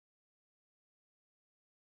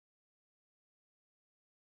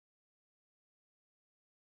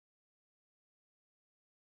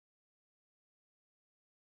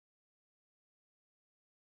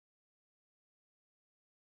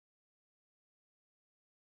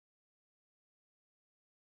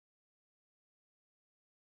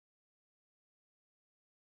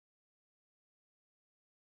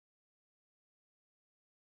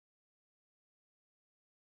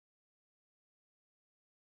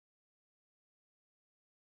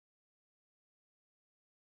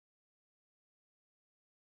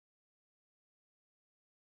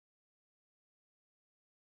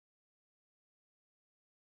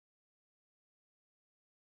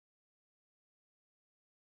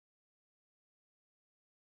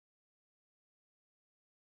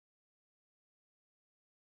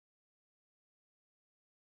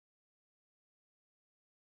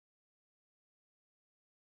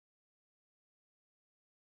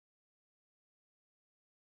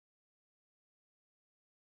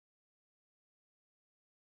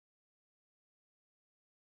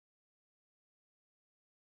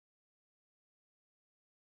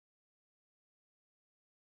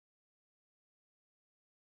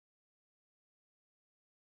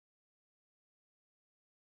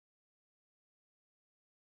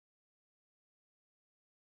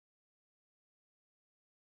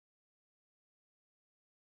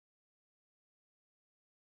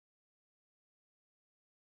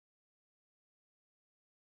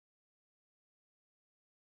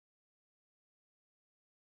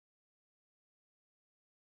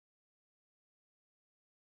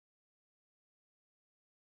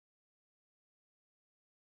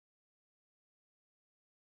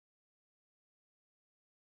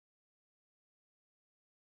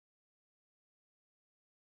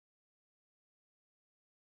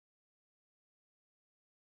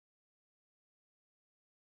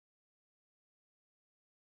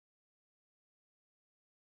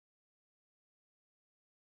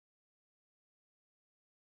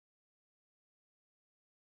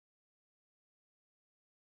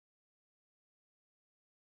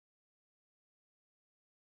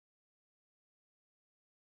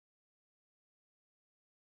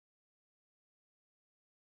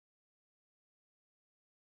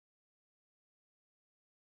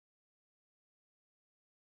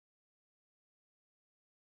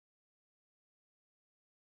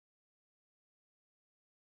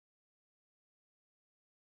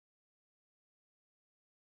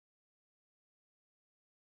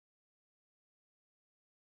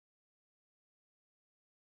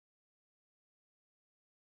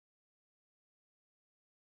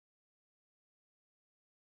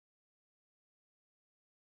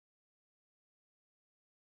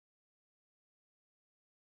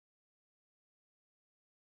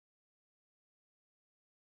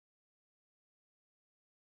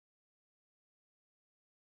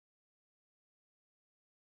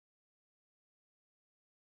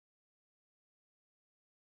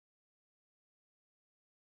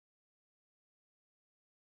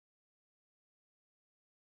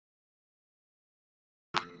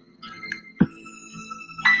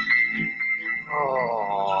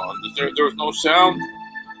Oh, there was no sound?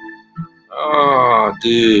 Oh,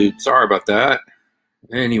 dude. Sorry about that.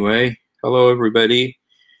 Anyway, hello, everybody.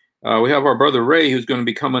 We have our brother Ray who's going to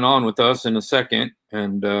be coming on with us in a second.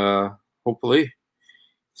 And hopefully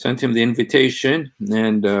sent him the invitation.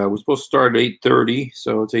 And we're supposed to start at 8:30.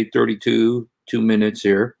 So it's 8:32, 2 minutes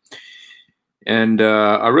here. And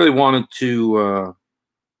I really wanted to...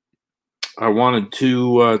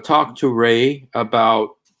 talk to Ray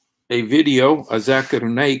about a video, a Zakir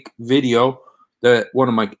Naik video that one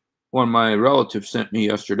of my relatives sent me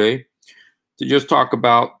yesterday, to just talk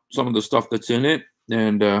about some of the stuff that's in it.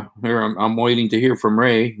 And here I'm waiting to hear from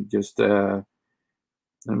Ray. Just let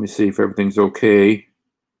me see if everything's okay.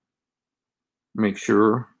 Make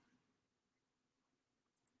sure.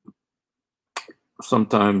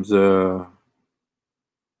 Sometimes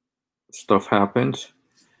stuff happens,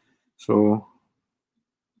 so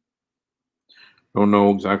don't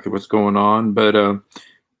know exactly what's going on, but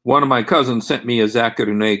one of my cousins sent me a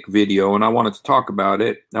Zakir Naik video, and I wanted to talk about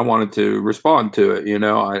it. I wanted to respond to it. You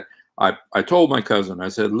know, I told my cousin, I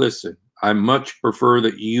said, listen, I much prefer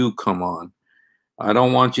that you come on. I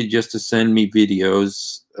don't want you just to send me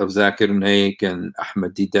videos of Zakir Naik and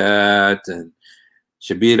Ahmed Didat and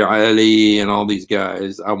Shabir Ali and all these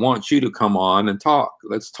guys. I want you to come on and talk.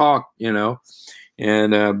 Let's talk, you know.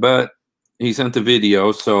 And but he sent the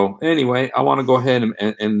video. So anyway, I want to go ahead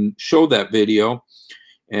and show that video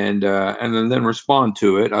and then respond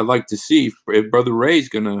to it. I'd like to see if Brother Ray's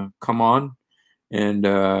gonna come on, and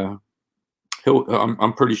I'm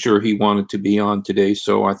pretty sure he wanted to be on today,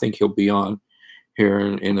 so I think he'll be on here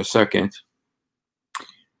in a second.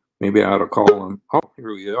 Maybe I ought to call him. Oh,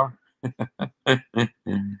 here we are.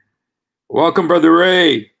 Welcome, Brother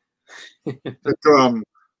Ray. شكرا.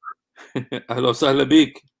 أهلا وسهلا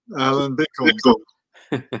بك. أهلا بكم.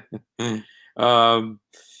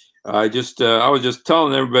 I was just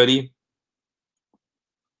telling everybody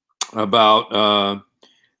about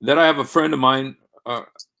that I have a friend of mine,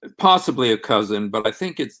 possibly a cousin, but I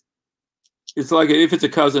think it's like, if it's a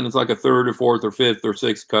cousin, it's like a third or fourth or fifth or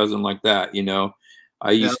sixth cousin, like that, you know.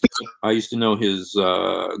 I used to know his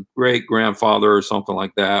great grandfather or something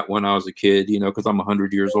like that when I was a kid, you know, because I'm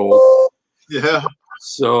 100 years old. Yeah.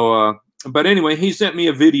 So, but anyway, he sent me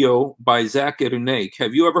a video by Zakir Naik.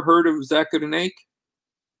 Have you ever heard of Zakir Naik?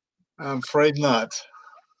 I'm afraid not.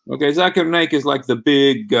 Okay, Zakir Naik is like the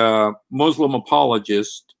big Muslim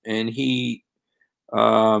apologist, and he's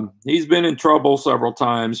been in trouble several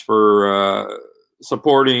times for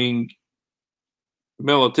supporting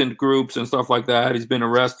militant groups and stuff like that. He's been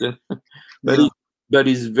arrested, but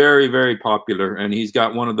he's very, very popular, and he's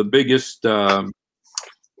got one of the biggest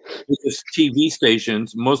TV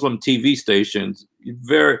stations, Muslim TV stations.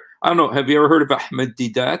 I don't know. Have you ever heard of Ahmed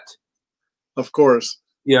Didat? Of course.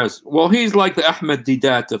 Yes. Well, he's like the Ahmed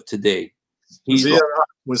Didat of today.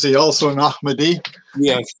 Was he also an Ahmadi?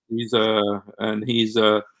 Yes, he's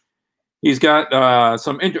got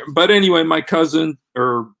some. But anyway, my cousin,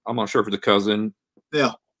 or I'm not sure if it's a cousin.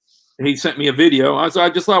 Yeah. He sent me a video. I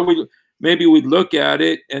just thought maybe we'd look at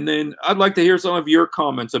it, and then I'd like to hear some of your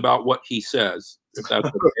comments about what he says, if that's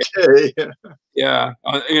okay. Okay. Yeah.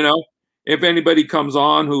 You know, if anybody comes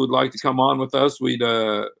on who would like to come on with us, we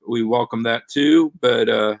welcome that too. But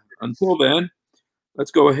until then,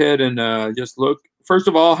 let's go ahead and just look. First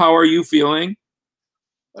of all, how are you feeling?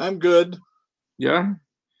 I'm good. Yeah.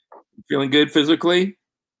 Feeling good physically?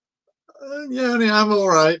 Yeah, I'm all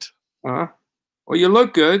right. Well, you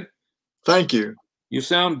look good. Thank you. You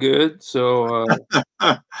sound good. So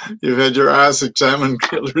you've had your eyes examined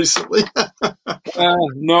recently?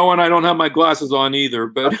 No, and I don't have my glasses on either,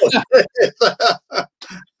 but yeah.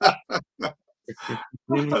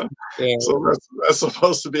 So that's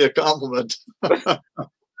supposed to be a compliment.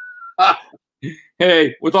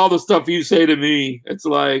 Hey, with all the stuff you say to me, it's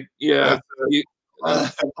like, yeah,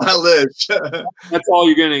 that's all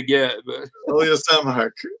you're gonna get. But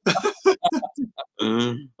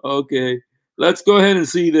okay, let's go ahead and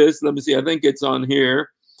see this. Let me see. I think it's on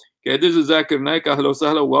here. Okay, this is Zakir Naik. Ahlan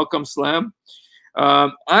sahlan. Welcome, Slam.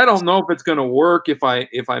 I don't know if it's gonna work if I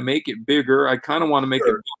make it bigger. I kind of want to make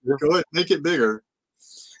it bigger. Go ahead, make it bigger.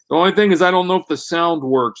 The only thing is I don't know if the sound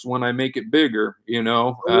works when I make it bigger, you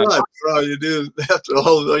know. Well, you do have to,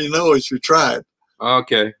 all you know is you tried.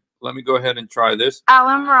 Okay, let me go ahead and try this. Al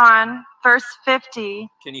Imran, verse 50.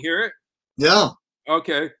 Can you hear it? Yeah.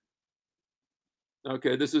 Okay.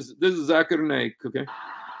 Okay, this is Zakir Naik, okay?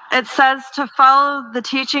 It says to follow the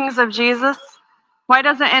teachings of Jesus. Why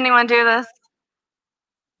doesn't anyone do this?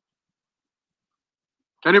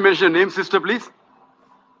 Can you mention your name, sister, please?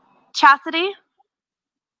 Chastity?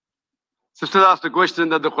 Sister asked a question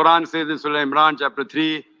that the Quran says in Surah Imran, chapter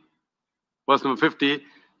 3, verse number 50,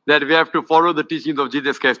 that we have to follow the teachings of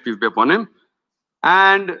Jesus Christ, peace be upon him.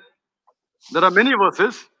 And there are many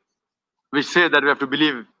verses which say that we have to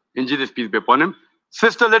believe in Jesus, peace be upon him.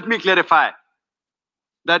 Sister, let me clarify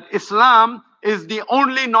that Islam is the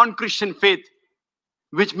only non-Christian faith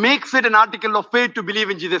which makes it an article of faith to believe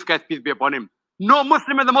in Jesus Christ, peace be upon him. No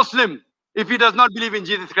Muslim is a Muslim if he does not believe in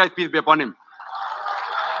Jesus Christ, peace be upon him.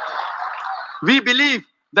 We believe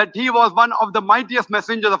that he was one of the mightiest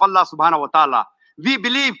messengers of Allah subhanahu wa ta'ala. We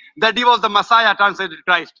believe that he was the Messiah translated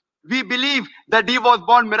Christ. We believe that he was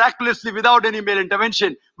born miraculously without any male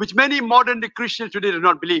intervention, which many modern day Christians today do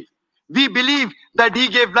not believe. We believe that he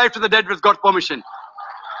gave life to the dead with God's permission.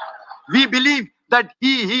 We believe that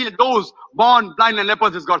he healed those born blind and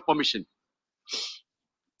lepers with God's permission.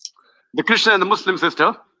 The Christian and the Muslim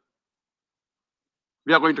sister,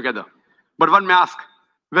 we are going together. But one may ask,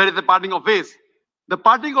 where is the parting of ways? The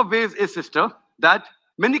parting of ways is, sister, that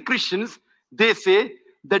many Christians, they say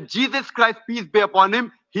that Jesus Christ, peace be upon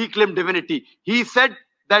him, he claimed divinity. He said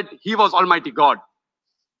that he was Almighty God.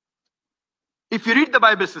 If you read the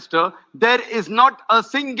Bible, sister, there is not a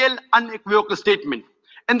single unequivocal statement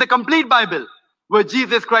in the complete Bible where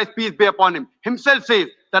Jesus Christ, peace be upon him, himself says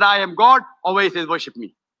that I am God, or where he says worship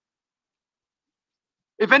me.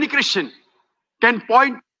 If any Christian can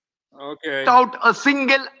point out a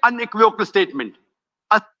single unequivocal statement.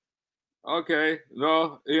 Okay,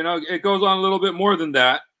 no, you know, it goes on a little bit more than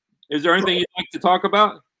that. Is there anything you'd like to talk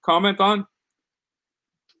about, comment on?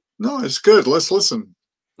 No, it's good. Let's listen.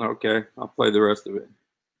 Okay, I'll play the rest of it.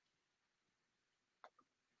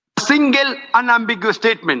 A single unambiguous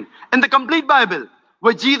statement in the complete Bible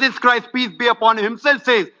where Jesus Christ, peace be upon him, himself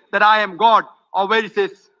says that I am God, or where he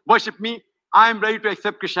says worship me. I am ready to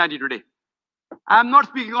accept Christianity today. I am not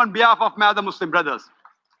speaking on behalf of my other Muslim brothers.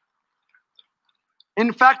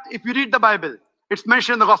 In fact, if you read the Bible, it's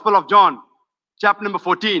mentioned in the Gospel of John, chapter number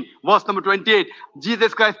 14, verse number 28.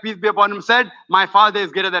 Jesus Christ, peace be upon him, said, my Father is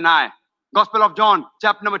greater than I. Gospel of John,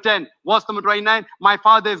 chapter number 10, verse number 29. My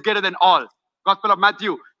Father is greater than all. Gospel of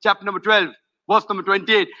Matthew, chapter number 12, verse number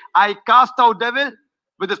 28. I cast out devil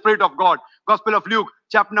with the Spirit of God. Gospel of Luke,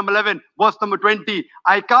 chapter number 11, verse number 20.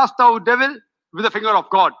 I cast out devil with the finger of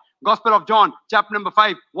God. Gospel of John, chapter number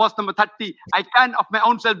 5, verse number 30. I can of my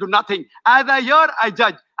own self do nothing. As I hear, I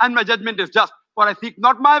judge, and my judgment is just. For I seek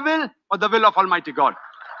not my will, but the will of Almighty God.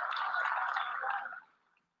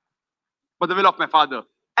 But the will of my Father.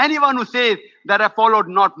 Anyone who says that I followed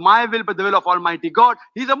not my will, but the will of Almighty God,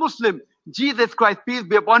 he's a Muslim. Jesus Christ, peace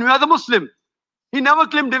be upon him, was a Muslim. He never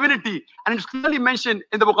claimed divinity. And it's clearly mentioned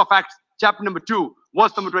in the book of Acts, chapter number 2,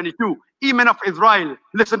 verse number 22. Ye men of Israel,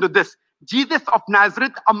 listen to this. Jesus of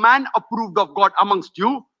Nazareth, a man approved of God amongst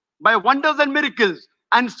you by wonders and miracles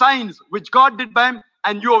and signs which God did by him,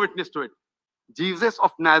 and you are witness to it. Jesus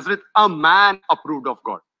of Nazareth, a man approved of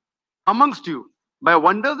God amongst you by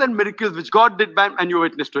wonders and miracles which God did by him, and you are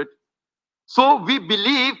witness to it. So we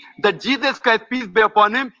believe that Jesus Christ, peace be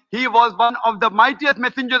upon him, he was one of the mightiest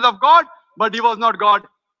messengers of God, but he was not God.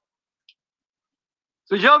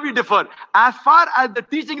 So here we differ. As far as the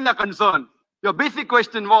teachings are concerned, your basic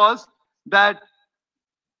question was that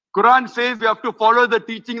Quran says we have to follow the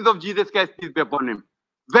teachings of Jesus Christ, peace be upon him.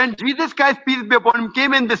 When Jesus Christ, peace be upon him,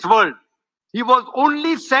 came in this world, he was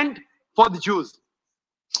only sent for the Jews,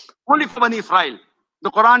 only for Bani Israel.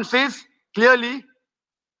 The Quran says clearly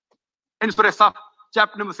in Surah Saf,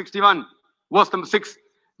 chapter number 61, verse number 6,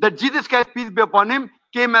 that Jesus Christ, peace be upon him,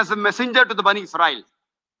 came as a messenger to the Bani Israel.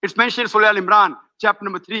 It's mentioned in Surah Al-Imran, chapter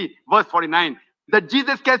number 3, verse 49, that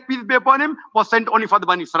Jesus Christ, peace be upon him, was sent only for the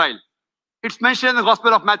Bani Israel. It's mentioned in the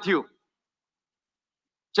Gospel of Matthew,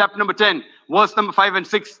 chapter number 10, verse number 5 and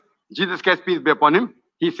 6. Jesus Christ, peace be upon him,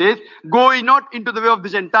 he says, go ye not into the way of the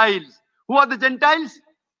Gentiles. Who are the Gentiles?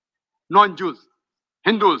 Non-Jews,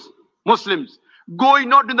 Hindus, Muslims. Go ye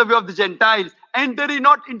not in the way of the Gentiles. Enter ye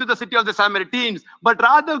not into the city of the Samaritans, but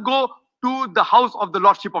rather go to the house of the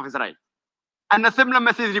Lordship of Israel. And a similar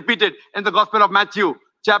message is repeated in the Gospel of Matthew,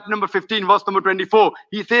 chapter number 15, verse number 24.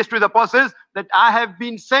 He says to the apostles that I have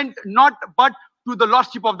been sent not but to the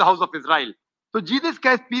Lordship of the house of Israel. So Jesus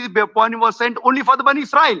Christ, peace be upon him, was sent only for the Bani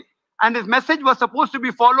Israel. And his message was supposed to be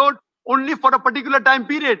followed only for a particular time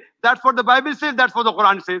period. That's what the Bible says, that's what the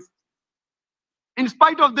Quran says. In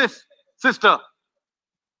spite of this, sister,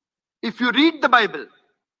 if you read the Bible,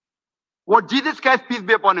 what Jesus Christ, peace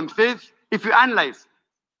be upon him, says, if you analyze,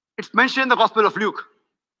 it's mentioned in the Gospel of Luke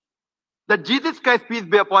that Jesus Christ, peace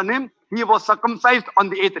be upon him, he was circumcised on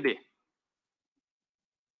the 8th day.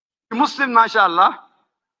 Muslim, mashallah,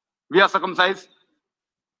 we are circumcised.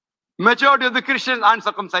 Majority of the Christians aren't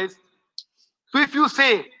circumcised. So if you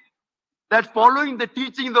say that following the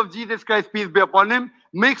teachings of Jesus Christ, peace be upon him,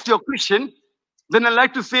 makes you a Christian, then I'd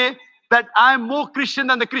like to say that I am more Christian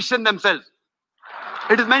than the Christian themselves.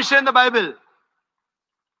 It is mentioned in the Bible,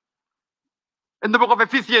 in the book of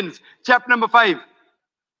Ephesians, chapter number 5,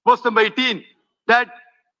 verse number 18, that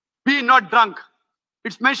be not drunk.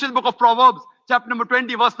 It's mentioned in the book of Proverbs, chapter number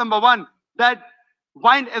 20, verse number 1, that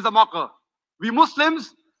wine is a mocker. We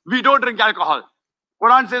Muslims, we don't drink alcohol.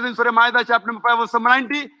 Quran says in Surah Ma'idah, chapter number 5, verse number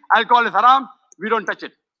 90, alcohol is haram. We don't touch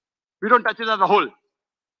it. We don't touch it as a whole.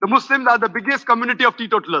 The Muslims are the biggest community of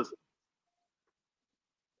teetotalers.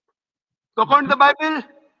 So according to the Bible,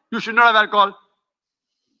 you should not have alcohol.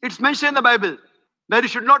 It's mentioned in the Bible that you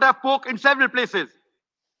should not have pork in several places.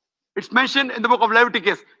 It's mentioned in the book of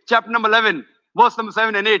Leviticus, chapter number 11, verse number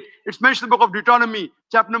 7 and 8. It's mentioned in the book of Deuteronomy,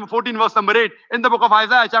 chapter number 14, verse number 8. In the book of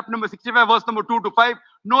Isaiah, chapter number 65, verse number 2 to 5.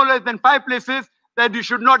 No less than 5 places that you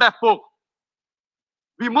should not have pork.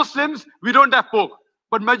 We Muslims, we don't have pork.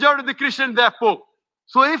 But majority of the Christians, they have pork.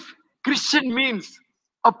 So if Christian means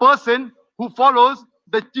a person who follows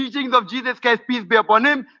the teachings of Jesus Christ, peace be upon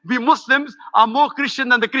him, we Muslims are more Christian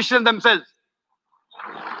than the Christians themselves.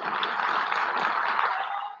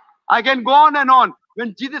 I can go on and on.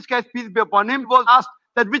 When Jesus Christ, peace be upon him, was asked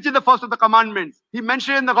that which is the first of the commandments, he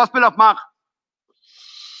mentioned in the Gospel of Mark,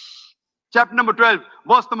 chapter number 12,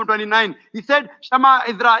 verse number 29. He said, Shama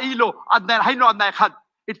Israelo Adnai Haino Adnai Echad.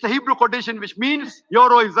 It's a Hebrew quotation which means, Hear,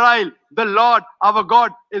 O Israel, the Lord, our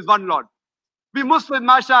God, is one Lord. We Muslims,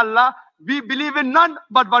 mashallah, we believe in none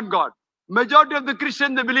but one God. Majority of the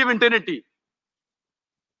Christians, they believe in Trinity.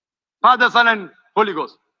 Father, Son, and Holy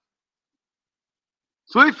Ghost.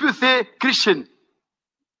 So if you say Christian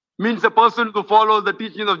means a person who follows the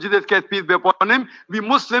teachings of Jesus Christ, peace be upon him, we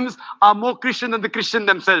Muslims are more Christian than the Christian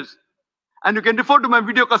themselves. And you can refer to my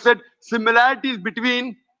video cassette, similarities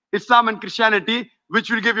between Islam and Christianity, which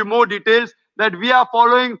will give you more details, that we are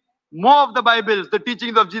following more of the Bibles, the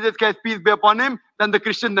teachings of Jesus Christ, peace be upon him, than the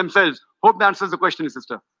Christian themselves. Hope that answers the question,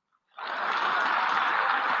 sister.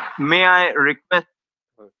 May I request?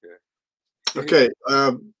 Okay.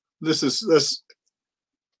 This.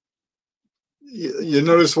 You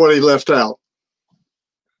notice what he left out.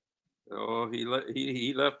 Oh,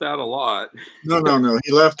 he left out a lot. No.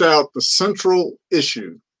 He left out the central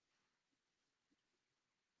issue.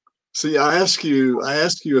 See, I ask you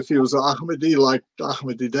if he was Ahmadi like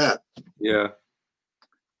Ahmadidat. Yeah.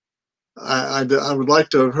 I would like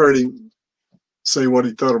to have heard him say what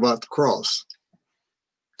he thought about the cross.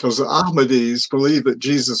 Because the Ahmadis believe that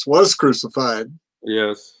Jesus was crucified.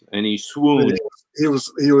 Yes, and he swooned. He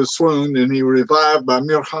was swooned, and he was revived by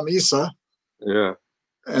Mir Hamisa. Yeah.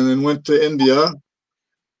 And then went to India,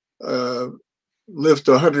 lived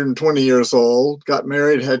to 120 years old, got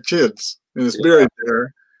married, had kids, and is buried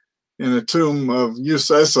there in a tomb of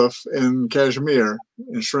Yusuf in Kashmir,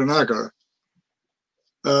 in Srinagar.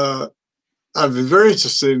 I've been very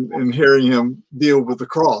interested in hearing him deal with the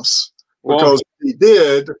cross, because if he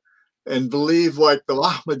did and believed like the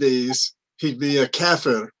Ahmadis, he'd be a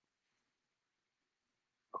kafir.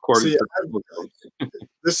 See,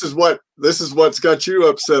 this is what's got you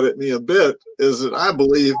upset at me a bit, is that I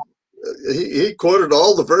believe he quoted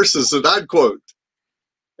all the verses that I'd quote,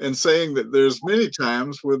 and saying that there's many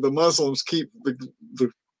times where the Muslims keep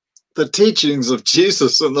the teachings of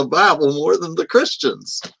Jesus in the Bible more than the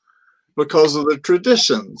Christians because of the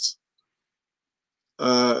traditions.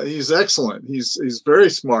 He's excellent. He's very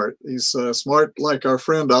smart. He's smart like our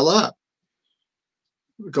friend Allah,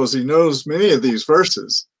 because he knows many of these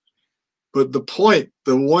verses. But the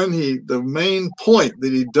main point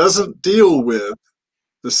that he doesn't deal with,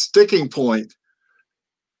 the sticking point,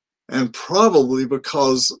 and probably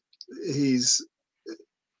because if he's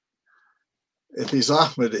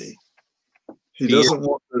Ahmadi, he doesn't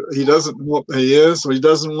want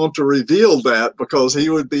to reveal that, because he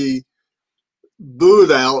would be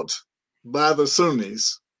booed out by the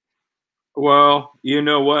Sunnis. Well, you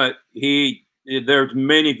know what? There's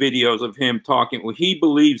many videos of him talking. Well, he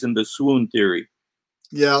believes in the swoon theory.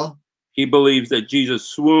 Yeah. He believes that Jesus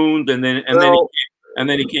swooned and then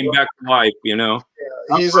he came back to life, you know.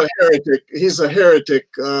 Yeah, he's a heretic. He's a heretic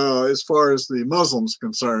as far as the Muslims are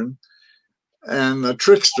concerned, and a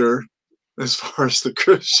trickster as far as the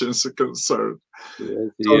Christians are concerned.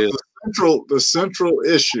 Yes, so the central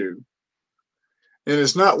issue, and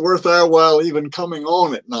it's not worth our while even coming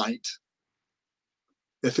on at night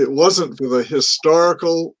if it wasn't for the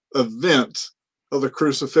historical event of the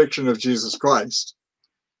crucifixion of Jesus Christ.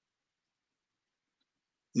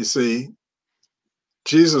 You see,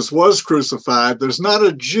 Jesus was crucified. There's not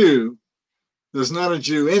a Jew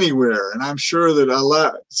anywhere, and I'm sure that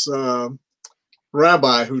Allah's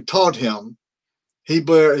rabbi who taught him, he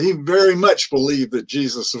very much believed that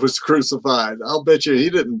Jesus was crucified. I'll bet you he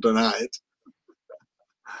didn't deny it.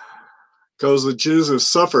 Because the Jews have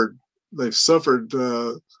suffered. They've suffered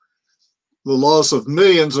the loss of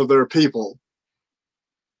millions of their people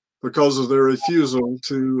because of their refusal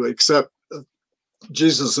to accept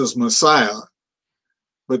Jesus as Messiah.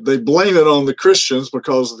 But they blame it on the Christians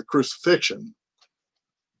because of the crucifixion.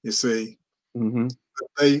 You see,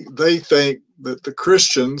 they think that the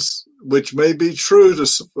Christians, which may be true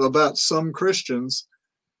about some Christians,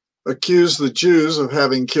 accuse the Jews of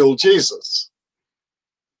having killed Jesus.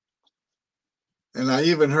 And I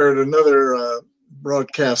even heard another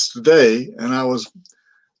broadcast today, and I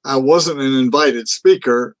wasn't an invited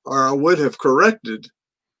speaker, or I would have corrected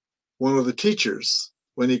one of the teachers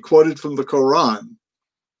when he quoted from the Quran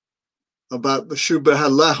about the Shubha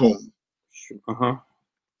Lahum.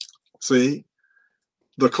 See,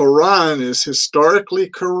 the Quran is historically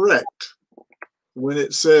correct when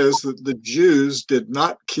it says that the Jews did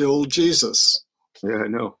not kill Jesus. Yeah, I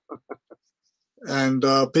know. And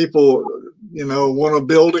people, want to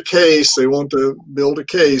build a case. They want to build a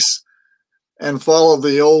case and follow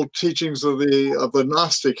the old teachings of the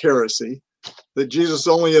Gnostic heresy that Jesus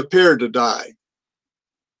only appeared to die.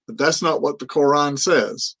 But that's not what the Quran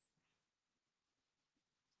says.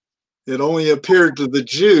 It only appeared to the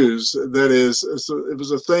Jews. That is, it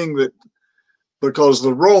was a thing that, because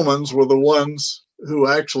the Romans were the ones who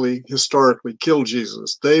actually historically killed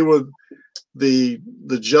Jesus. They were the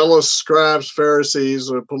jealous scribes, Pharisees,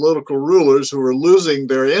 or political rulers who were losing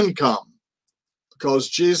their income, because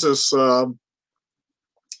Jesus,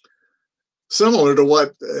 similar to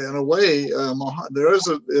what, in a way, there is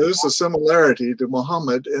a similarity to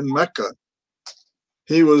Muhammad in Mecca.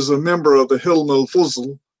 He was a member of the Hilm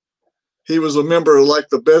al-Fuzl. He was a member like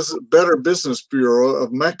the Better Business Bureau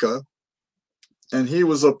of Mecca, and he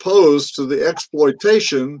was opposed to the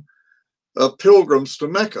exploitation of pilgrims to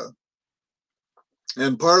Mecca.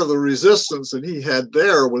 And part of the resistance that he had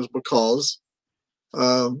there was because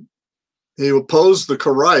he opposed the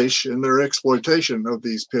Quraysh in their exploitation of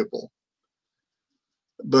these people.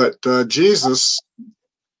 But Jesus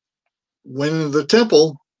went into the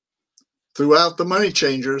temple, threw out the money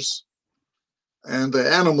changers and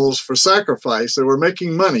the animals for sacrifice. They were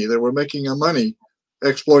making money. They were making a money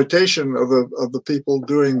exploitation of the people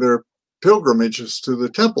doing their pilgrimages to the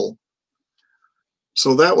temple.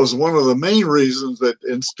 So that was one of the main reasons that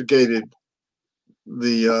instigated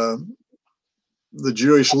the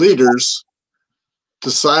Jewish leaders to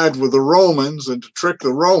side with the Romans and to trick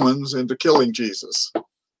the Romans into killing Jesus.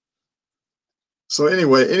 So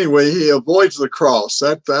anyway, he avoids the cross.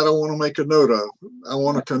 That I want to make a note of. I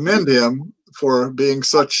want to commend him for being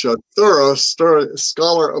such a thorough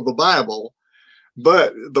scholar of the Bible.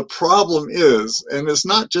 But the problem is, and it's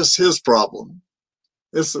not just his problem,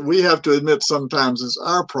 we have to admit sometimes it's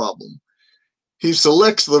our problem. He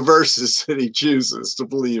selects the verses that he chooses to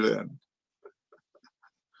believe in.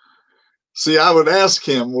 See, I would ask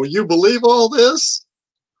him, will you believe all this?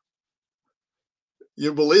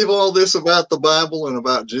 You believe all this about the Bible and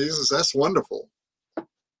about Jesus? That's wonderful.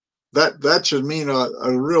 That should mean a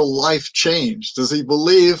real life change. Does he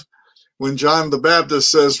believe when John the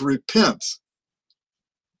Baptist says, repent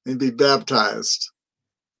and be baptized?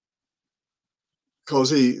 Because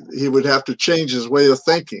he would have to change his way of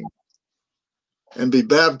thinking and be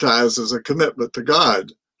baptized as a commitment to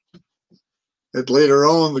God. And later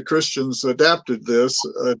on, the Christians adapted this,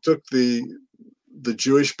 took the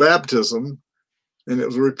Jewish baptism, and it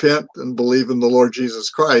was repent and believe in the Lord Jesus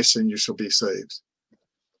Christ, and you shall be saved.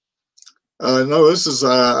 No, this is,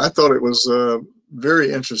 I thought it was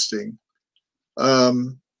very interesting.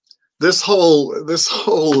 This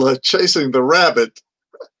whole chasing the rabbit.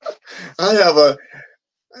 I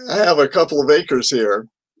have a couple of acres here,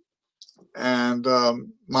 and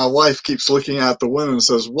my wife keeps looking out the window and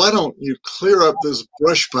says, "Why don't you clear up this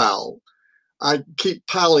brush pile?" I keep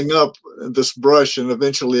piling up this brush, and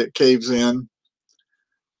eventually it caves in.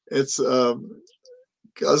 It's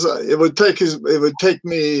because it would take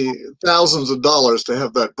me thousands of dollars to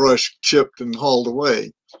have that brush chipped and hauled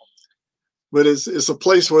away. But it's a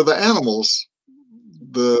place where the animals,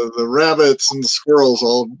 the rabbits and the squirrels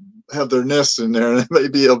all have their nests in there, and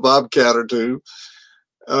maybe a bobcat or two.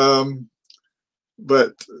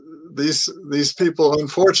 But these people,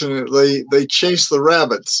 unfortunately, they chase the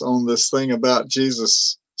rabbits on this thing about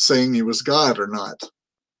Jesus saying he was God or not.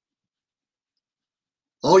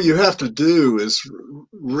 All you have to do is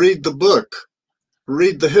read the book,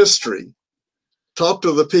 read the history, talk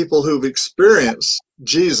to the people who've experienced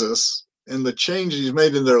Jesus and the change he's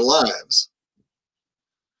made in their lives.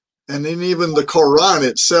 And then even the Quran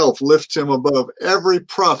itself lifts him above every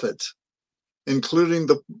prophet, including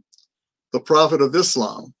the prophet of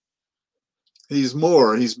Islam. He's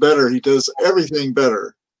more, he's better, he does everything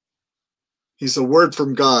better. He's a word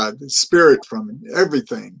from God, spirit from him,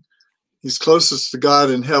 everything. He's closest to God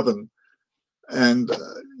in heaven. And,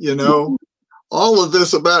 you know, all of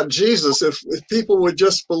this about Jesus, if people would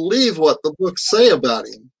just believe what the books say about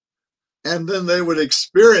him, and then they would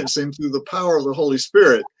experience him through the power of the Holy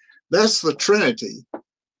Spirit. That's the Trinity.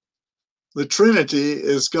 The Trinity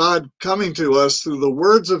is God coming to us through the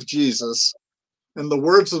words of Jesus and the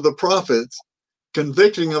words of the prophets,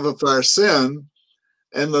 convicting of our sin,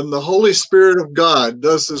 and then the Holy Spirit of God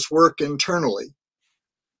does this work internally.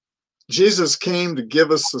 Jesus came to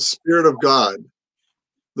give us the Spirit of God,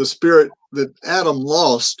 the Spirit that Adam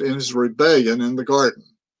lost in his rebellion in the garden,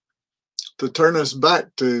 to turn us back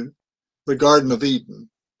to the Garden of Eden.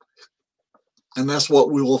 And that's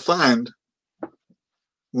what we will find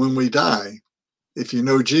when we die, if you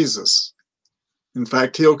know Jesus. In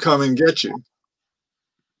fact, he'll come and get you.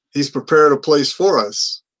 He's prepared a place for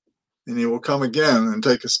us, and he will come again and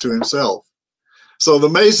take us to himself. So the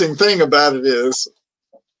amazing thing about it is,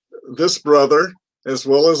 this brother, as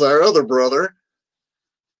well as our other brother,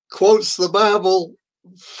 quotes the Bible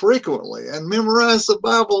frequently and memorized the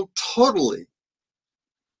Bible totally.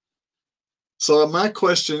 So my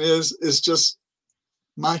question is just,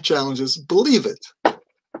 my challenge is, believe it.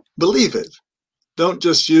 Believe it. Don't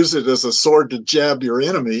just use it as a sword to jab your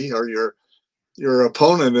enemy or your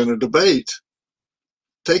opponent in a debate.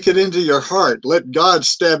 Take it into your heart. Let God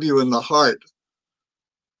stab you in the heart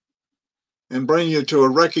and bring you to a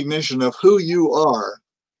recognition of who you are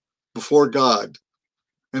before God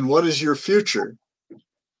and what is your future.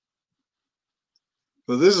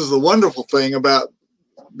 So this is the wonderful thing about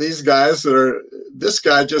these guys that are, this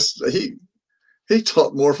guy just, he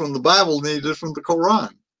taught more from the Bible than he did from the Quran.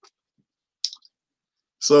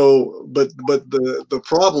 So, but the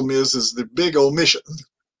problem is the big omission.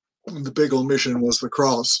 The big omission was the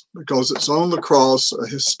cross, because it's on the cross, a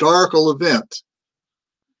historical event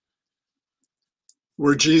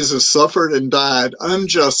where Jesus suffered and died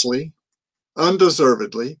unjustly,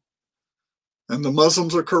 undeservedly, and the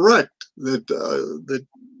Muslims are correct that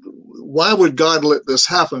why would God let this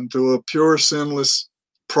happen to a pure, sinless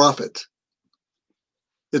prophet?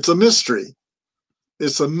 It's a mystery.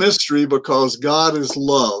 It's a mystery because God is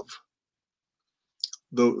love.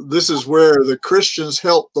 This is where the Christians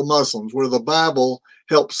help the Muslims, where the Bible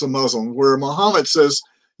helps the Muslims, where Muhammad says,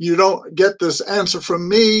 you don't get this answer from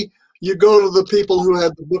me, you go to the people who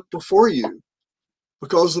had the book before you.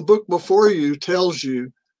 Because the book before you tells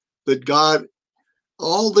you that God,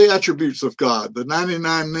 all the attributes of God, the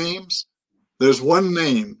 99 names, there's one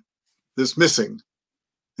name that's missing,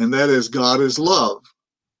 and that is God is love.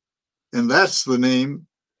 And that's the name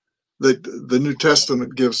that the New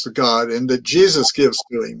Testament gives to God and that Jesus gives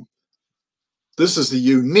to him. This is the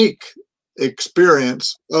unique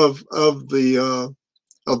experience of the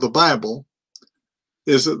Bible,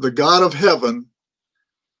 is that the God of heaven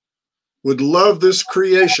would love this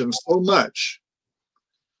creation so much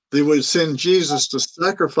that he would send Jesus to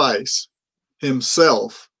sacrifice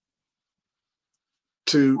himself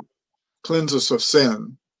to cleanse us of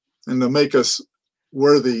sin and to make us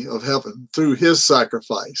worthy of heaven through his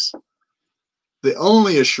sacrifice. The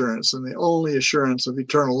only assurance and the only assurance of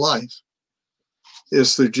eternal life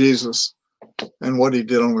is through Jesus and what he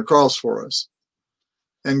did on the cross for us.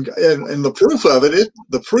 And the proof of it,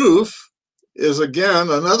 the proof is again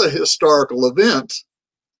another historical event.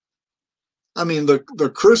 I mean,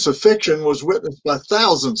 the crucifixion was witnessed by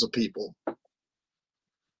thousands of people.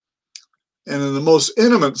 And in the most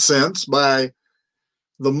intimate sense, by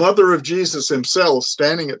the mother of Jesus himself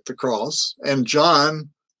standing at the cross, and John,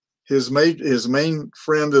 his main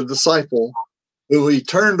friend and disciple, who he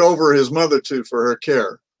turned over his mother to for her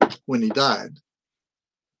care when he died.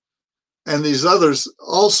 And these others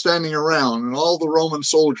all standing around, and all the Roman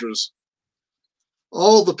soldiers,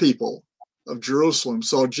 all the people of Jerusalem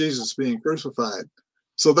saw Jesus being crucified.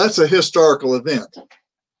 So that's a historical event.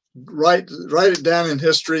 Write it down in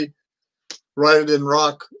history, write it in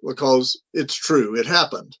rock, because it's true. It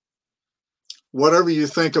happened. Whatever you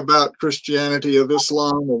think about Christianity, of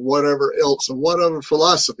Islam, or whatever else, or whatever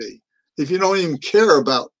philosophy, if you don't even care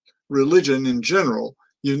about religion in general,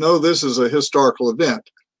 you know this is a historical event.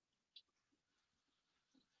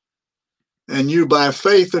 And you, by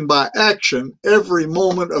faith and by action, every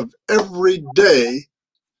moment of every day,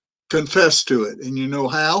 confess to it. And you know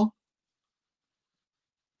how?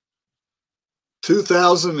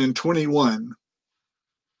 2021.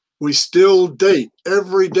 We still date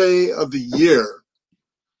every day of the year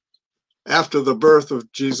after the birth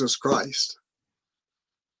of Jesus Christ.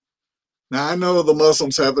 Now, I know the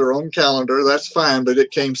Muslims have their own calendar. That's fine, but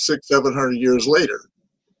it came 600-700 years later,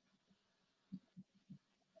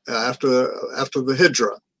 after the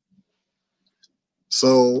Hijrah.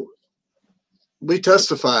 So we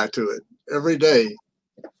testify to it every day,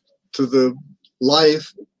 to the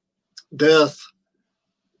life, death,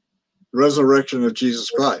 resurrection of Jesus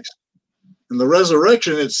Christ. And the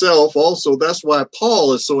resurrection itself also, that's why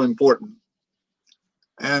Paul is so important.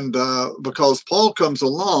 And because Paul comes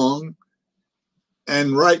along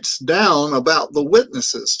and writes down about the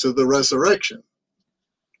witnesses to the resurrection.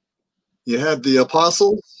 You had the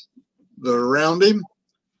apostles that are around him,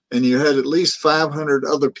 and you had at least 500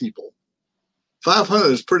 other people.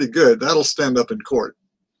 500 is pretty good. That'll stand up in court.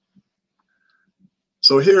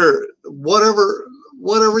 So here, whatever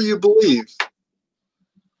you believe,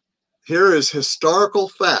 here is historical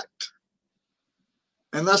fact.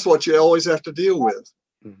 And that's what you always have to deal with.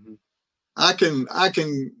 Mm-hmm. I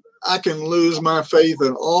can lose my faith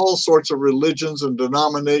in all sorts of religions and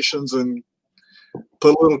denominations and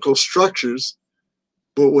political structures,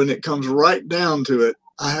 but when it comes right down to it,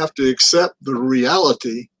 I have to accept the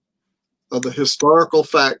reality of the historical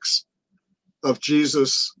facts of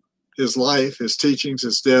Jesus, his life, his teachings,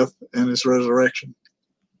 his death, and his resurrection.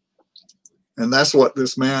 And that's what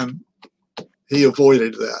this man, he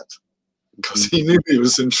avoided that because he knew he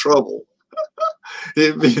was in trouble.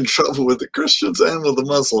 He'd be in trouble with the Christians and with the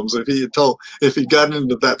Muslims if he got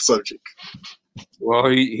into that subject. Well,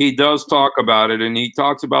 he does talk about it, and he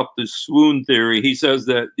talks about the swoon theory. He says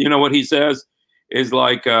that, you know, what he says is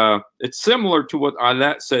like, it's similar to what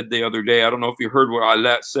Alat said the other day. I don't know if you heard what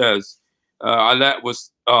Alat says. Alat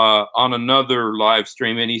was on another live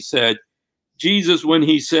stream, and he said, Jesus, when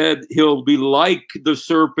he said he'll be like the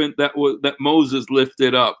serpent that Moses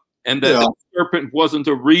lifted up, and that the serpent wasn't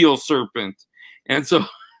a real serpent. And so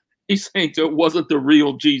he's saying it wasn't the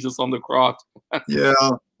real Jesus on the cross. Yeah,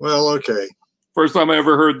 well, okay. First time I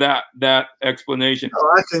ever heard that explanation.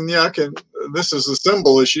 Oh, I can. This is a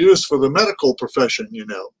symbol it's used for the medical profession, you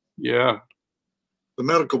know. Yeah. The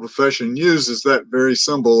medical profession uses that very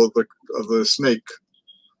symbol of the snake.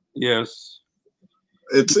 Yes.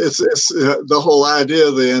 It's the whole idea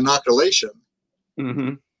of the inoculation.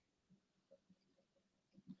 Mm-hmm.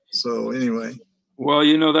 So anyway. Well,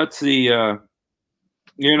 you know, that's the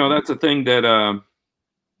that's a thing that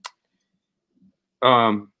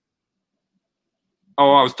I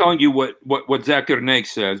was telling you what Zakir Naik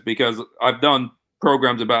says, because I've done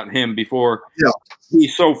programs about him before. Yeah.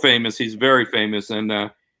 He's so famous. He's very famous.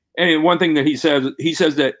 And one thing that he says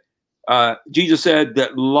that Jesus said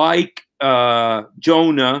that like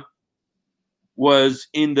Jonah was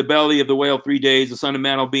in the belly of the whale 3 days, the Son of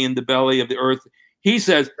Man will be in the belly of the earth. He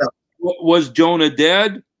says, was Jonah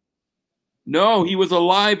dead? No, he was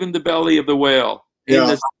alive in the belly of the whale. In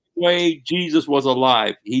the same way Jesus was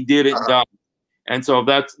alive. He didn't die. And so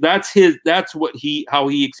that's how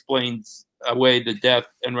he explains away the death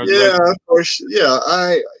and resurrection. Yeah, of course. Yeah,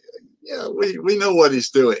 we know what he's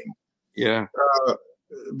doing. Yeah.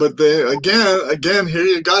 But then again, here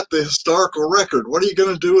you got the historical record. What are you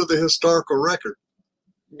going to do with the historical record?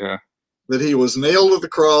 Yeah. That he was nailed to the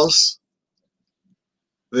cross.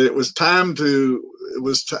 That it was time to. It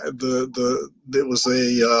was a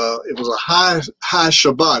high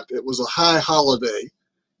Shabbat. It was a high holiday.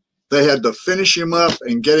 They had to finish him up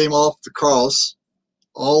and get him off the cross,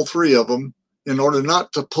 all three of them, in order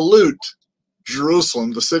not to pollute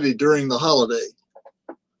Jerusalem, the city, during the holiday.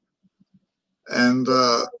 And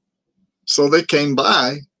so they came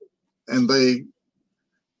by and they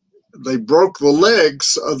broke the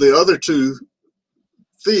legs of the other two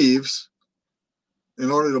thieves in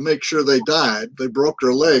order to make sure they died. They broke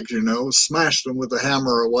their legs, you know, smashed them with a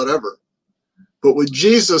hammer or whatever. But with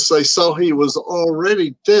Jesus, they saw he was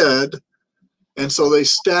already dead, and so they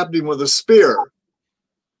stabbed him with a spear.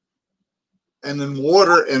 And then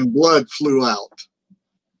water and blood flew out,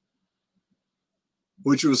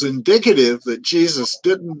 which was indicative that Jesus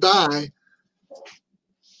didn't die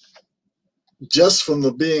just from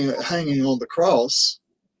the being hanging on the cross.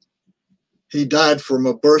 He died from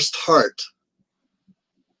a burst heart.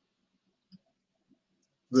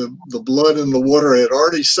 The blood and the water had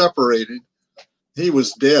already separated. He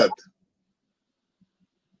was dead.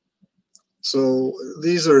 So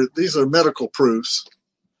these are medical proofs.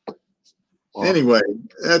 Wow. Anyway,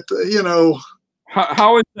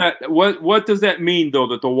 how is that? What does that mean, though,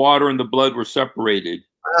 that the water and the blood were separated?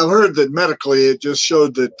 I've heard that medically it just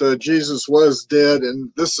showed that Jesus was dead, and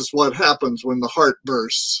this is what happens when the heart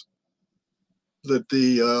bursts. That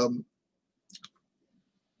the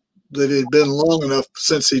that it had been long enough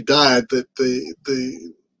since he died that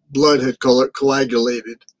the blood had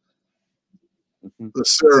coagulated. Mm-hmm. The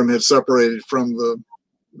serum had separated from the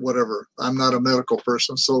whatever. I'm not a medical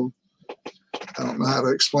person, so I don't know how to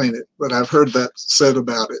explain it, but I've heard that said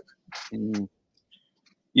about it. Mm-hmm.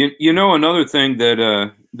 You know, another thing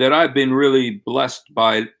that that I've been really blessed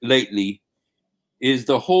by lately is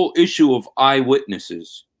the whole issue of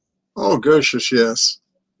eyewitnesses. Oh, gracious, yes.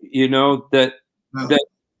 You know, that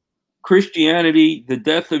Christianity, the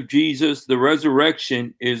death of Jesus, the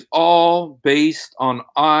resurrection is all based on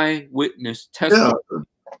eyewitness testimony.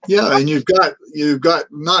 Yeah, and you've got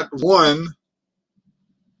not one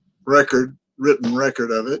written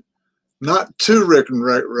record of it, not two written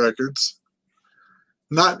records,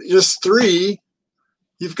 not just three.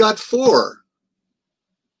 You've got four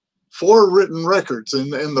written records,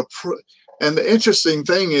 and the interesting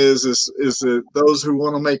thing is that those who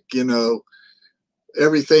want to make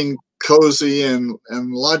everything cozy and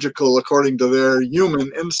logical according to their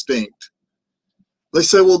human instinct, they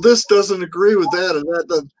say, well, this doesn't agree with that, and that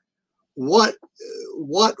doesn't.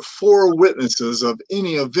 What four witnesses of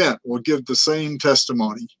any event will give the same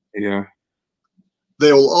testimony? Yeah.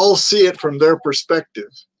 They will all see it from their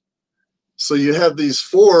perspective. So you have these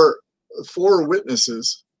four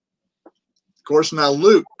witnesses. Of course, now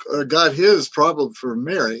Luke got his probably from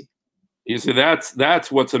Mary. You see,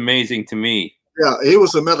 that's what's amazing to me. Yeah, he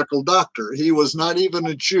was a medical doctor. He was not even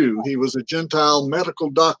a Jew. He was a Gentile medical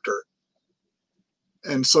doctor.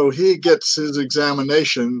 And so he gets his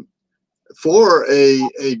examination for a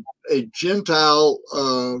Gentile,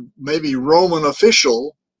 maybe Roman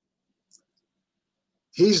official.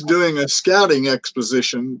 He's doing a scouting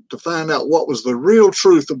exposition to find out what was the real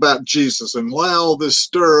truth about Jesus and why all this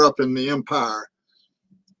stir up in the empire.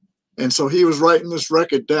 And so he was writing this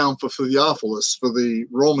record down for Theophilus, for the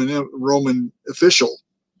Roman official.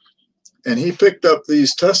 And he picked up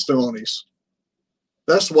these testimonies.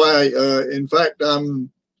 That's why, in fact,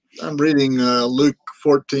 I'm reading Luke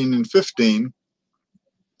 14 and 15.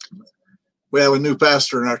 We have a new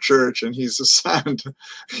pastor in our church, and he's assigned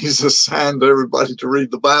everybody to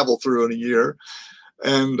read the Bible through in a year.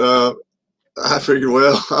 And I figured,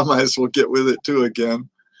 well, I might as well get with it too again.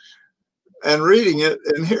 And reading it,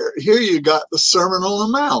 and here you got the Sermon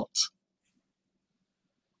on the Mount.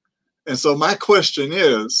 And so my question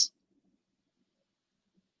is,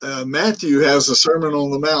 Matthew has the Sermon on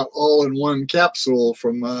the Mount all in one capsule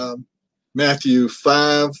from Matthew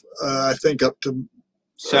 5, I think, up to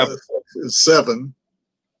 7.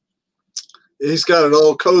 He's got it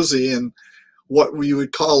all cozy in what we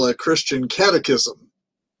would call a Christian catechism.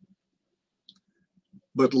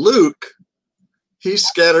 But Luke, he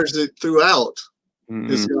scatters it throughout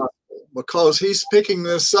his gospel because he's picking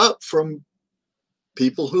this up from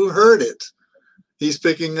people who heard it. He's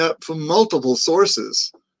picking up from multiple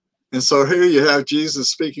sources. And so here you have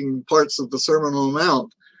Jesus speaking parts of the Sermon on the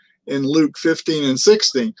Mount in Luke 15 and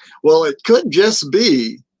 16. Well, it could just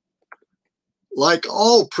be like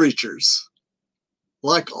all preachers,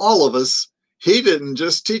 like all of us, he didn't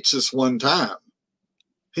just teach this one time.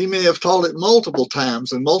 He may have taught it multiple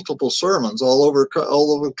times in multiple sermons all over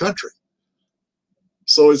the country.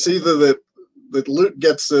 So it's either that Luke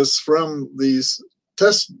gets this from these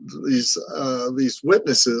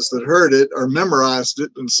witnesses that heard it or memorized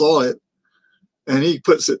it and saw it, and he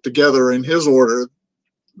puts it together in his order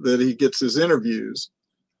that he gets his interviews.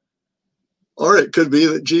 Or it could be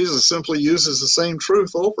that Jesus simply uses the same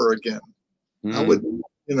truth over again. I would,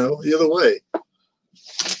 either way.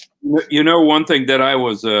 You know, one thing that I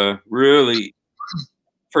was really,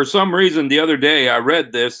 for some reason, the other day I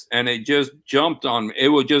read this and it just jumped on me. It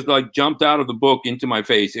was just like jumped out of the book into my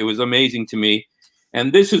face. It was amazing to me.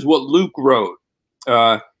 And this is what Luke wrote.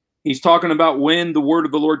 He's talking about when the word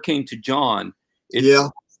of the Lord came to John.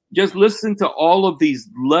 Just listen to all of these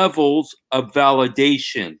levels of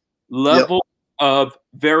validation, of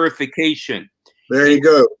verification. There you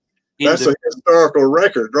go. That's a historical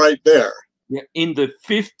record right there. In the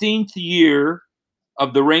 15th year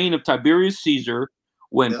of the reign of Tiberius Caesar,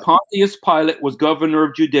 when Pontius Pilate was governor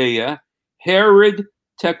of Judea, Herod,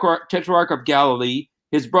 tetrarch of Galilee,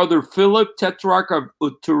 his brother Philip, tetrarch of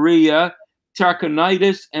Iturea,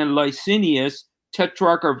 Trachonitis, and Licinius,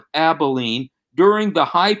 tetrarch of Abilene, during the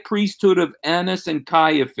high priesthood of Annas and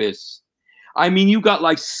Caiaphas. I mean, you got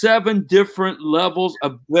like 7 different levels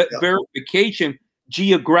of verification,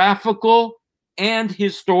 geographical and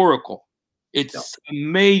historical. It's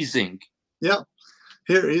amazing. Yeah.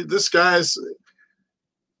 Here, this guy's,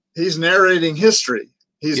 he's narrating history.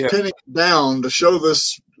 He's pinning it down to show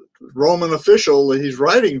this Roman official that he's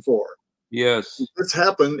writing for. Yes. This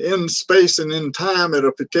happened in space and in time at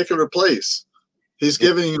a particular place. He's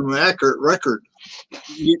giving him an accurate record.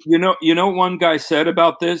 You know, one guy said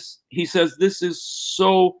about this. He says this is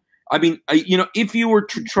so. I mean, you know, if you were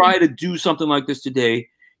to try to do something like this today,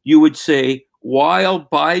 you would say while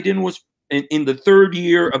Biden was in the third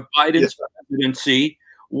year of Biden's presidency,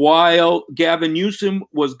 while Gavin Newsom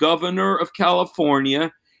was governor of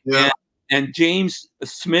California, and James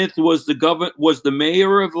Smith was the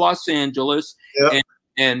mayor of Los Angeles,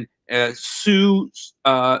 and Sue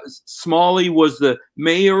Smalley was the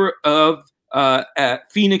mayor of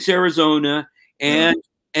Phoenix, Arizona, and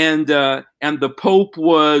the Pope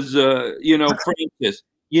was you know, Francis.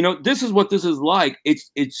 You know, this is what this is like. It's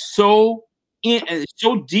so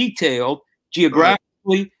detailed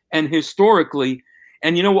geographically and historically.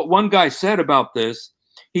 And you know what one guy said about this?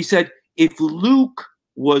 He said, if Luke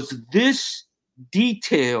was this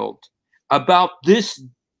detailed about this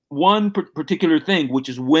one particular thing, which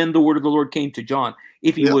is when the word of the Lord came to John,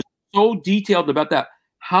 if he was so detailed about that,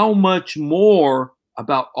 how much more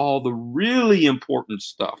about all the really important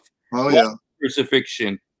stuff? Oh, yeah. The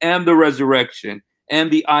crucifixion and the resurrection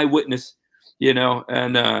and the eyewitness, you know.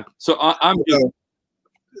 And so I'm just,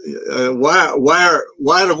 why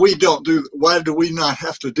do we not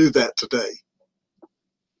have to do that today?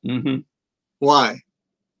 Why?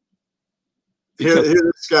 Here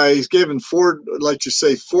this guy, he's given four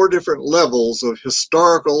different levels of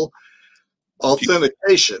historical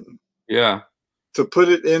authentication. Yeah. To put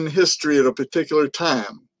it in history at a particular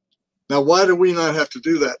time. Now, why do we not have to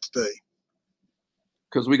do that today?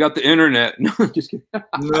 Because we got the internet. No, just kidding.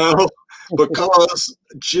 No, because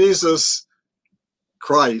Jesus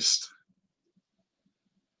Christ,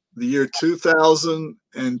 the year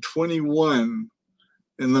 2021,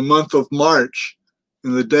 in the month of March,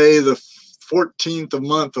 in the day the 14th of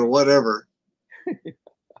month or whatever,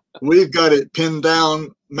 we've got it pinned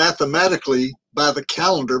down mathematically by the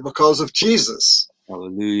calendar because of Jesus.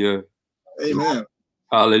 Hallelujah. Amen.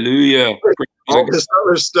 Hallelujah. All this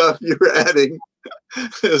other stuff you're adding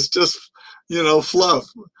is just, you know, fluff.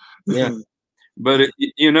 Yeah. But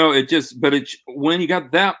when you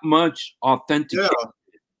got that much authentication,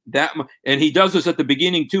 and he does this at the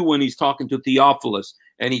beginning too, when he's talking to Theophilus,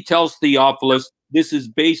 and he tells Theophilus, this is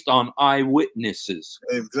based on eyewitnesses.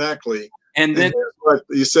 Exactly. And then what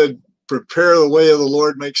he said, prepare the way of the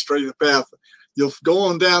Lord, make straight the path. You'll go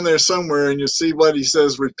on down there somewhere and you'll see what he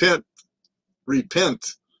says, repent.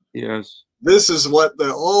 Yes. This is what they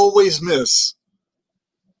always miss.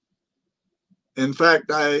 In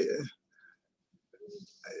fact, I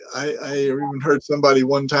even heard somebody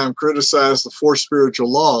one time criticize the 4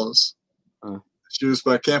 spiritual laws used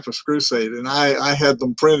by Campus Crusade, and I had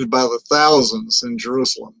them printed by the thousands in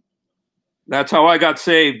Jerusalem. That's how I got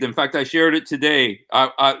saved. In fact, I shared it today.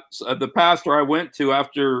 The pastor I went to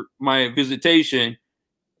after my visitation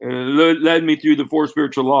led me through the 4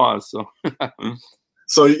 spiritual laws. So,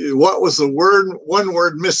 so what was the one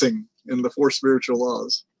word missing in the 4 spiritual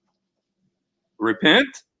laws? Repent?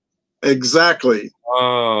 Exactly.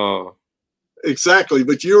 Oh. Exactly.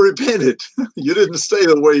 But you repented. You didn't stay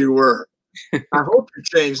the way you were. I hope you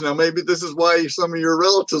changed. Now, maybe this is why some of your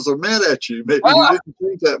relatives are mad at you. Maybe you didn't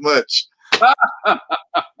change that much.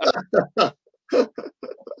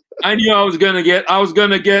 I knew I was gonna get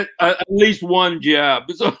at least one jab.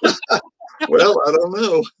 So. Well, I don't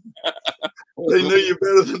know. They knew you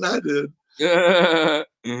better than I did.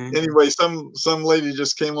 Anyway, some lady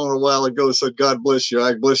just came on a while ago and said, "God bless you."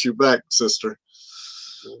 I bless you back, sister.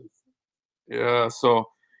 Yeah. So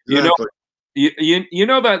exactly. You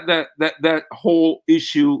know that whole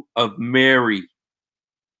issue of Mary,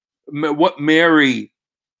 what Mary,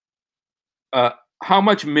 how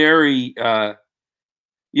much Mary,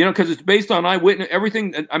 you know, because it's based on eyewitness.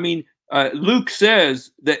 Everything. I mean, Luke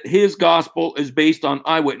says that his gospel is based on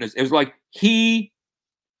eyewitness. It's like he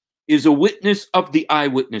is a witness of the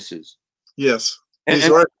eyewitnesses. Yes, he's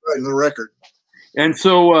right in the record. And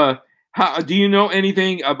so, how do you know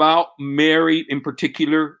anything about Mary in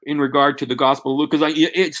particular in regard to the Gospel of Luke? Because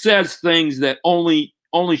it says things that only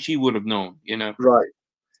she would have known. You know, right?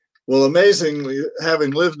 Well, amazingly,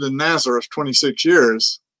 having lived in Nazareth 26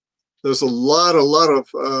 years, there's a lot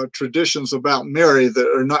of traditions about Mary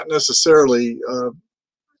that are not necessarily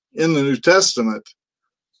in the New Testament,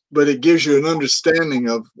 but it gives you an understanding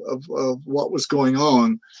of what was going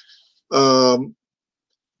on.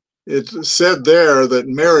 It said there that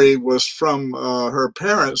Mary was from, her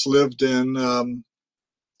parents lived in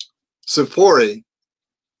Seppori,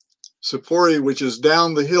 which is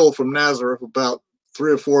down the hill from Nazareth, about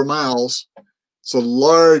 3 or 4 miles. It's a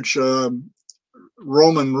large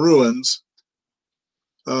Roman ruins.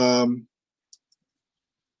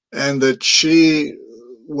 and that she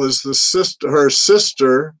was the sister. Her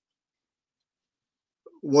sister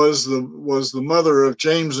was the mother of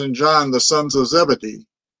James and John, the sons of Zebedee,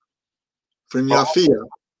 from Yafia.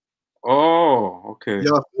 Oh, okay.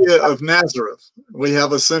 Yafia of Nazareth. We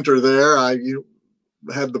have a center there. I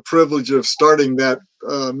had the privilege of starting that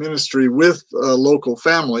ministry with a local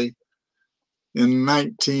family in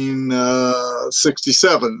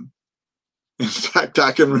 1967. In fact,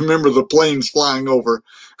 I can remember the planes flying over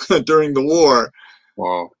during the war.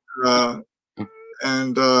 Wow.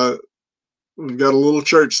 And we've got a little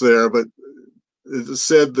church there, but it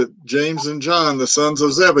said that James and John, the sons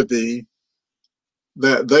of Zebedee,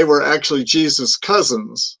 that they were actually Jesus'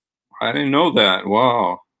 cousins. I didn't know that.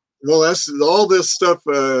 Wow. Well, that's all this stuff.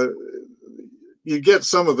 You get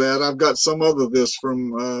some of that. I've got some of this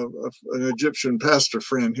from an Egyptian pastor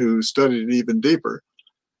friend who studied it even deeper.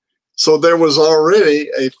 So there was already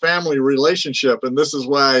a family relationship, and this is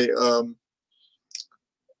why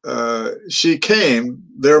she came.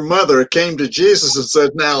 Their mother came to Jesus and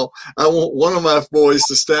said, "Now I want one of my boys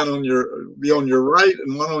to be on your right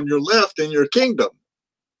and one on your left in your kingdom."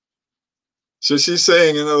 So she's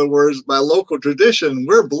saying, in other words, by local tradition,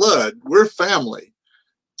 we're blood, we're family.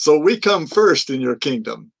 So we come first in your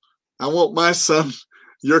kingdom. I want my son,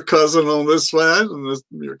 your cousin on this side, and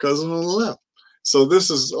your cousin on the left. So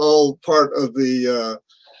this is all part of the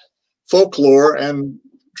folklore and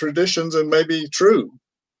traditions, and maybe true.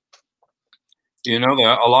 You know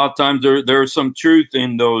that a lot of times there's some truth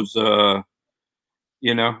in those,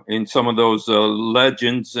 you know, in some of those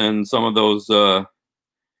legends and some of those,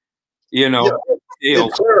 you know, yeah,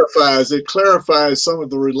 it clarifies some of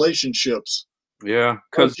the relationships. Yeah,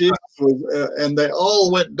 because Jesus was, and they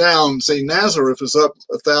all went down. See, Nazareth is up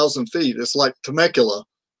 1,000 feet. It's like Temecula.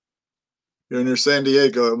 You're near San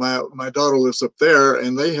Diego. My daughter lives up there,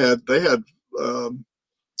 and they had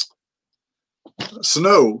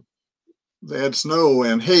snow. They had snow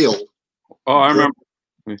and hail. Oh, I remember.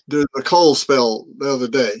 During the cold spell the other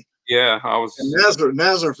day. Yeah, I was. And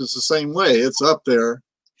Nazareth is the same way. It's up there,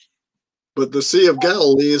 but the Sea of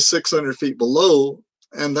Galilee is 600 feet below,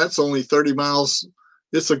 and that's only 30 miles.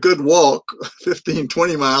 It's a good walk, 15,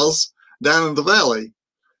 20 miles down in the valley.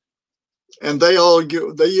 And they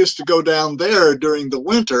used to go down there during the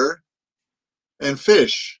winter and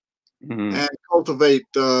fish and cultivate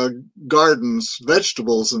gardens,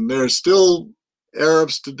 vegetables. And there's still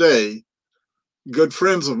Arabs today, good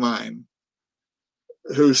friends of mine,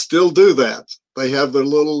 who still do that. They have their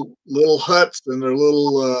little huts and their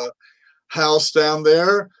little house down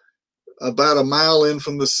there, about a mile in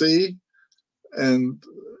from the sea, and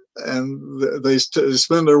they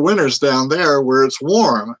spend their winters down there where it's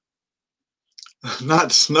warm,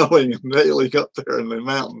 not snowing and hailing up there in the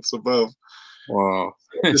mountains above. Wow.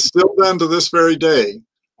 It's still done to this very day.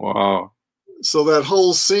 Wow. So that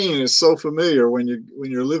whole scene is so familiar when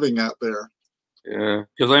you're living out there. Yeah,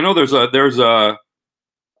 because I know there's a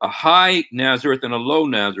high Nazareth and a low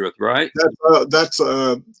Nazareth, right? That's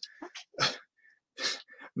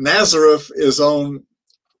Nazareth is on.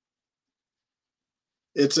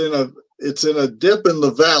 It's in a dip in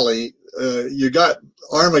the valley. You got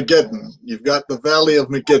Armageddon. You've got the Valley of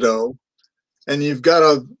Megiddo, and you've got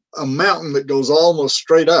a mountain that goes almost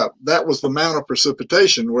straight up. That was the Mount of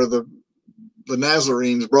Precipitation, where the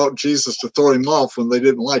Nazarenes brought Jesus to throw him off when they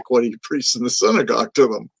didn't like what he preached in the synagogue to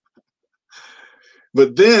them.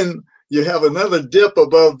 But then you have another dip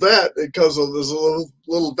above that because there's a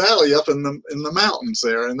little valley up in the mountains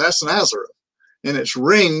there, and that's Nazareth. And it's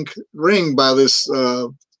ringed by this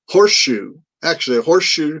horseshoe, actually a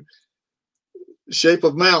horseshoe shape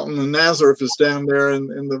of mountain, and Nazareth is down there in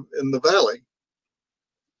the valley.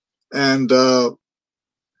 And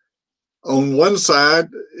on one side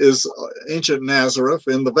is ancient Nazareth,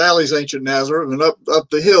 and the valley's ancient Nazareth, and up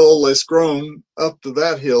the hill, it's grown up to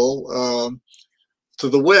that hill, to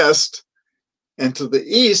the west, and to the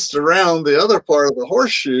east, around the other part of the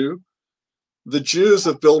horseshoe, the Jews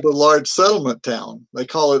have built a large settlement town. They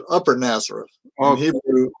call it Upper Nazareth. In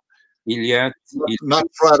Hebrew, not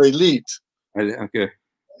Fradelit. Okay.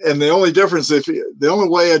 And the only difference, the only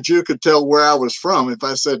way a Jew could tell where I was from, if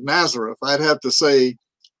I said Nazareth, I'd have to say,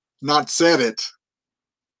 not said it.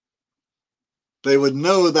 They would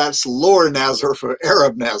know that's Lower Nazareth or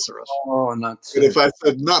Arab Nazareth. Oh, not said. But if I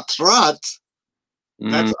said Natrat,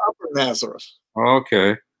 that's Upper Nazareth.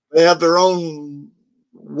 Okay. They have their own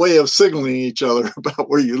way of signaling each other about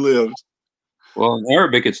where you lived. Well, in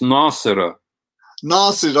Arabic, it's Nasira.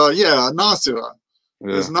 Nasira, yeah, Nasira.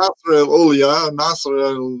 Yeah. It's Nasra el-Ulia,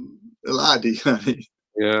 Nasra el-Adi.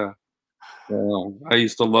 Yeah. I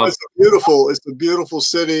used to love. It's a beautiful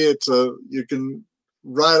city. You can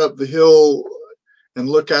ride up the hill and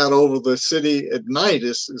look out over the city at night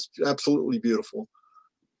is absolutely beautiful.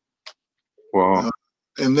 Wow.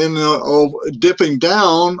 And then dipping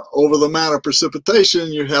down over the Mount of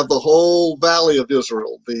Precipitation, you have the whole Valley of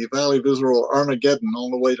Israel, the Valley of Israel, Armageddon,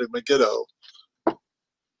 on the way to Megiddo.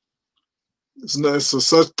 It's a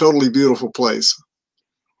such totally beautiful place.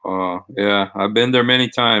 Yeah, I've been there many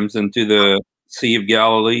times, into the Sea of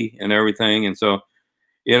Galilee and everything. And so,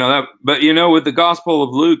 you know, that, but you know, with the Gospel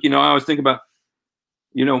of Luke, you know, I always think about,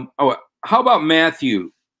 you know, how about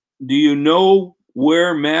Matthew? Do you know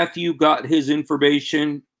where Matthew got his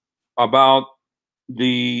information about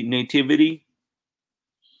the nativity?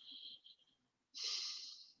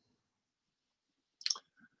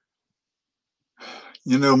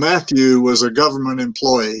 You know, Matthew was a government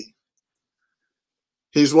employee.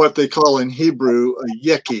 He's what they call in Hebrew a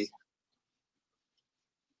yeki.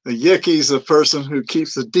 A yeki is a person who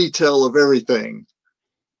keeps the detail of everything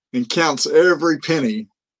and counts every penny.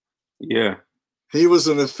 Yeah. He was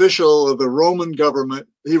an official of the Roman government.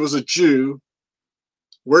 He was a Jew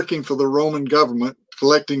working for the Roman government,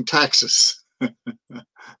 collecting taxes.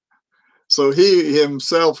 So he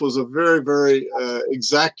himself was a very, very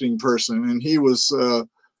exacting person, and he was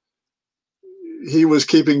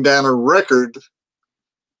keeping down a record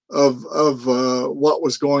of what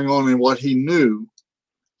was going on and what he knew.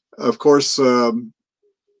 Of course,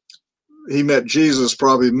 he met Jesus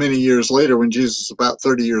probably many years later when Jesus was about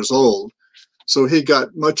 30 years old. So he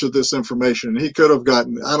got much of this information. He could have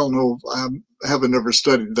gotten, I don't know, I haven't ever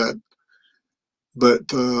studied that, but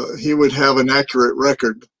he would have an accurate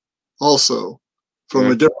record also from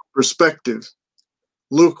a different perspective.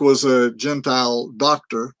 Luke was a Gentile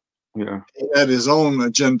doctor. Yeah. He had his own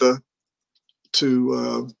agenda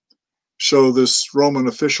to show this Roman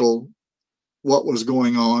official what was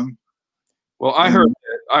going on. Well, I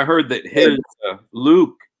heard that his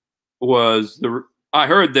Luke was the. I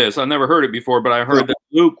heard this. I never heard it before, but I heard that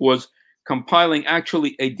Luke was compiling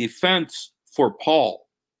actually a defense for Paul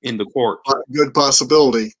in the court. Good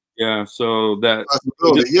possibility. Yeah. So that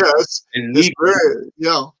possibility. Yes. It's very,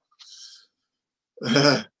 yeah.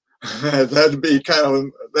 That'd be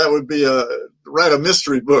that would be write a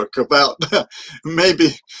mystery book about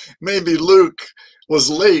maybe Luke was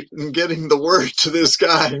late in getting the word to this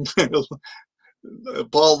guy.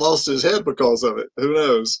 Paul lost his head because of it. Who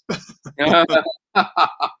knows?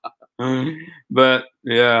 But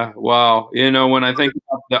yeah, wow. You know, when I think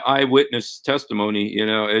about the eyewitness testimony, you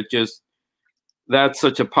know, that's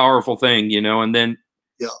such a powerful thing, you know. And then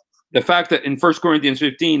the fact that in 1 Corinthians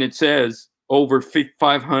 15 it says over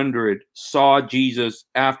 500 saw Jesus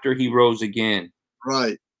after he rose again.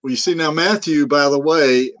 Right. Well, you see, now Matthew, by the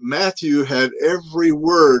way, Matthew had every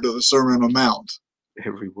word of the Sermon on the Mount.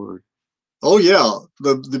 Every word. Oh, yeah.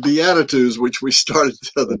 The Beatitudes, which we started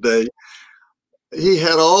the other day, he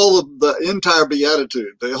had all of the entire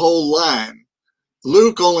Beatitude, the whole line.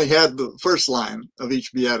 Luke only had the first line of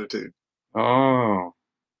each Beatitude. Oh.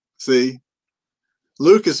 See?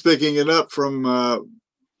 Luke is picking it up from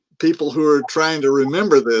people who are trying to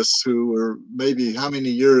remember this, who were maybe how many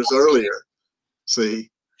years earlier. See?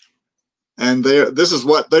 And this is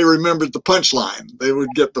what they remembered, the punchline. They would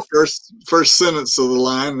get the first sentence of the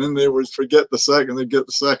line, and then they would forget the second, they'd get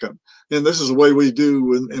the second. And this is the way we do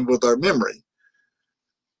with our memory.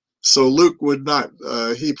 So Luke would not,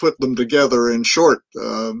 he put them together in short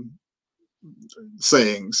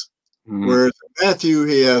sayings. Whereas Matthew,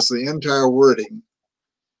 he has the entire wording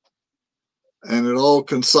and it all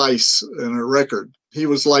concise in a record. He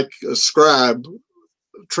was like a scribe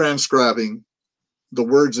transcribing the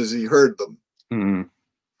words as he heard them.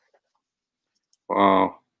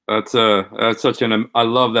 Wow, that's such an I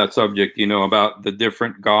love that subject. You know, about the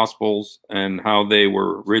different gospels and how they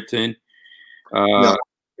were written.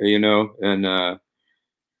 You know, and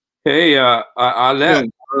hey, I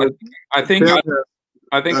think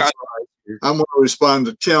I'm going to respond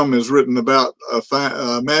to Tim has written about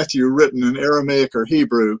Matthew written in Aramaic or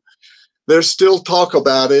Hebrew. There's still talk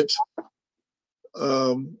about it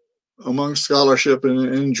among scholarship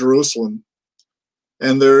in Jerusalem.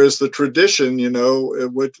 And there is the tradition, you know,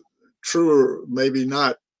 with true or maybe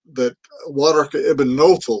not, that Waraka ibn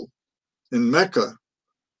Nawfal in Mecca,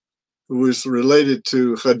 who was related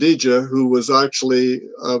to Khadijah, who was actually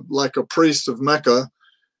like a priest of Mecca,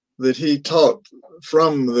 that he taught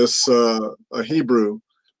from this Hebrew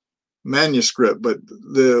manuscript, but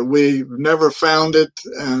we've never found it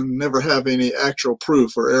and never have any actual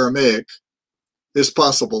proof for Aramaic. It's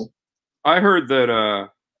possible. I heard that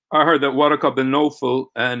Waraka bin Nawfal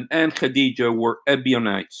and Khadijah were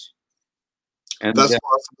Ebionites. And that's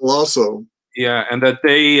possible also. Yeah, and that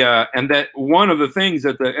they and that one of the things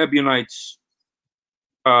that the Ebionites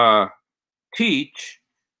teach,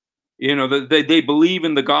 you know, that they believe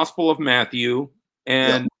in the Gospel of Matthew,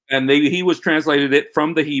 and he was translated it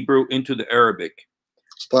from the Hebrew into the Arabic.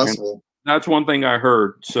 It's possible. And that's one thing I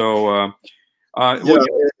heard. So would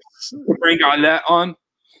you bring that on?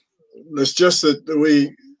 It's just that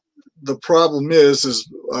the problem is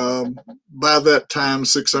by that time,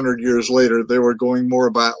 600 years later, they were going more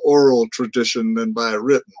by oral tradition than by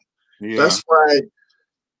written. Yeah. That's why,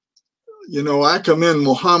 you know, I commend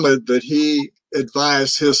Muhammad that he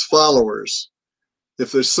advised his followers,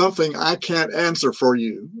 if there's something I can't answer for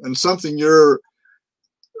you and something you're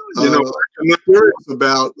curious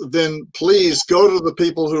about, then please go to the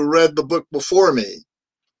people who read the book before me.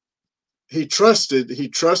 He trusted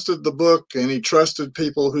the book, and he trusted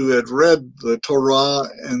people who had read the Torah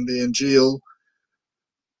and the Injil,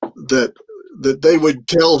 that they would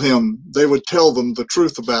tell them the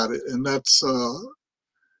truth about it. And that's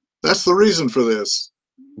the reason for this.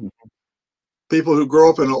 People who grow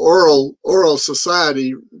up in an oral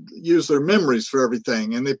society use their memories for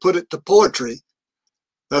everything, and they put it to poetry.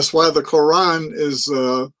 That's why the Quran is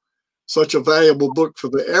such a valuable book for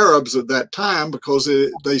the Arabs at that time, because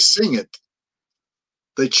they sing it.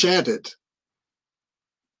 They chant it.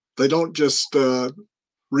 They don't just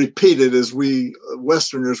repeat it as we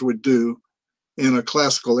Westerners would do in a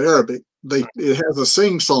classical Arabic. It has a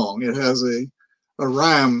sing song. It has a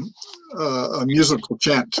rhyme, a musical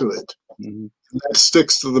chant to it. Mm-hmm. That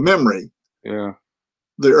sticks to the memory. Yeah.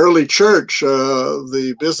 The early church,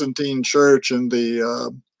 the Byzantine church, and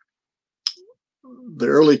the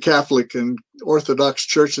early Catholic and Orthodox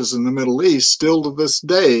churches in the Middle East, still to this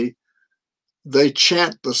day, they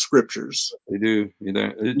chant the scriptures. They do.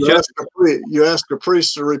 You ask a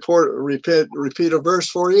priest to repeat a verse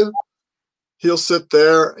for you. He'll sit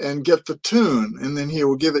there and get the tune, and then he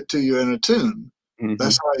will give it to you in a tune. Mm-hmm.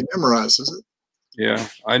 That's how he memorizes it. Yeah,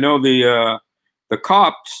 I know the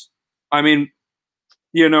Copts. I mean,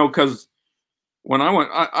 you know, because when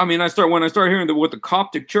I started hearing what the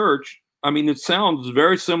Coptic Church. I mean, it sounds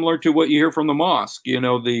very similar to what you hear from the mosque. You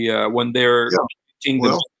know, when they're teaching the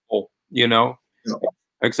people. You know,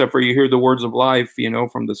 except for you hear the words of life, you know,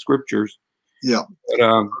 from the scriptures. Yeah. But,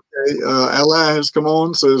 Allah has come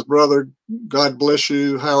on, says, brother, God bless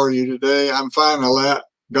you. How are you today? I'm fine, Allah.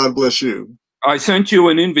 God bless you. I sent you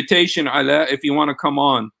an invitation, Allah, if you want to come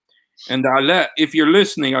on. And Allah, if you're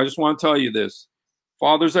listening, I just want to tell you this.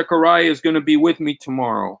 Father Zechariah is going to be with me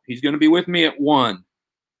tomorrow. He's going to be with me at 1.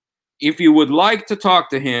 If you would like to talk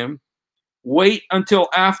to him, wait until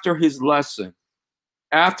after his lesson.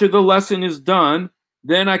 After the lesson is done,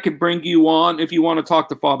 then I could bring you on if you want to talk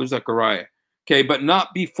to Father Zechariah. Okay, but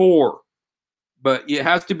not before. But it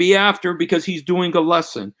has to be after, because he's doing a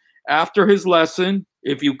lesson. After his lesson,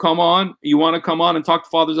 if you want to come on and talk to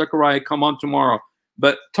Father Zechariah, come on tomorrow.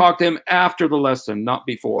 But talk to him after the lesson, not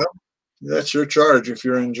before. Well, that's your charge if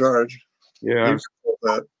you're in charge. Yeah.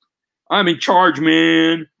 I'm in charge,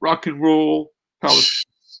 man. Rock and roll.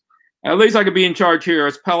 At least I could be in charge here.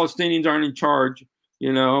 Us Palestinians aren't in charge.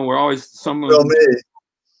 You know, we're always someone. Tell me,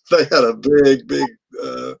 they had a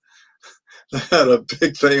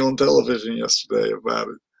big thing on television yesterday about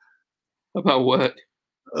it. About what?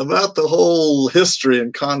 About the whole history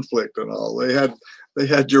and conflict and all. They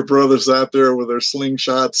had your brothers out there with their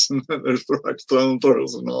slingshots and their stone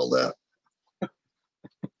throws and all that.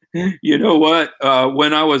 You know what?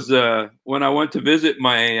 When I went to visit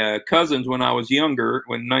my cousins when I was younger,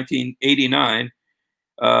 in 1989,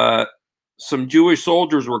 some Jewish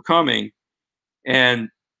soldiers were coming, and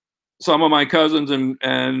some of my cousins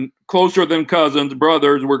and closer than cousins,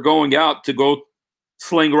 brothers, were going out to go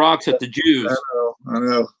sling rocks at the Jews. I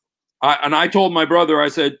know. And I told my brother, I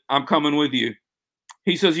said, I'm coming with you.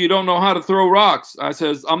 He says, you don't know how to throw rocks. I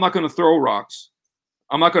says, I'm not going to throw rocks.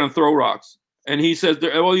 I'm not going to throw rocks. And he says,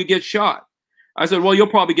 well, you get shot. I said, well, you'll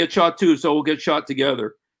probably get shot too, so we'll get shot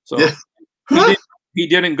together. So he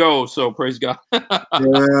didn't go, so praise God.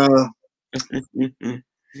 Yeah.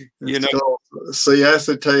 You know,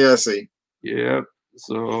 Sayasi. Yeah.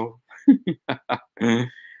 So,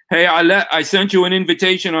 hey, I sent you an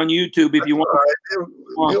invitation on YouTube if you want.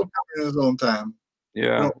 Right. He'll come in his own time.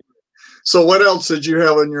 Yeah. So, what else did you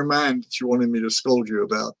have in your mind that you wanted me to scold you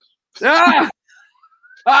about? I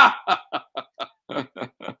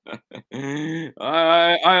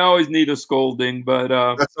always need a scolding, but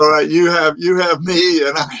that's all right. You have me,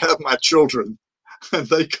 and I have my children. And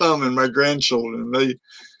they come, and my grandchildren.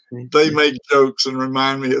 They make jokes and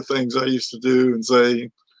remind me of things I used to do and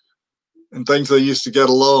say, and things I used to get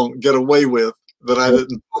away with that I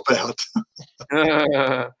didn't know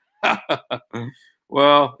about.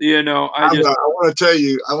 Well, you know, I want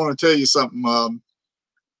to tell you something.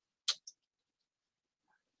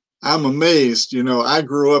 I'm amazed. You know, I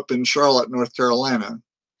grew up in Charlotte, North Carolina.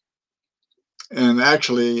 And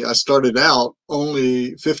actually, I started out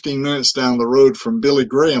only 15 minutes down the road from Billy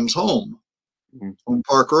Graham's home on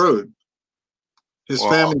Park Road. His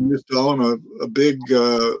family used to own a big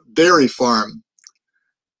dairy farm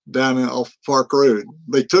down off Park Road.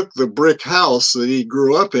 They took the brick house that he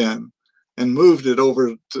grew up in and moved it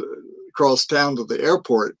over across town to the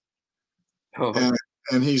airport.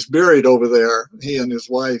 And he's buried over there, he and his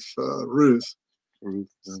wife, Ruth.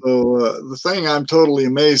 So the thing I'm totally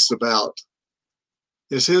amazed about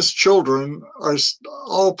is his children are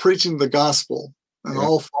all preaching the gospel and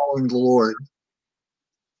all following the Lord.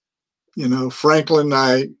 You know, Franklin and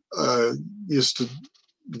I used to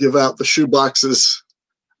give out the shoe boxes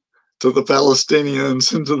to the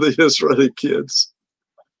Palestinians and to the Israeli kids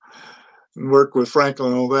and work with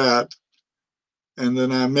Franklin on that. And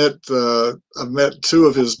then I met two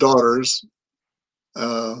of his daughters,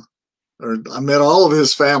 or I met all of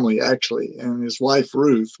his family actually, and his wife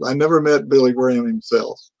Ruth. I never met Billy Graham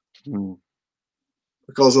himself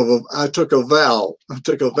because I took a vow. I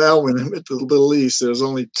took a vow when I went to the Middle East. There's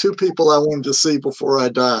only two people I wanted to see before I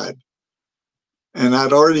died, and I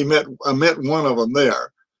met one of them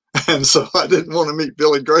there, and so I didn't want to meet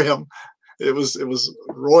Billy Graham. It was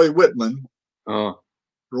Roy Whitman.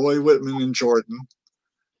 Roy Whitman in Jordan.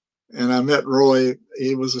 And I met Roy.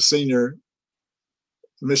 He was a senior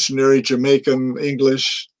missionary, Jamaican,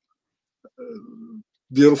 English,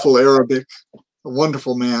 beautiful Arabic, a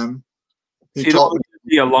wonderful man. He taught me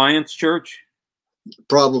the Alliance Church?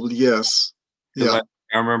 Probably, yes. Yeah.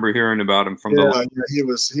 I remember hearing about him from he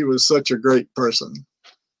was such a great person.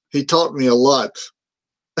 He taught me a lot.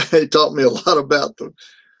 He taught me a lot about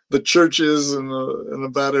the churches and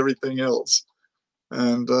about everything else.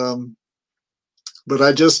 And but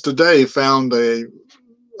I just today found a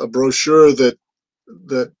brochure that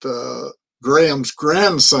Graham's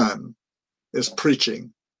grandson is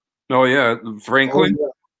preaching. Oh yeah, Franklin. Oh,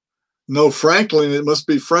 yeah. No, Franklin. It must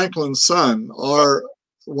be Franklin's son or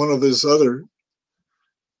one of his other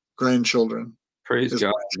grandchildren. Praise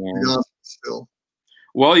God. Still.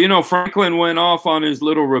 Well, you know, Franklin went off on his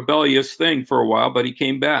little rebellious thing for a while, but he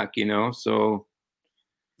came back. You know, so.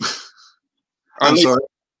 I'm sorry.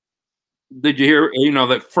 Did you hear, you know,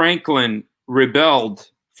 that Franklin rebelled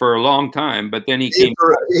for a long time, but then he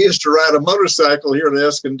used to ride a motorcycle here to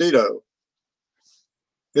Escondido.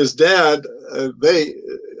 His dad,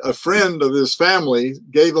 a friend of his family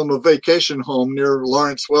gave him a vacation home near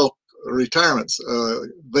Lawrence Welk Retirement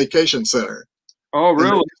Vacation Center. Oh,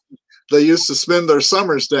 really? They used to spend their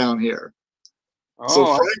summers down here.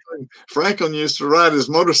 So Franklin used to ride his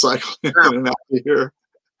motorcycle in and out of here.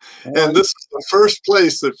 And this is the first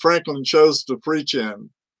place that Franklin chose to preach in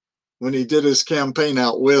when he did his campaign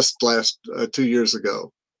out west 2 years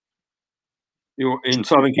ago. In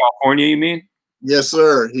Southern California, you mean? Yes,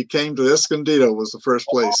 sir. He came to Escondido was the first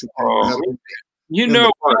place. He came you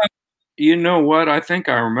know what? I think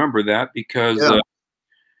I remember that because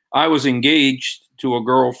I was engaged to a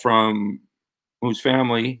girl whose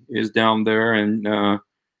family is down there, and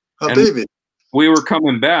we were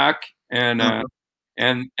coming back, and I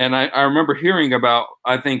remember hearing about,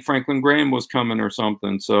 I think Franklin Graham was coming or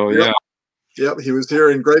something. So Yep, he was here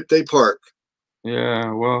in Grape Day Park.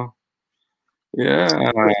 Yeah, well, yeah.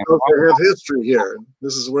 They have history here.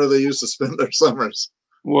 This is where they used to spend their summers.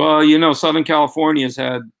 Well, you know, Southern California has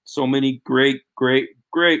had so many great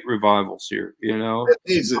revivals here, you know. It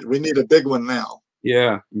needs it. We need a big one now.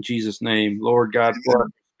 Yeah, in Jesus' name. Lord God, Father,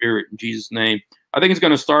 Spirit, in Jesus' name. I think it's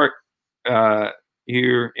going to start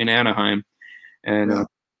here in Anaheim. And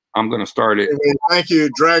I'm going to start it. Anyway, thank you,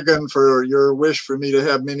 Dragon, for your wish for me to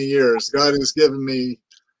have many years. God has given me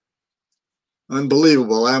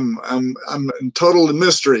unbelievable. I'm in total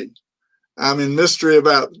mystery. I'm in mystery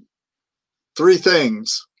about three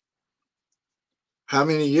things: how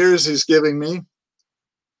many years He's giving me,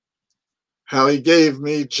 how He gave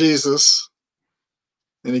me Jesus,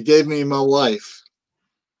 and He gave me my wife,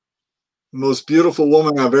 the most beautiful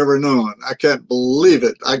woman I've ever known. I can't believe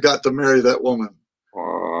it. I got to marry that woman.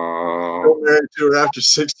 I'm married to her after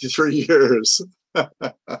 63 years. Oh,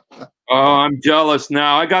 I'm jealous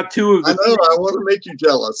now. I got two of them. I know. I want to make you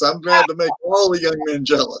jealous. I'm glad to make all the young men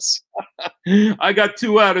jealous. I got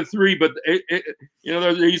 2 out of 3, but you know,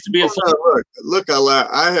 there used to be a. Look,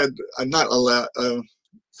 I had not allowed.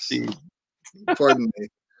 Pardon me.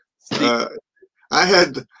 I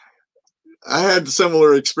had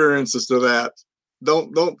similar experiences to that.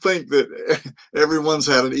 Don't think that everyone's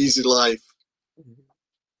had an easy life.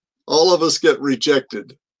 All of us get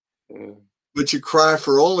rejected, Yeah. but you cry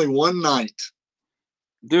for only one night.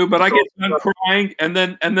 Dude, but I get done crying, and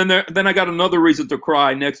then I got another reason to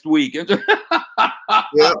cry next week.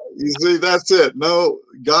 Yeah, you see, that's it. No,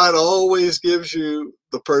 God always gives you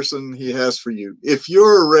the person he has for you. If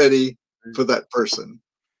you're ready for that person.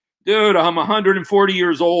 Dude, I'm 140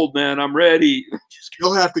 years old, man. I'm ready.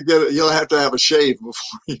 You'll have to get it. You'll have to have a shave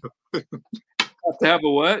before you have to have a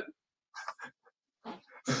what?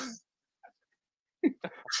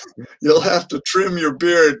 You'll have to trim your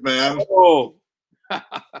beard, man. Oh.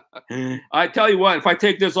 I tell you what, if I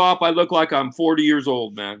take this off, I look like I'm 40 years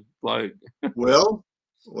old, man. Like, well,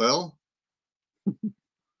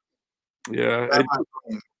 yeah.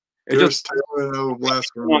 It just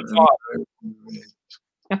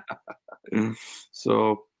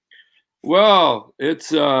so, well,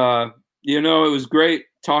 it's you know, it was great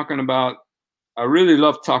talking about. I really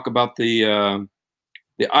love to talk about the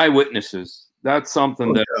eyewitnesses. That's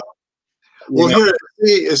something that. Well, here,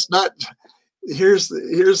 see, it's not. Here's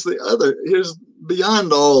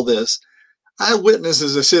beyond all this.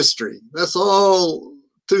 Eyewitnesses is history. That's all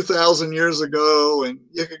 2,000 years ago, and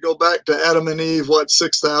you could go back to Adam and Eve, what,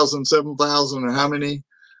 6,000, 7,000, or how many?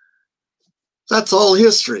 That's all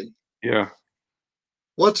history. Yeah.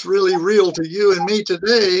 What's really real to you and me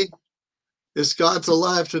today is God's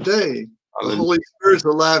alive today. The Holy Spirit's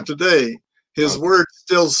alive today. His word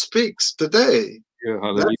still speaks today.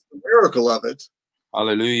 Yeah, that's the miracle of it.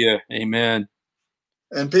 Hallelujah. Amen.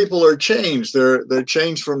 And people are changed. They're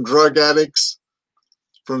changed from drug addicts,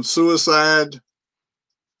 from suicide,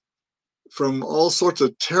 from all sorts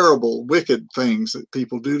of terrible, wicked things that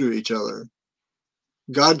people do to each other.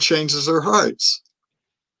 God changes their hearts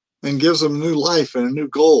and gives them new life and a new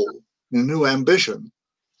goal and a new ambition.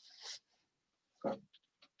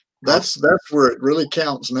 That's where it really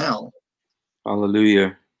counts now.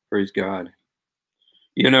 Hallelujah. Praise God.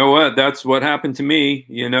 You know what? That's what happened to me.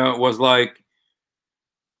 You know, it was like,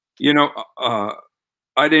 you know,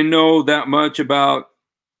 I didn't know that much about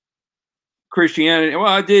Christianity. Well,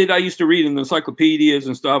 I did. I used to read in the encyclopedias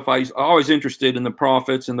and stuff. I was always interested in the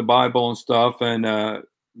prophets and the Bible and stuff. And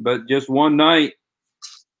but just one night,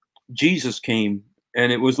 Jesus came,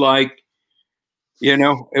 and it was like, you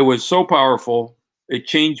know, it was so powerful. It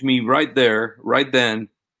changed me right there, right then.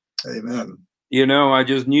 Amen. You know, I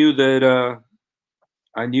just knew that.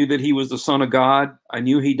 I knew that he was the Son of God. I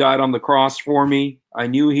knew he died on the cross for me. I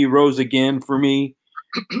knew he rose again for me.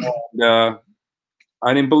 And,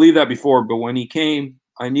 I didn't believe that before, but when he came,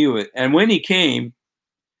 I knew it. And when he came,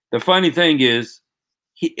 the funny thing is,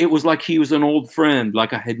 it was like he was an old friend,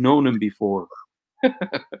 like I had known him before.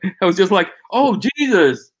 I was just like, oh,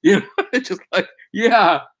 Jesus. You know, it's just like,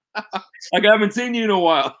 yeah, like I haven't seen you in a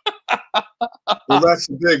while. Well, that's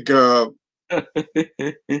a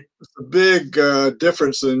big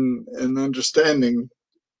difference in understanding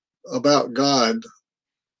about God.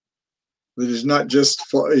 That he's not just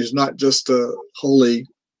a holy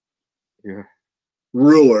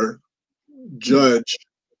ruler, judge,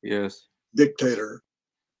 yes, dictator,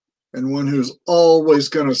 and one who's always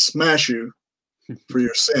going to smash you for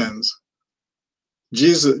your sins.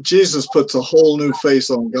 Jesus puts a whole new face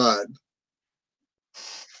on God.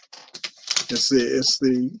 It's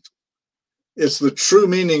the true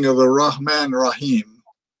meaning of the Rahman Rahim.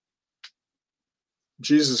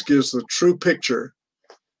 Jesus gives the true picture.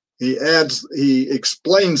 He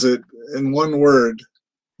explains it in one word,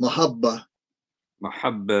 mahabba.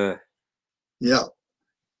 Mahabba. Yeah.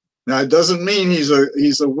 Now it doesn't mean he's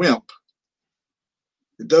a wimp.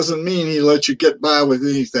 It doesn't mean he lets you get by with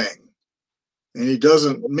anything. And he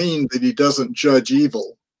doesn't mean that he doesn't judge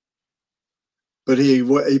evil. But he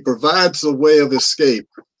provides a way of escape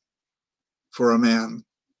for a man.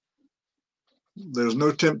 There's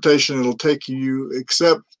no temptation that'll take you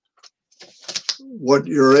except what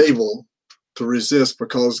you're able to resist,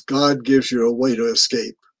 because God gives you a way to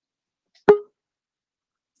escape.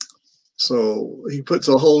 So he puts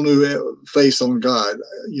a whole new face on God.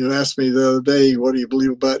 You asked me the other day, what do you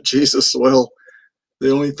believe about Jesus? Well,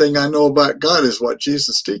 the only thing I know about God is what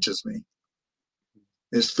Jesus teaches me.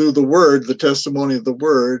 It's through the word, the testimony of the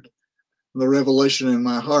word, the revelation in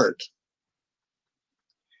my heart.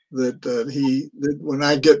 That when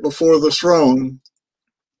I get before the throne,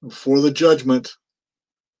 before the judgment,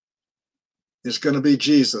 it's going to be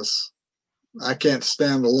Jesus. I can't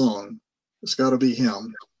stand alone. It's got to be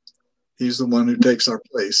him. He's the one who takes our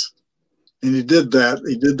place. And he did that.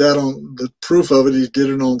 He did that on the proof of it. He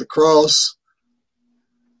did it on the cross.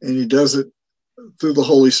 And he does it through the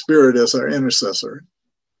Holy Spirit as our intercessor.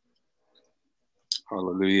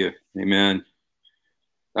 Hallelujah. Amen.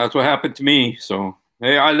 That's what happened to me. So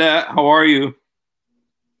Hey, Alet, how are you?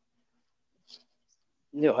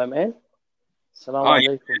 Yo, man. Assalamu Hi,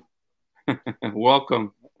 alaikum.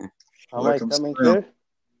 welcome. Am I Welcome, coming Sam. clear?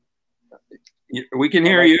 We can Am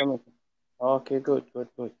hear I you. coming? Okay, good, good,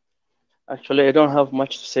 good. Actually, I don't have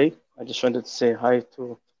much to say. I just wanted to say hi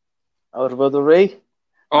to our brother Ray. And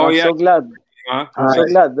Oh, I'm yeah. so glad. Huh? I'm so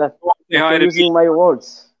glad that, Say hi you're to me. using my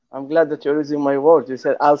words. I'm glad that you're using my words. You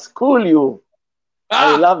said, I'll school you.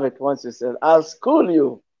 I Ah! love it once you said, I'll school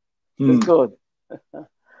you. It's good.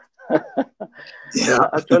 Yeah.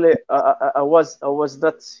 Actually, I was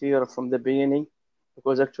not here from the beginning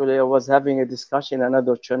because actually I was having a discussion in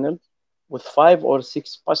another channel with 5 or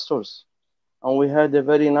 6 pastors, and we had a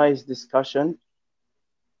very nice discussion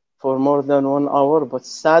for more than 1 hour. But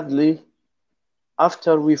sadly,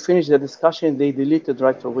 after we finished the discussion, they deleted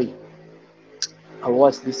right away. I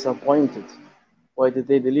was disappointed. Why did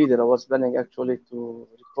they delete it? I was planning actually to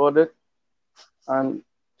record it and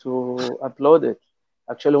to upload it.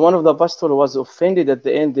 Actually, one of the pastors was offended at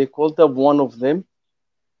the end. They called up one of them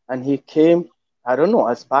and he came, I don't know,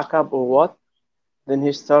 as backup or what. Then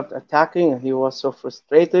he started attacking and he was so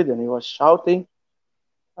frustrated and he was shouting.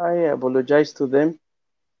 I apologized to them.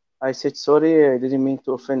 I said, sorry, I didn't mean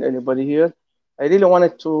to offend anybody here. I really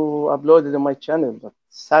wanted to upload it on my channel, but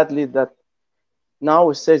sadly that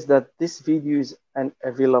now it says that this video is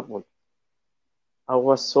unavailable. I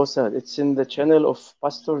was so sad. It's in the channel of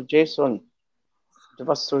Pastor Jason. The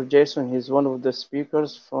Pastor Jason, he's one of the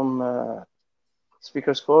speakers from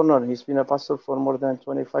Speaker's Corner. He's been a pastor for more than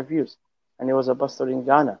 25 years, and he was a pastor in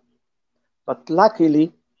Ghana. But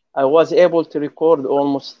luckily, I was able to record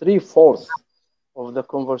almost 3/4 of the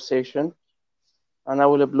conversation, and I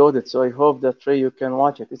will upload it. So I hope that Ray, you can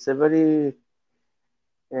watch it. It's a very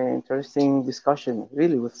interesting discussion,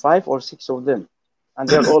 really, with 5 or 6 of them, and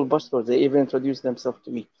they're all pastors. They even introduced themselves to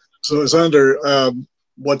me. So it's under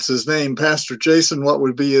what's his name, Pastor Jason. What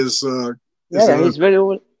would be his? Yeah, he's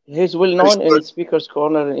he's well known in Speaker's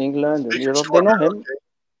Corner in England and Speaker's Europe. They know Corner, him. okay.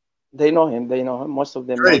 They know him. They know him. Most of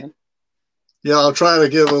them Great. know him. Yeah, I'll try to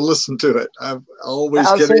give a listen to it. I always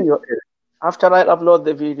I'll get send it. you. After I upload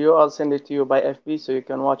the video, I'll send it to you by FB so you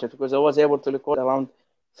can watch it, because I was able to record around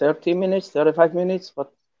 30 minutes, 35 minutes,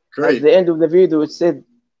 but Great. at the end of the video, it said,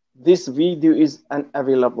 this video is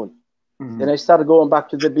unavailable. Then I started going back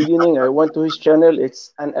to the beginning. I went to his channel.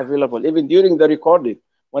 It's unavailable. Even during the recording,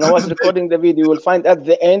 when I was recording the video, you will find at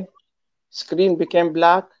the end, screen became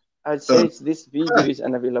black. I'd say this video is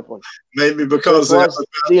unavailable. Maybe because so it was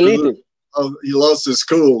deleted. He lost his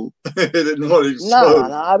cool. He didn't want to expose.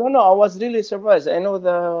 No, I don't know. I was really surprised. I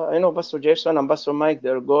know Pastor Jason and Pastor Mike.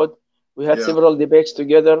 They're good. We had several debates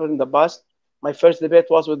together in the past. My first debate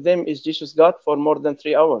was with them. Is Jesus God? For more than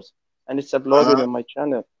 3 hours, and it's uploaded on my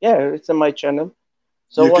channel. Yeah, it's on my channel.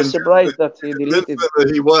 So I was surprised that he deleted.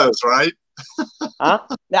 That he was right. Huh?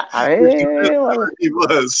 Yeah, he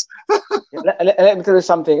was. let me tell you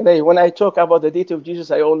something. When I talk about the deity of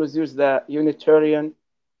Jesus, I always use the Unitarian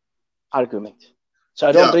argument. So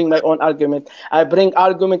I don't bring my own argument. I bring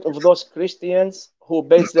argument of those Christians who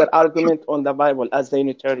base their argument on the Bible as the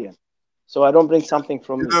Unitarian. So I don't bring something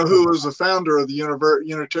from me. You know who was the founder of the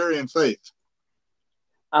Unitarian faith?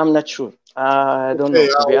 I'm not sure. I don't know.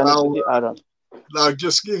 To be honest with you, I don't. I'll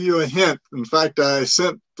just give you a hint. In fact, I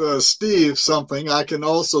sent Steve something. I can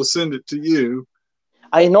also send it to you.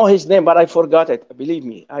 I know his name, but I forgot it. Believe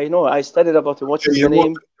me, I know. I studied about him. What's his name? You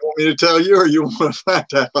want me to tell you, or you want to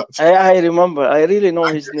find out? I remember. I really know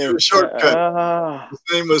his name. Shortcut. His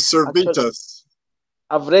name was Servetus.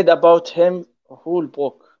 I've read about him a whole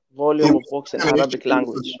book, volume of books in Arabic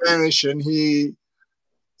language. He was Spanish, and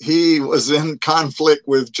he was in conflict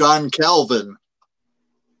with John Calvin.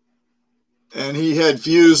 And he had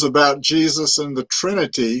views about Jesus and the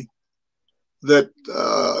Trinity that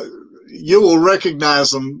you will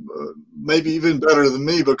recognize them maybe even better than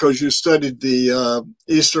me, because you studied the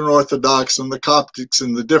Eastern Orthodox and the Coptics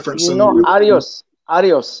and the difference. You know, Arius,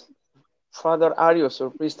 Father Arius or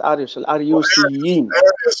Priest Arius, Ariusiyin.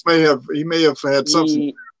 Arius may have had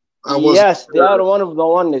something. Yes, they are one of the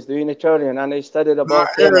oneness, the Unitarian, and I studied about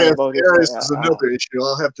him and about it. Arius is another issue.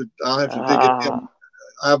 I'll have to dig it in.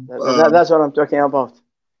 That's what I'm talking about.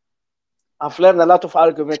 I've learned a lot of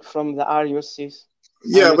argument from the Ariuses.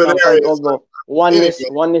 Yeah, but although oneness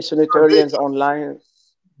Unitarians online.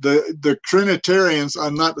 The Trinitarians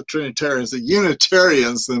are not the Trinitarians. The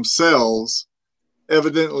Unitarians themselves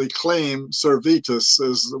evidently claim Servetus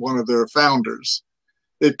as one of their founders.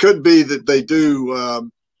 It could be that they do.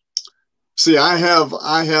 See, I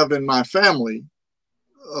have in my family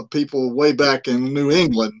people way back in New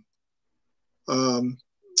England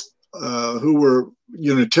who were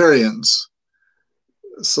Unitarians,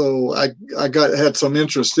 so I had some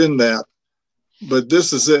interest in that. But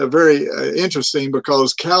this is a very interesting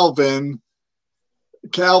because Servetus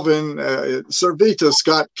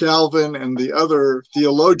got Calvin and the other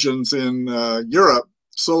theologians in Europe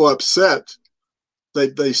so upset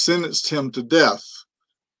that they sentenced him to death.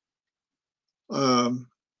 I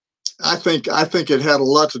think it had a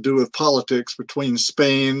lot to do with politics between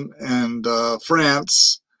Spain and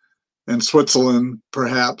France and Switzerland,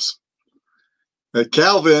 perhaps.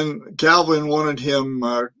 Calvin wanted him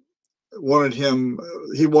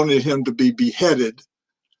to be beheaded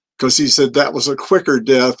because he said that was a quicker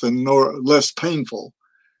death and less painful.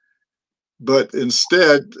 But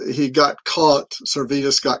instead, he got caught.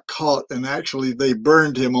 Servetus got caught, and actually, they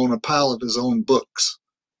burned him on a pile of his own books.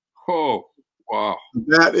 Oh, wow!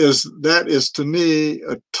 That is to me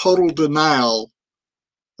a total denial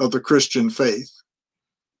of the Christian faith.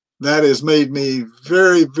 That has made me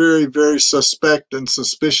very, very, very suspect and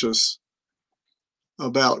suspicious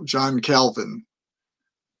about John Calvin.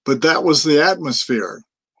 But that was the atmosphere.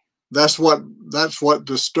 That's what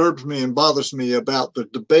disturbs me and bothers me about the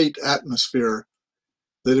debate atmosphere,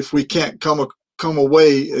 that if we can't come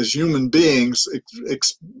away as human beings,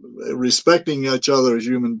 respecting each other as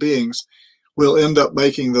human beings, we'll end up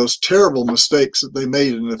making those terrible mistakes that they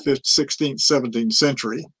made in the 16th, 17th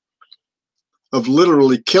century of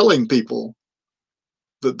literally killing people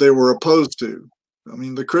that they were opposed to. I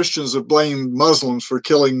mean, the Christians have blamed Muslims for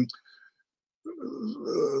killing,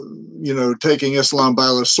 taking Islam by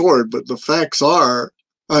the sword. But the facts are,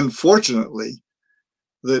 unfortunately,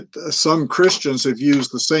 that some Christians have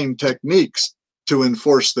used the same techniques to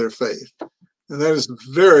enforce their faith. And that is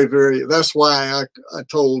very, very, that's why I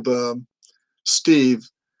told Steve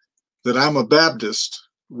that I'm a Baptist.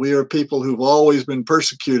 We are people who've always been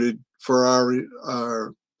persecuted for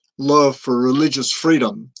our love for religious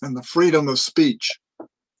freedom and the freedom of speech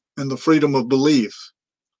and the freedom of belief.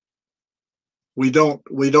 We don't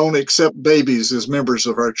accept babies as members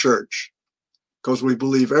of our church because we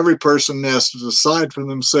believe every person has to decide for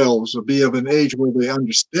themselves or be of an age where they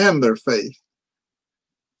understand their faith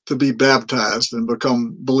to be baptized and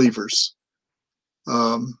become believers.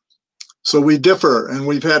 So we differ, and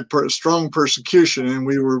we've had strong persecution, and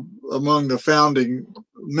we were among the founding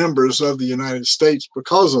members of the United States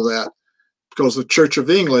because of that, because the Church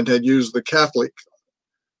of England had used the Catholic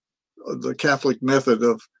method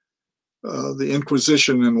of the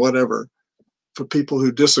Inquisition and whatever for people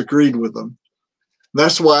who disagreed with them.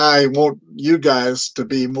 That's why I want you guys to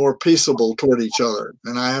be more peaceable toward each other,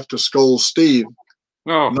 and I have to scold Steve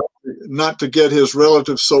not to get his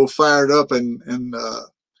relatives so fired up and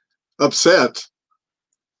upset.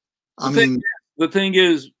 The thing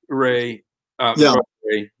is, Ray,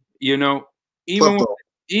 Ray, even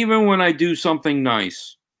when I do something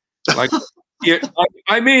nice, like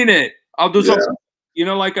I mean it, I'll do something,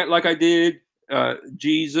 like I did.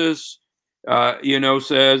 Jesus,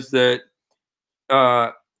 says that,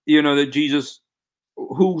 that Jesus,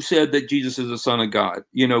 who said that Jesus is the Son of God?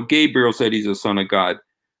 Gabriel said he's the Son of God.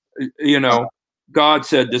 God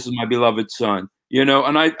said, "This is my beloved Son."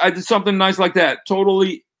 And I did something nice like that,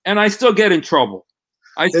 totally, and I still get in trouble.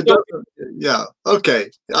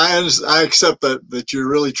 Okay. I accept that you're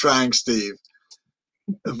really trying, Steve,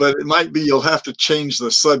 but it might be you'll have to change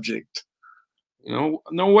the subject. No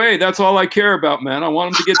way. That's all I care about, man. I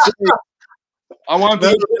want them to get saved. I want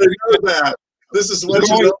them to know that. This is what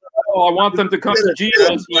you know. I want them to come to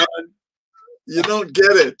Jesus, man. You don't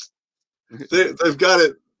get it. They've got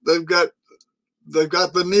it. They've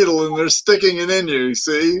got the needle and they're sticking it in you.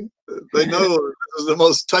 See, they know this is the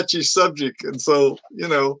most touchy subject, and so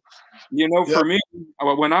for me,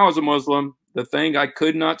 when I was a Muslim, the thing I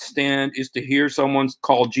could not stand is to hear someone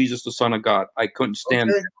call Jesus the Son of God. I couldn't stand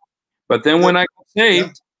it. But then when I got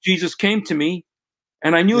saved, Jesus came to me,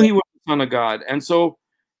 and I knew he was the Son of God, and so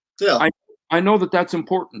I know that that's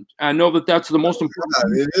important. I know that that's the most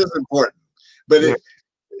important. It is important, but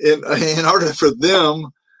in order for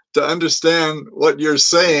them to understand what you're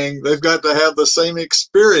saying, they've got to have the same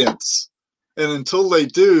experience. And until they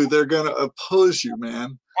do, they're going to oppose you,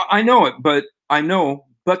 man. I know it, but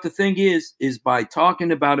the thing is by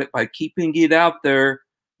talking about it, by keeping it out there,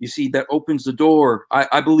 you see, that opens the door.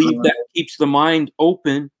 I believe that keeps the mind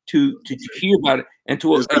open to hear about it. And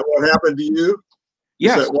to is that what happened to you?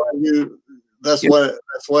 Yes. Is that that's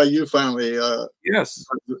why you finally got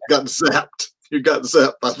zapped. You got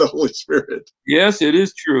zapped by the Holy Spirit. Yes, it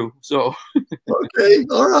is true. So okay,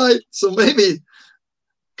 all right. So maybe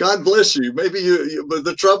God bless you. Maybe you but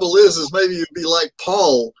the trouble is maybe you'd be like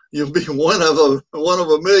Paul. You'll be one of a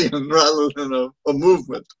million rather than a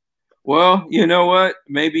movement. Well, you know what?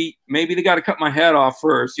 Maybe they got to cut my head off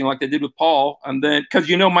first, like they did with Paul, and then because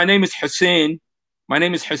my name is Hussein. My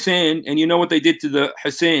name is Hussein, and you know what they did to the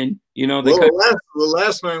Hussein? They the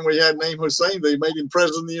last man we had named Hussein, they made him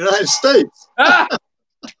president of the United States.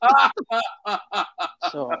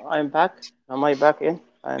 So I'm back. Am I back in?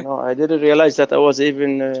 I know. I didn't realize that I was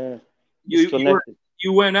even disconnected.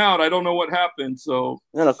 You went out. I don't know what happened. So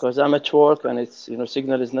no, because I'm at work and it's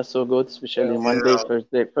signal is not so good, especially Monday,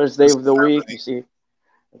 first day of the week. You see,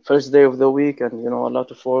 first day of the week, and a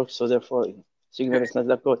lot of work, so therefore signal is not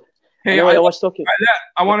that good. Hey, anyway, I was talking.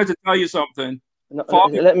 I wanted to tell you something. No,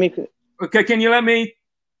 let me. Okay, can you let me?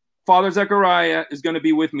 Father Zechariah is going to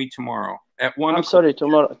be with me tomorrow at 1 o'clock. I'm sorry,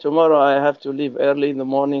 tomorrow I have to leave early in the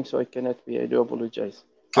morning, so I cannot be. I do apologize.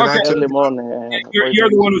 Early morning. You're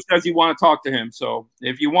the one who says you want to talk to him. So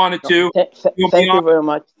if you wanted to, thank you very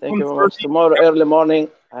much. Thank you very much. Tomorrow early morning,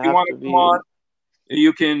 I have to be.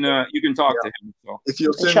 You can talk to him. So. If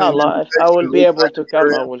you'll send inshallah, if I will be able to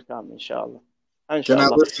come, I will come. Inshallah. Can I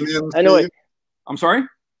listen in? Anyway, I'm sorry.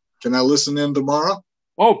 Can I listen in tomorrow?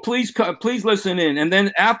 Oh, please listen in, and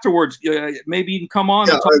then afterwards, maybe you can come on.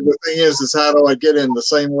 Yeah, the thing is how do I get in the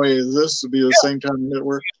same way as this to be the same kind of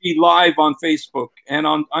network? Be live on Facebook and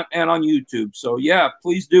on YouTube. So yeah,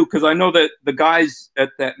 please do, because I know that the guys at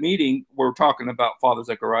that meeting were talking about Father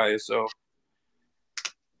Zechariah. So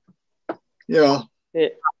yeah.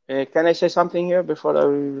 Can I say something here before I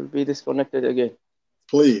will be disconnected again?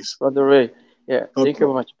 Please, Brother Ray. Yeah, thank you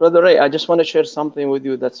very much. Brother Ray, I just want to share something with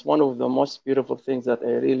you. That's one of the most beautiful things that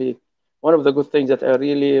one of the good things that I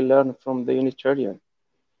really learned from the Unitarian.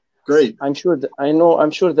 Great. I'm sure that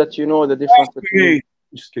you know the difference between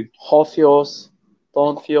Hotheos,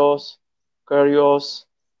 Tontheos, Kyrios.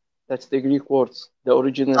 That's the Greek words, the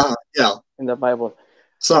original in the Bible.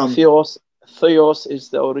 Theos is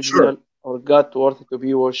the original or God worthy to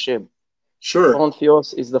be worshipped. Sure.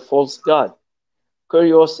 Tontheos is the false God.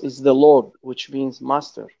 Kyrios is the Lord, which means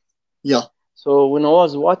master. Yeah. So when I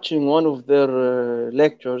was watching one of their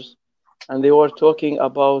lectures, and they were talking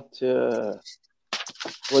about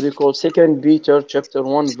what you call 2 Peter chapter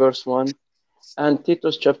 1 verse 1 and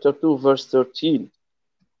Titus chapter 2 verse 13,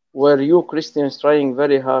 where you Christians trying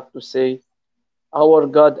very hard to say our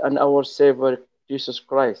God and our Savior Jesus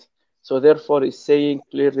Christ. So therefore is saying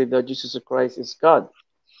clearly that Jesus Christ is God.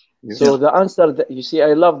 Yeah. So the answer that you see,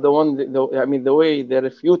 I love the way they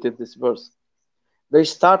refuted this verse. They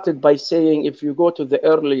started by saying, if you go to the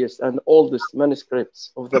earliest and oldest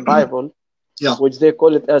manuscripts of the Bible, which they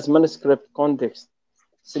call it as manuscript context,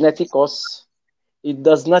 Sinaiticos, it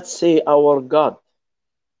does not say our God,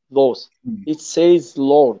 it says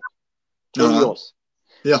Lord, Kyrios.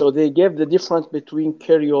 So they gave the difference between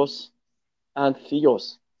Kyrios and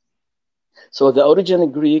Theos. So the original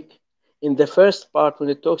Greek, in the first part, when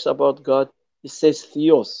it talks about God, it says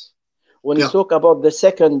Theos. When you talk about the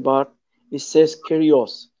second part, it says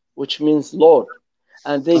Kyrios, which means Lord.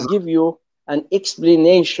 And they give you an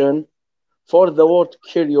explanation for the word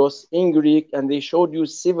Kyrios in Greek, and they showed you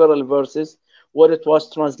several verses where it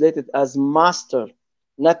was translated as master,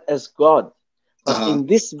 not as God. But in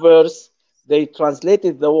this verse, they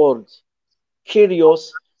translated the word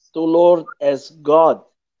Kyrios to Lord as God.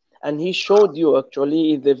 And he showed you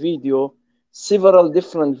actually in the video several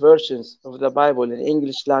different versions of the Bible in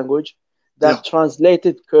English language that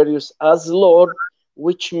translated Kyrios as Lord,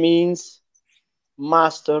 which means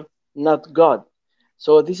master, not God.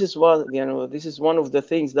 So this is this is one of the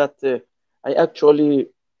things that I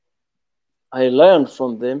learned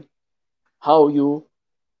from them, how you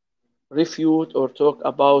refute or talk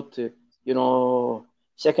about 2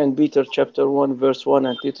 Peter chapter 1 verse 1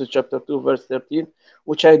 and Titus chapter 2 verse 13,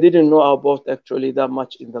 which I didn't know about actually that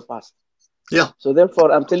much in the past. So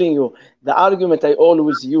therefore, I'm telling you, the argument I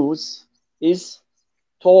always use is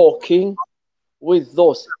talking with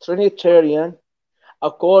those Trinitarian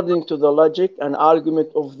according to the logic and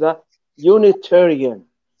argument of the Unitarian,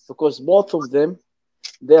 because both of them,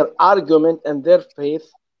 their argument and their faith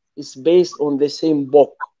is based on the same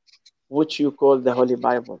book, which you call the Holy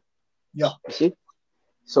Bible. You see?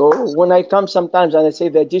 So when I come sometimes and I say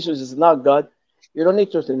that Jesus is not God, you don't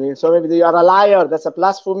need to tell me. So maybe you are a liar. That's a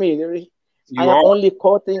blasphemy. I am only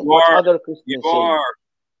quoting what other Christians say.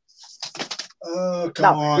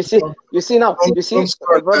 Come on. You see now,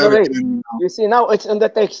 Brother Ray, you see now it's in the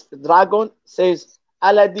text. Dragon says,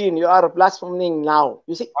 Aladdin, you are blaspheming now.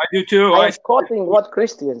 You see, I do too. I'm quoting what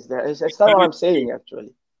Christians there. It's not what I'm saying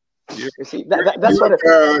actually. You see, that's what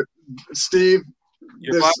Steve.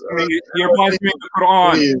 You're blaspheming the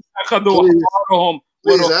Quran.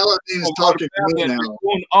 Please, Aladdin is talking to me now.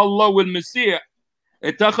 Allah will Messiah.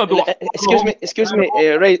 Excuse me,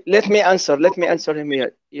 Ray. Let me answer him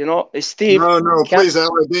here. You know, Steve. No, please,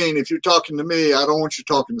 Aladdin. If you're talking to me, I don't want you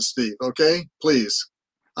talking to Steve. Okay, please.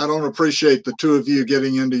 I don't appreciate the two of you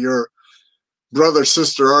getting into your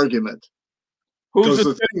brother-sister argument. Who's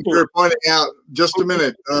the thing you're pointing out? Just a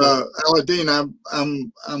minute, Aladdin.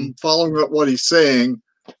 I'm following up what he's saying.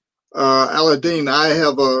 Aladdin,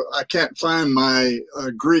 I can't find my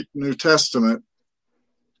Greek New Testament,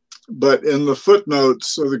 but in the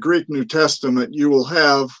footnotes of the Greek New Testament, you will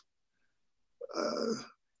have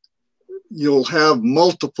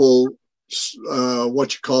multiple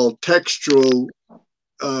what you call textual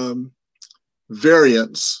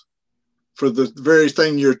variants for the very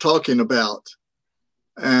thing you're talking about.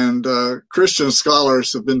 And Christian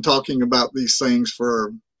scholars have been talking about these things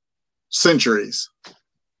for centuries.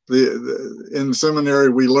 In seminary,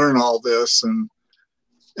 we learn all this, and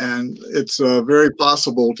it's very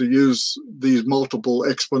possible to use these multiple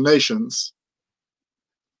explanations.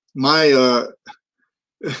 In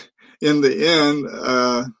the end,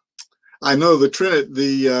 I know the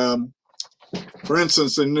Trinity. For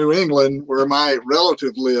instance, in New England, where my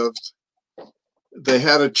relative lived, they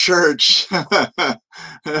had a church that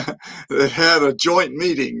had a joint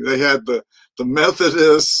meeting. They had the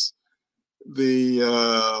Methodists,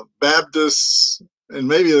 the Baptists, and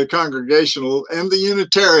maybe the Congregational, and the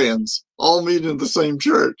Unitarians all meet in the same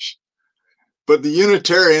church. But the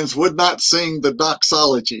Unitarians would not sing the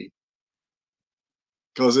doxology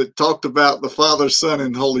because it talked about the Father, Son,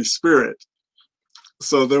 and Holy Spirit.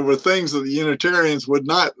 So there were things that the Unitarians would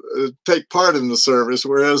not take part in the service,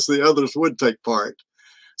 whereas the others would take part.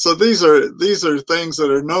 So these are things that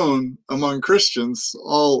are known among Christians,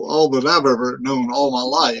 all that I've ever known all my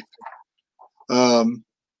life.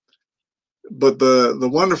 But the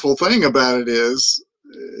wonderful thing about it is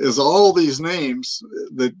all these names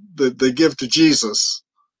that they give to Jesus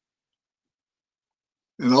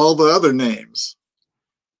and all the other names.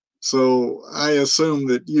 So I assume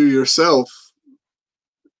that you yourself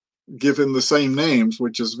give him the same names,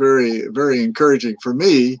 which is very, very encouraging for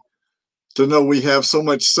me to know we have so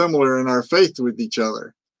much similar in our faith with each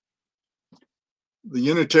other. The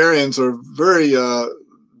Unitarians are very,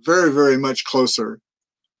 very much closer.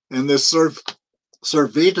 And this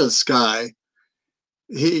Servetus guy,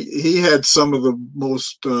 he had some of the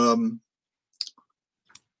most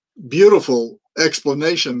beautiful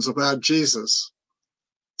explanations about Jesus.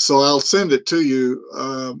 So I'll send it to you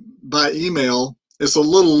by email. It's a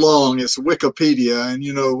little long. It's Wikipedia, and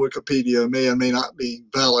you know Wikipedia may or may not be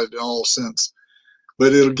valid in all sense,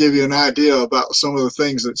 but it'll give you an idea about some of the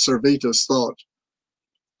things that Servetus thought.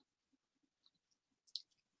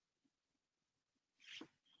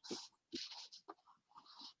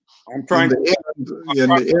 I'm trying. In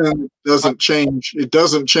the end, it doesn't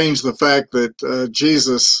change the fact that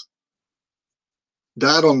Jesus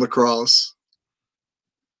died on the cross,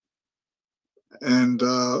 and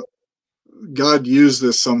God used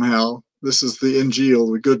this somehow. This is the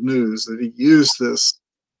Injil, the good news, that he used this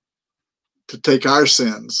to take our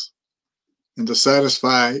sins and to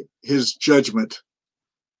satisfy his judgment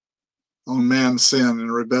on man's sin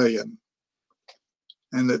and rebellion.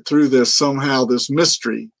 And that through this, somehow, this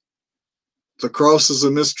mystery, the cross is a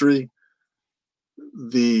mystery,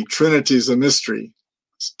 the Trinity is a mystery,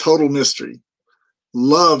 it's total mystery.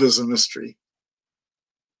 Love is a mystery.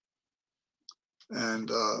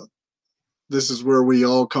 And this is where we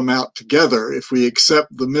all come out together if we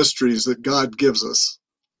accept the mysteries that God gives us.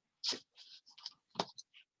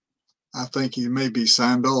 I think he may be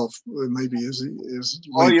signed off. Maybe is.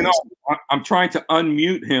 Oh, you know, I'm trying to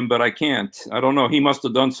unmute him, but I can't. I don't know. He must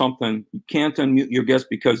have done something. You can't unmute your guest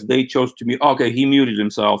because they chose to mute. Okay, he muted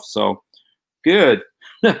himself. So good.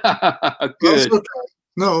 Good. Okay.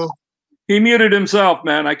 No. He muted himself,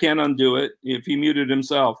 man. I can't undo it if he muted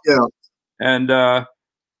himself. Yeah.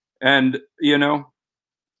 And you know,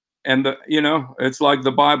 it's like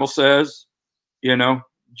the Bible says, you know,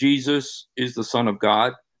 Jesus is the Son of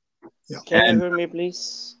God. Yeah. Can you hear me,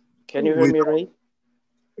 please? Can you hear me, Ray?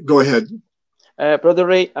 Go ahead. Brother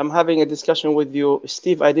Ray, I'm having a discussion with you.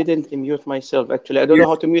 Steve, I didn't mute myself, actually. I don't know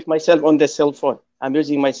how to mute myself on the cell phone. I'm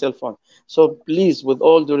using my cell phone. So please, with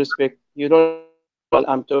all due respect, you don't while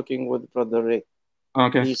I'm talking with Brother Ray.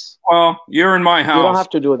 Okay. Please. Well, you're in my house. You don't have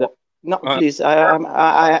to do that. No, please.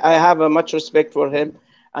 I have a much respect for him,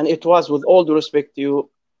 and it was with all due respect to you,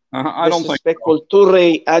 I don't think disrespectful to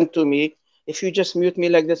Ray and to me. If you just mute me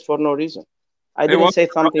like this for no reason, I didn't say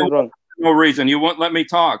something wrong. No reason. You won't let me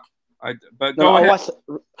talk. But no, go ahead.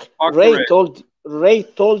 Ray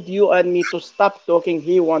told you and me to stop talking.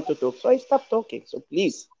 He wanted to talk, so I stopped talking. So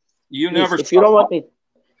please, you never. If you don't want me,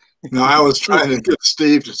 No, I was trying to get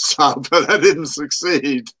Steve to stop, but I didn't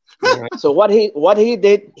succeed. So what he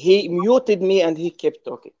did, he muted me and he kept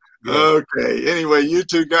talking. Okay. Anyway, you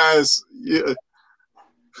two guys, you're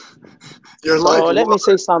So like. let me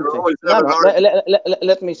say something. No,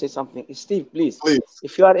 let me say something. Steve, please.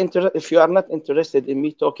 If you are not interested in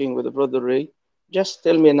me talking with Brother Ray, just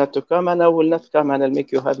tell me not to come, and I will not come, and I'll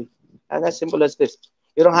make you happy. And as simple as this.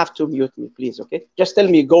 You don't have to mute me, please. Okay? Just tell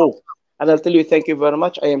me go, and I'll tell you thank you very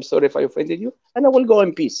much. I am sorry if I offended you, and I will go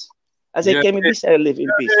in peace. As I came in peace, I live in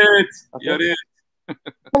peace. Okay?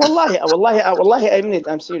 Wallahi, I mean it.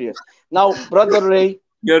 I'm serious. Now, Brother Ray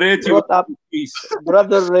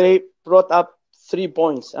brought up 3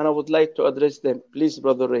 points, and I would like to address them. Please,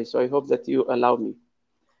 Brother Ray, so I hope that you allow me.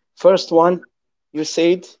 First one, you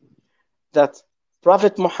said that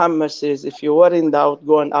Prophet Muhammad says, if you were in doubt,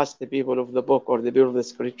 go and ask the people of the book or the people of the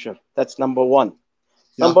scripture. That's number one.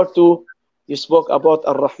 Yeah. Number two, you spoke about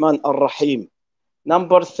Ar-Rahman Ar-Rahim.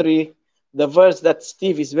 Number three, the verse that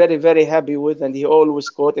Steve is very, very happy with, and he always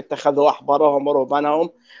quote, اتخذوا أحبارهم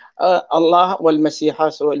ورهبانهم Allah wal Masih.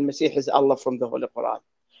 So Al-Masih is Allah from the Holy Quran.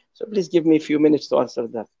 So please give me a few minutes to answer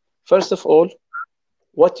that. First of all,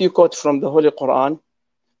 what you quote from the Holy Quran,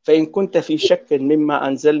 فإن كنت في شك مما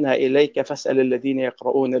أنزلنا إليك فاسأل الذين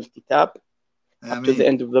يقرؤون الكتاب, up to the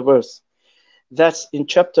end of the verse. That's in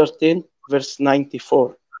chapter 10, verse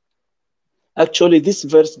 94. Actually, this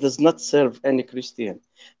verse does not serve any Christian.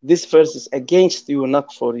 This verse is against you,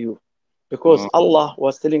 not for you. Because Allah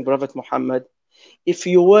was telling Prophet Muhammad, if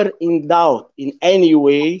you were in doubt in any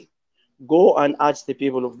way, go and ask the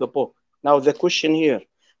people of the book. Now the question here,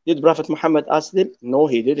 did Prophet Muhammad ask them? No,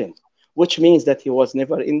 he didn't. Which means that he was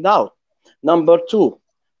never in doubt. Number two,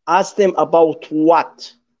 ask them about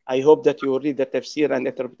what? I hope that you will read the tafsir and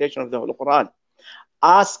interpretation of the Holy Quran.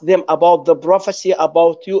 Ask them about the prophecy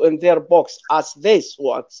about you in their books. Ask this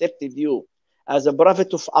who accepted you as a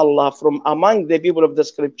prophet of Allah from among the people of the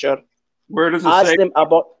scripture. Where does it ask say? Them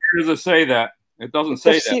about, where does it say that? It doesn't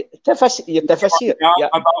say that. Tafsir. Yeah.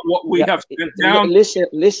 About what we have spent down. Listen.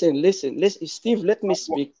 Steve, let me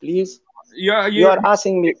speak, please. Yeah, you are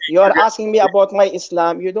asking me about my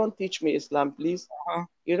Islam. You don't teach me Islam, please.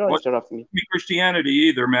 You don't interrupt me. Christianity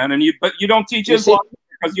either, man, but you don't teach Islam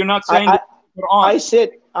because you're not saying. I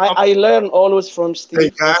said I learn always from Steve.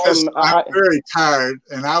 Hey guys, I'm very tired,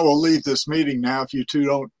 and I will leave this meeting now if you two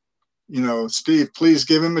don't. Steve, please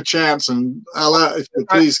give him a chance, and if you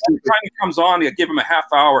please. Every time he comes on, you give him a half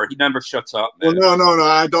hour. He never shuts up, man. Well, no,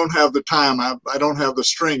 I don't have the time. I don't have the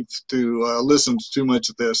strength to listen to too much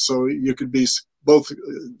of this. So you could be both,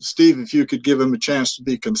 Steve, if you could give him a chance to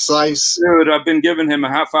be concise. Dude, I've been giving him a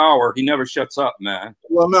half hour. He never shuts up, man.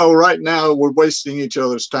 Well, no, right now we're wasting each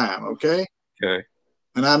other's time. Okay. Okay.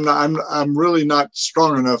 And I'm really not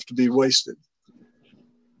strong enough to be wasted.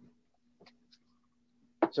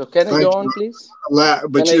 So can I go on, please?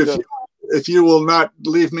 But if you will not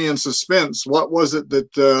leave me in suspense, what was it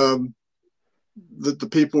that that the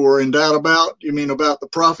people were in doubt about? You mean about the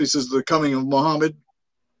prophecies of the coming of Muhammad?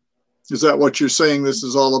 Is that what you're saying this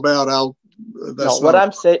is all about?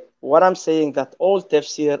 What I'm saying that all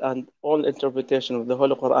tafsir and all interpretation of the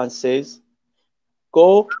Holy Quran says,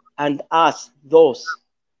 go and ask those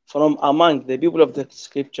from among the people of the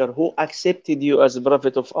scripture who accepted you as a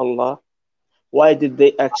prophet of Allah. Why did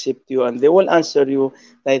they accept you? And they will answer you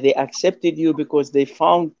that they accepted you because they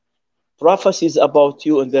found prophecies about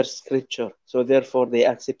you in their scripture. So therefore, they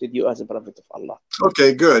accepted you as a prophet of Allah.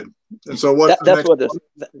 Okay, good. And so what? That's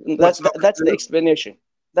the explanation.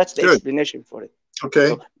 That's the explanation for it. Okay.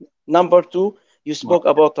 So, number two, you spoke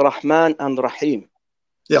about Rahman and Rahim.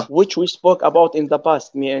 Yeah. Which we spoke about in the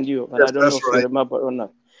past, me and you, but yes, I don't know if you remember or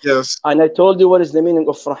not. Yes. And I told you what is the meaning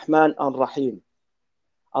of Rahman and Rahim.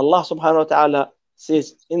 Allah subhanahu wa ta'ala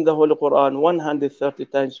says in the Holy Quran 130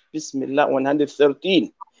 times Bismillah,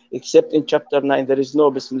 113, except in chapter 9 there is no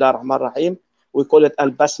Bismillah Rahman Rahim. We call it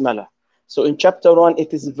Al-Basmala. So in chapter 1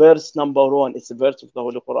 it is verse number 1. It's a verse of the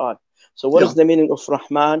Holy Quran. So what is the meaning of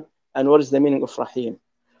Rahman and what is the meaning of Rahim?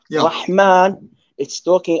 Yeah. Rahman, it's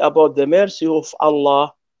talking about the mercy of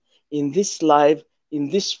Allah in this life, in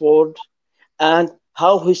this world, and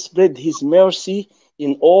how he spread his mercy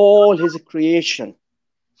in all his creation.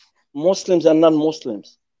 Muslims and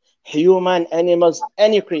non-Muslims, human, animals,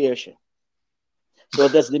 any creation. So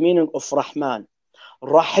that's the meaning of Rahman.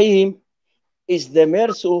 Rahim is the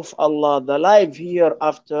mercy of Allah, the life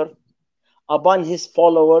hereafter, upon his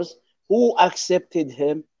followers who accepted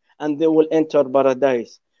him, and they will enter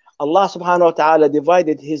paradise. Allah subhanahu wa ta'ala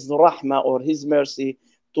divided his rahmah or his mercy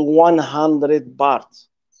to 100 parts.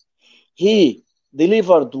 He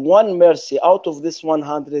delivered one mercy out of this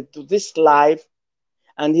 100 to this life,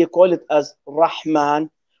 and he called it as Rahman,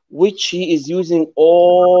 which he is using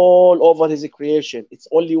all over his creation. It's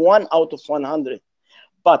only 1 out of 100.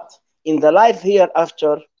 But in the life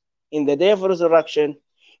hereafter, in the day of resurrection,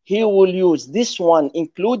 he will use this one,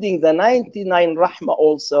 including the 99 Rahma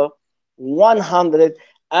also, 100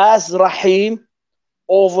 as Rahim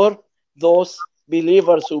over those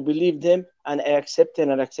believers who believed him and accept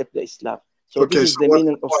him and accept the Islam. So Okay, this is so the what's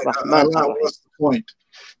meaning the of point? Rahman and Rahim. What's the point?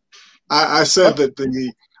 I said What?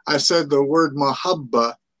 that I said the word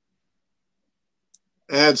mahabba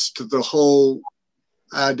adds to the whole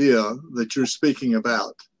idea that you're speaking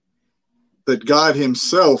about, that God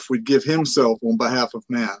himself would give himself on behalf of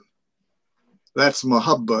man. That's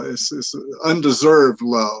mahabba. It's undeserved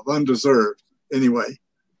love, undeserved. Anyway,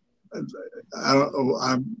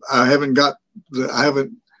 I haven't got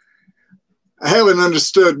I haven't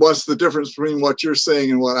understood what's the difference between what you're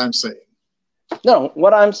saying and what I'm saying. No,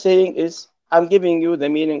 what I'm saying is I'm giving you the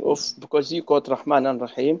meaning of, because you quote Rahman and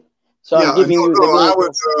Rahim. So Yeah, I'm giving you the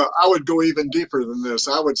meaning I would go even deeper than this.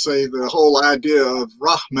 I would say the whole idea of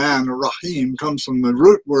Rahman or Rahim comes from the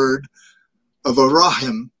root word of a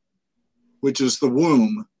Rahim, which is the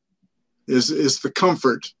womb, is the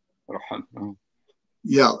comfort.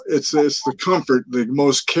 Yeah, it's the comfort, the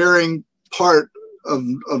most caring part of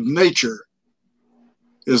nature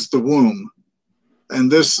is the womb. And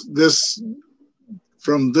this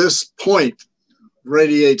from this point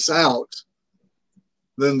radiates out,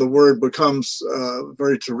 then the word becomes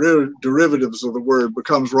very derivatives of the word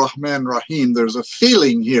becomes Rahman Rahim. There's a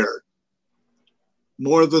feeling here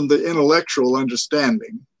more than the intellectual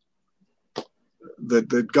understanding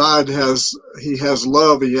that God has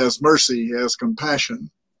love, he has mercy, he has compassion.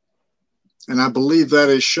 And I believe that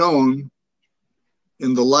is shown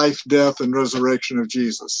in the life, death, and resurrection of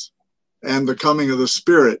Jesus and the coming of the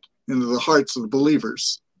Spirit into the hearts of the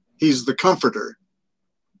believers. He's the comforter.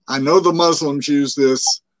 I know the Muslims use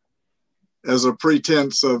this as a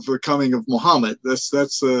pretense of the coming of Muhammad.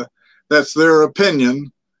 That's their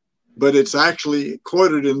opinion, but it's actually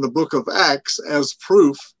quoted in the book of Acts as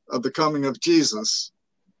proof of the coming of Jesus.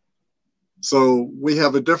 So we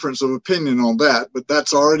have a difference of opinion on that, but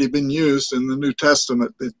that's already been used in the New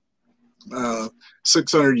Testament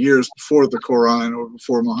 600 years before the Quran or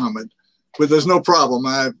before Muhammad. But there's no problem.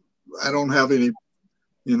 I don't have any,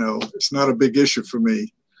 it's not a big issue for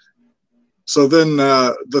me. So then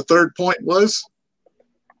the third point was?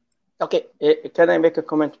 Okay, can I make a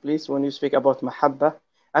comment, please, when you speak about mahabba?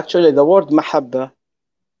 Actually, the word mahabba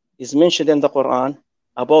is mentioned in the Quran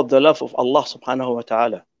about the love of Allah subhanahu wa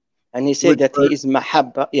ta'ala. And he said that he is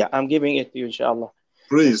mahabba. Yeah, I'm giving it to you, inshallah.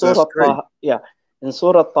 Please, that's great. In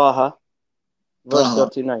Surah Taha, verse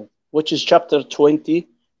 39, which is chapter 20,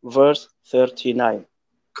 verse 39.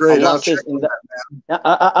 Great, Allah says in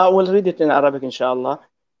I will read it in Arabic, inshallah.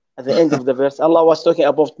 At the end of the verse, Allah was talking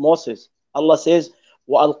about Moses. Allah says,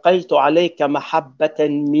 وَأَلْقَيْتُ عَلَيْكَ مَحَبَّةً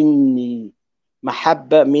مِنِّي.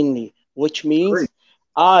 Mahabba minni, which means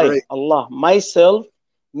I, Allah, myself,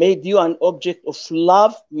 made you an object of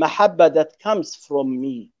love, mahabba, that comes from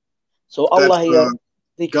me. So Allah here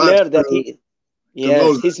declared that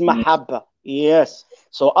his mahabba. Yes.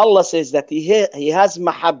 So Allah says that he has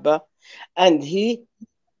mahabba, and he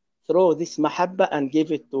threw this mahabba and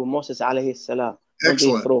gave it to Moses alayhi salam.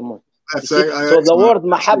 Excellent. So the word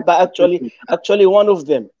mahabba actually one of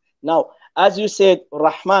them. Now, as you said,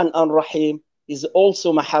 Rahman and Rahim is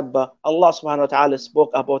also mahabba. Allah subhanahu wa ta'ala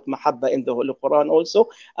spoke about mahabba in the Holy Quran also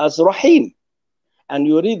as Rahim. And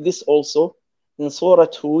you read this also in Surah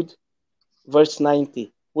Hud, verse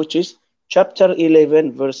 90, which is chapter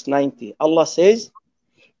 11, verse 90. Allah says,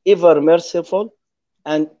 ever merciful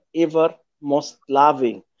and ever most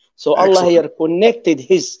loving. So Allah here connected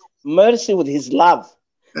his mercy with his love.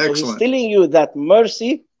 So he's telling you that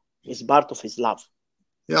mercy is part of his love.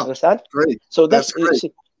 Yeah. Understand? Great. So that's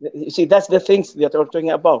great. You see, that's the things that we're talking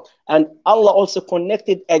about. And Allah also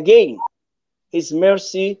connected again his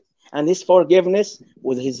mercy and his forgiveness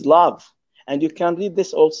with his love. And you can read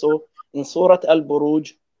this also in Surah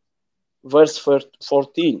Al-Buruj, verse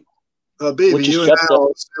 14. Baby, you and I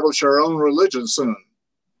will establish our own religion soon.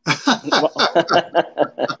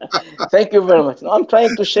 Thank you very much. I'm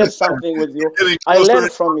trying to share something with you. I learn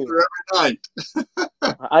from you every night.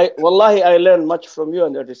 Wallahi, I learn much from you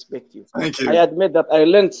and I respect you. Thank you. I admit that I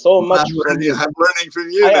learned so much from you. I'm learning from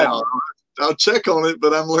you now. I'll check on it,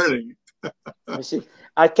 but I'm learning. You see,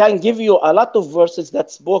 I can give you a lot of verses that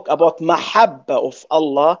spoke about mahabba of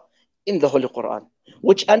Allah in the Holy Quran,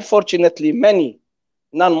 which unfortunately many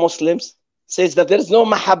non-Muslims says that there is no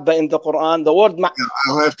mahabba in the Quran. The word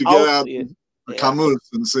I'll have to get out the Kamus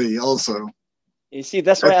and see also. You see,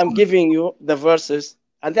 that's why I'm giving you the verses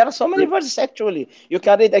And there are so many verses actually. You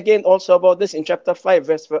can read again also about this in chapter 5,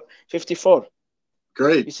 verse 54.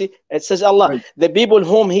 Great. You see, it says Allah, the people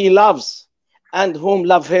whom he loves and whom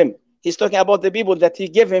love him. He's talking about the people that he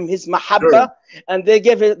gave him his mahabba, and they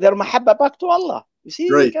gave their mahabba back to Allah. You see,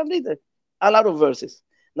 you can read it. A lot of verses.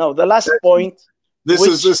 Now, the last point. This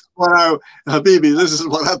is what Habibi, this is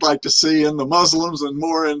what I'd like to see in the Muslims and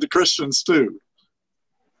more in the Christians too.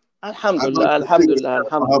 Alhamdulillah, alhamdulillah,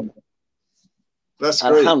 alhamdulillah. That's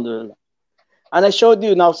great. Alhamdulillah. And I showed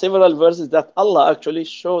you now several verses that Allah actually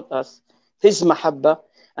showed us his mahabba,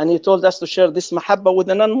 and he told us to share this mahabba with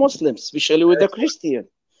the non-Muslims, especially with the Christian.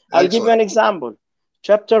 I'll give you an example.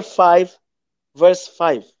 Chapter 5, verse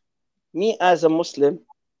 5. Me as a Muslim,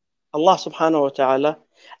 Allah subhanahu wa ta'ala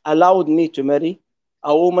allowed me to marry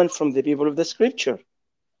a woman from the people of the scripture,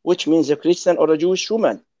 which means a Christian or a Jewish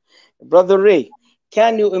woman. Brother Ray,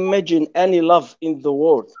 can you imagine any love in the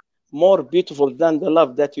world more beautiful than the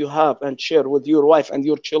love that you have and share with your wife and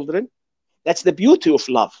your children? That's the beauty of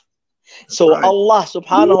love. So Allah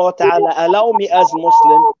subhanahu wa ta'ala allow me as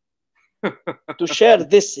Muslim to share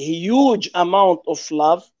this huge amount of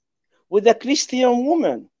love with a Christian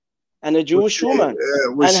woman and a Jewish woman,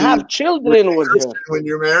 and have children with her. When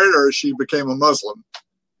you're married, or she became a Muslim?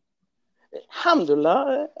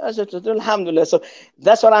 Alhamdulillah, alhamdulillah. So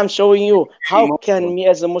that's what I'm showing you. How can me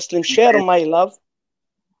as a Muslim share my love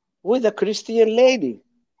with a Christian lady?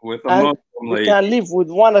 With a Muslim lady. We can live with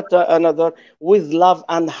one another with love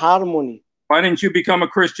and harmony. Why didn't you become a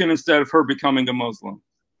Christian instead of her becoming a Muslim?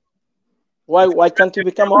 Why can't you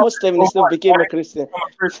become a Muslim instead of becoming a Christian? Become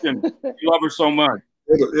a Christian. You love her so much.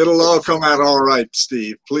 It'll all come out all right,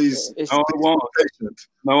 Steve. Please. No, it won't.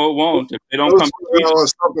 No, it won't. If they don't come to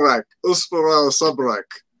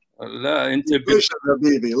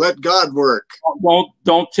let God work.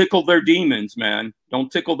 Don't tickle their demons, man.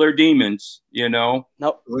 Don't tickle their demons, you know.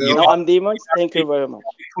 No, I'm demons. Thank you very much.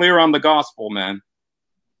 Be clear on the gospel, man.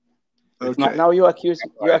 Okay. Now you accuse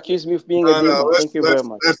me of being a demon. Thank you very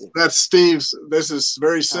much. That's Steve's. This is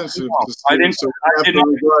very sensitive. To Steve, I didn't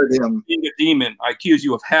regard him being a demon. I accuse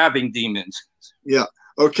you of having demons. Yeah.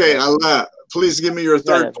 Okay. Please give me your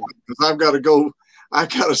third point, because I've got to go. I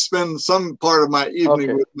got to spend some part of my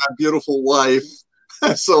evening with my beautiful wife,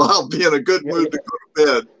 so I'll be in a good mood to go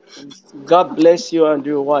to bed. God bless you and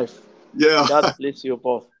your wife. Yeah. God bless you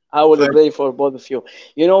both. I will pray for both of you.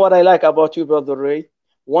 You know what I like about you, Brother Ray?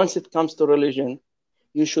 Once it comes to religion,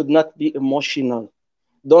 you should not be emotional.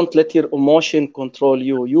 Don't let your emotion control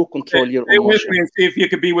you. You control your emotion. Stay with me and see if you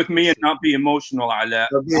could be with me and not be emotional, Ala.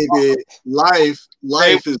 Baby, life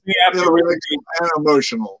is intellectual and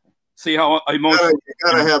emotional. See how emotional. You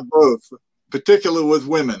gotta have both, particularly with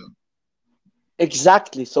women.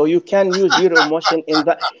 Exactly. So you can use your emotion in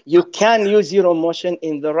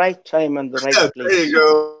the right time and the right place. There you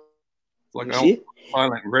go.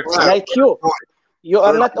 Like you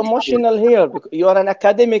are not emotional here. You are an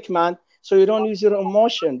academic man, so you don't use your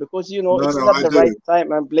emotion because you know it's not the right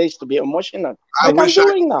time and place to be emotional. I wish I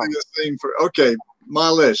could do the same for. Okay,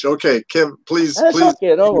 Malish. Okay, Kim, please.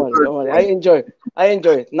 Okay, don't worry. I enjoy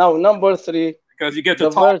it. Now, number 3. Because you get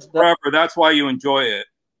to talk forever. That's why you enjoy it.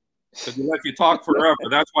 Because you let you talk forever.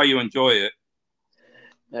 That's why you enjoy it.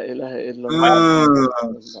 La ilaha illallah.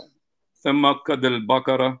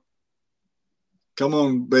 Come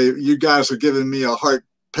on, babe. You guys are giving me a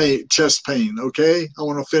chest pain. Okay, I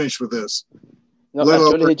want to finish with this. No,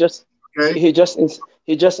 actually, he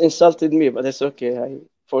just insulted me, but it's okay. I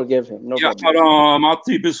forgive him. No problem.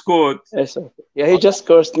 It's okay. Yeah, he just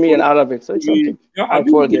cursed me in Arabic, so it's okay. I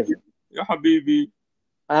forgive him. Ya Habibi.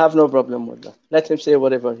 I have no problem with that. Let him say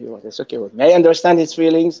whatever he wants. It's okay with me. I understand his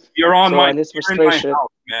feelings. You're in my house,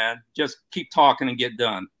 man. Just keep talking and get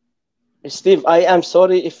done. Steve, I am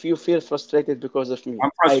sorry if you feel frustrated because of me.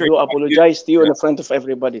 I do apologize to you in front of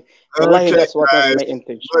everybody. Okay, that's what was my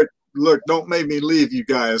intention. Look, don't make me leave you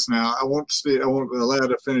guys now. I won't allow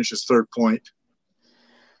to finish his third point.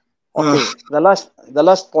 Okay, the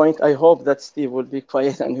last point, I hope that Steve will be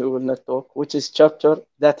quiet and he will not talk, which is chapter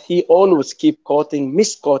that he always keep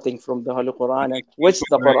misquoting from the Holy Quran and twist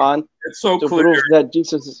the Quran to prove that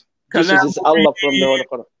Jesus is Allah from the Holy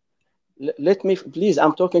Quran. Let me, please,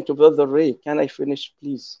 I'm talking to Brother Ray. Can I finish,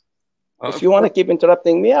 please? If you want to keep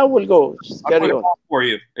interrupting me, I will go. Just carry on. For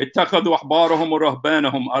you. You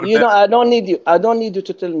know, I don't need you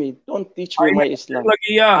to tell me. Don't teach me my Islam.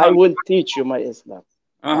 I will teach you my Islam.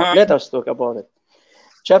 Let us talk about it.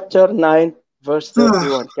 Chapter 9, verse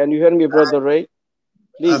 31. Can you hear me, Brother Ray?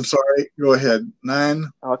 Please. I'm sorry. Go ahead. 9.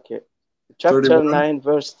 Okay. Chapter 9,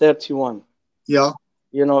 verse 31. Yeah.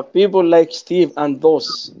 You know, people like Steve and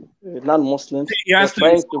those non-Muslims, He they're has to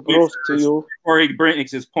trying to insult me prove to first you. before he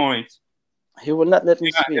brings his point. He will not let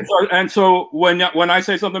me Yeah, speak. and so when I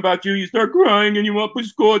say something about you, you start crying and you want to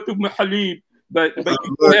go to Mahalib. But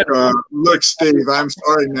look, Steve, I'm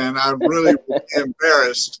sorry, man. I really would be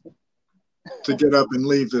embarrassed to get up and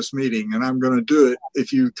leave this meeting, and I'm going to do it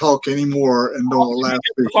if you talk anymore and don't allow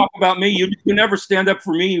me. Talk about me. You never stand up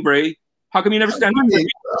for me, Ray. How come you never stand up for me?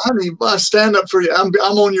 Honey, I stand up for you. I'm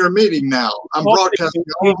on your meeting now. I'm broadcasting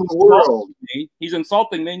all over the world. He's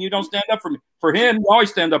insulting me, and you don't stand up for me. For him, you always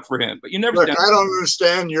stand up for him, but you never stand up. I don't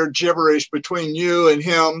understand your gibberish between you and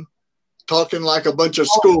him, talking like a bunch of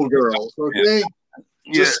schoolgirls. Okay,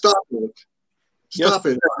 just stop it. Stop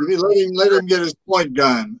it. Let him get his point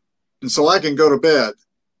done, and so I can go to bed.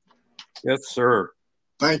 Yes, sir.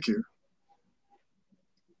 Thank you.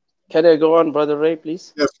 Can I go on, Brother Ray,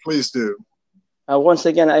 please? Yes, please do. Once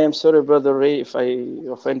again, I am sorry, Brother Ray, if I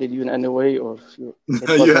offended you in any way, or if you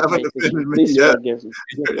haven't offended me yet. Forgive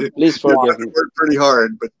me. Please forgive me. I worked pretty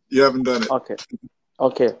hard, but you haven't done it. Okay.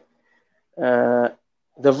 Okay.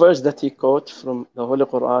 The verse that he quote from the Holy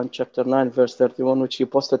Quran, chapter 9, verse 31, which he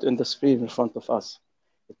posted on the screen in front of us.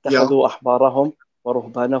 اتخذوا أحبارهم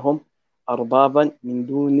ورهبانهم أربابا من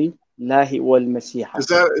دون الله والمسيح. Is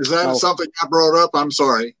that something I brought up? I'm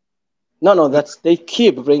sorry. No, they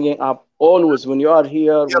keep bringing up always when you are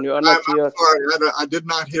here, when you are not here. I'm sorry, I did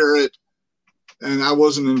not hear it, and I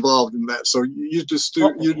wasn't involved in that. So you just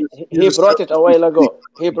do. He brought it a while ago.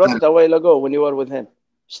 He brought it a while ago when you were with him.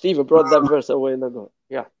 Steve brought that verse a while ago.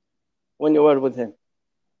 Yeah, when you were with him.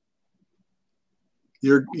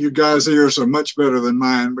 You guys' ears are much better than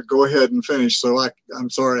mine, but go ahead and finish. So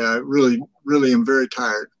I'm sorry, I really am very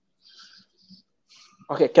tired.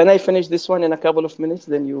 Okay, can I finish this one in a couple of minutes?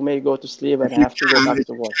 Then you may go to sleep and I have to go back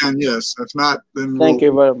to work. And yes, if not, then thank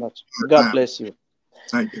you very much. God bless you.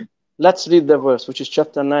 Thank you. Let's read the verse, which is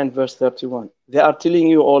chapter 9, verse 31. They are telling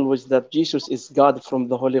you always that Jesus is God from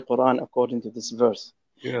the Holy Quran, according to this verse.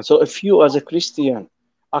 Yes. So if you as a Christian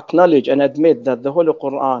acknowledge and admit that the Holy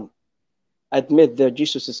Quran admit that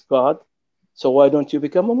Jesus is God, so why don't you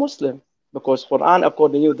become a Muslim? Because Quran,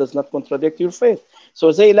 according to you, does not contradict your faith.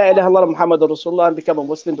 So say La ilaha illallah Muhammadur Rasulullah and become a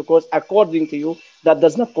Muslim, because according to you, that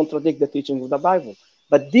does not contradict the teaching of the Bible.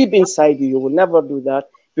 But deep inside you will never do that,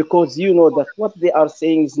 because you know that what they are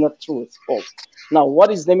saying is not true, it's false. Now,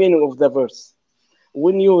 what is the meaning of the verse?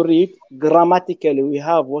 When you read grammatically, we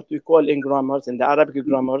have what we call in grammars, in the Arabic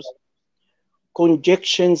grammars,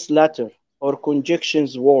 conjunctions letter or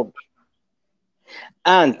conjunctions word.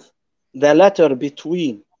 And the letter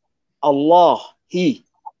between Allah, He,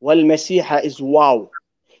 wal Masiha is wow.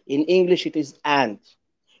 In English, it is and.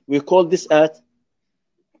 We call this a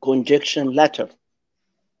conjunction letter.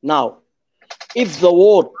 Now, if the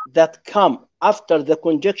word that come after the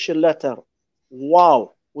conjunction letter,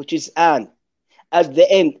 wow, which is and, at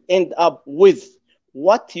the end up with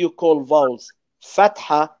what you call vowels,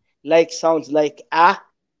 fatha, like sounds like a,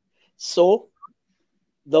 so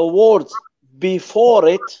the words before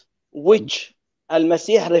it, which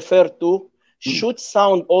Al-Masih referred to, should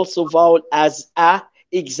sound also vowel as a,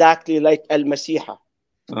 exactly like Al-Masiha.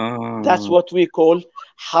 That's what we call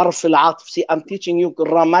harf al-atf. See, I'm teaching you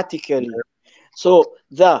grammatically. So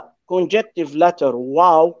the conjunctive letter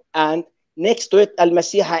wow, and next to it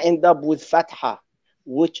Al-Masiha end up with fatha,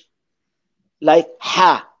 which like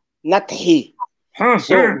ha, not he.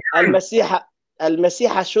 So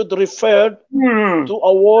Al-Masiha should refer to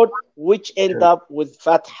a word which end up with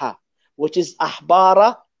fatha, which is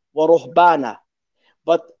ahbara wa ruhbana.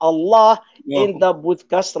 But Allah end up with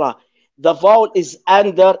kasra. The vowel is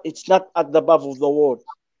under, it's not at the above of the word.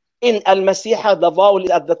 In Al-Masiha, the vowel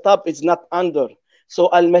is at the top, it's not under. So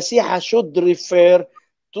Al-Masiha should refer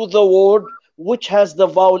to the word which has the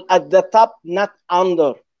vowel at the top, not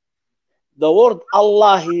under. The word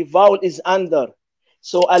Allahi, vowel is under.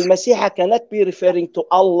 So Al-Masiha cannot be referring to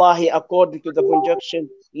Allahi according to the conjunction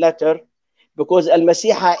letter, because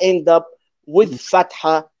Al-Masiha end up with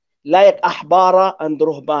fatha, like ahbara and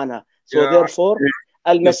ruhbana. So therefore,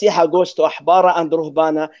 Al-Masiha goes to ahbara and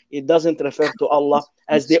ruhbana. It doesn't refer to Allah,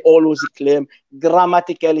 as they always claim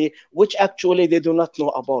grammatically, which actually they do not know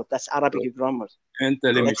about. That's Arabic grammar.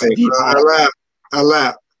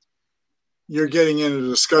 Allah, you're getting into a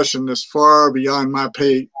discussion that's far beyond my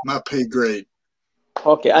pay grade.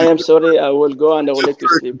 Okay, I am sorry. I will go and I will let you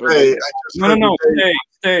sleep. No,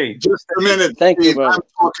 stay. Just a minute. Thank you, I'm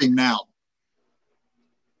talking now.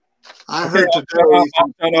 I heard today.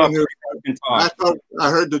 I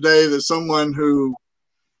heard today that someone who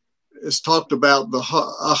has talked about the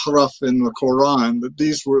ahraf in the Quran, that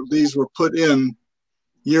these were put in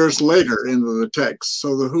years later into the text.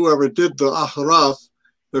 So that whoever did the ahraf,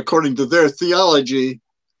 according to their theology,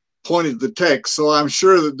 pointed the text. So I'm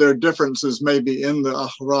sure that there are differences maybe in the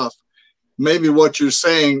ahraf. Maybe what you're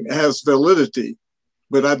saying has validity,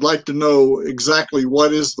 but I'd like to know exactly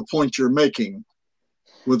what is the point you're making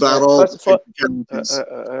without all First of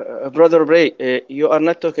all, Brother Ray, you are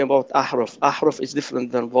not talking about ahruf. Ahruf is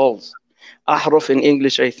different than vowels. Ahruf in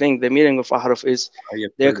English, I think the meaning of ahruf is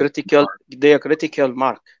diacritical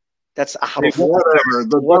mark. That's ahruf.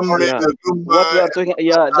 Whatever. What we are talking,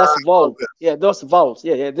 that's vowel. Yeah, those vowels.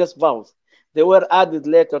 Yeah, those vowels. They were added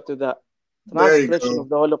later to the transcription of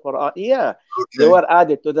the Holy Quran. Yeah, they were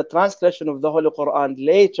added to the transcription of the Holy Quran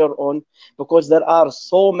later on, because there are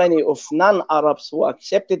so many of non-Arabs who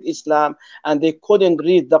accepted Islam and they couldn't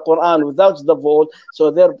read the Quran without the vowel,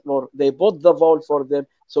 so therefore they put the vowel for them,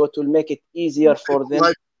 so it will make it easier for them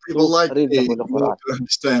to read the Holy Quran.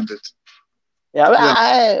 Understand it.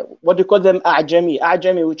 Yeah. What do you call them?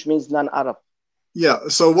 A'jami, which means non-Arab. Yeah.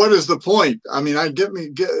 So what is the point? I mean,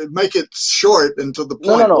 make it short and to the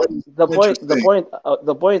point. No.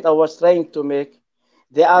 The point I was trying to make,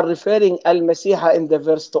 they are referring al-Masiha in the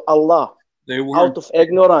verse to Allah out of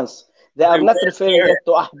ignorance. They are not referring it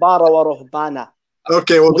to Ahbara wa Ruhbana.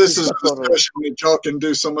 Okay, well, this is a discussion that y'all can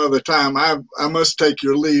do some other time. I must take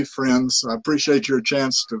your leave, friends. I appreciate your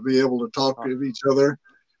chance to be able to talk with each other.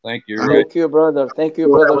 Thank you. Thank you, brother. Thank you,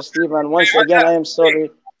 brother Stephen. Once again, I am sorry.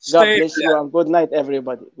 God bless you and good night,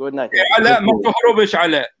 everybody. Good night. علاء ما تهربش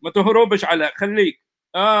علاء ما تهربش علاء خليك.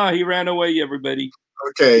 He ran away, everybody.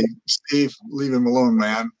 Okay, Steve, leave him alone,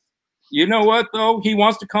 man. You know what, though? He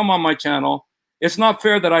wants to come on my channel. It's not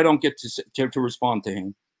fair that I don't get to respond to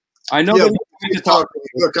him. I know that he's talking.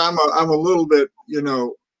 Look, I'm a little bit,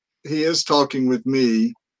 he is talking with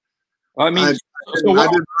me. I mean, I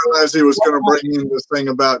didn't realize he was going to bring in this thing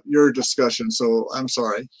about your discussion, so I'm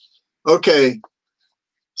sorry. Okay.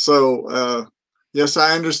 So, yes,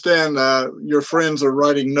 I understand your friends are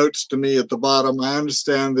writing notes to me at the bottom. I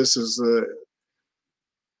understand this is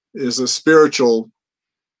a spiritual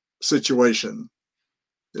situation.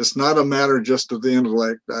 It's not a matter just of the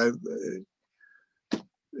intellect.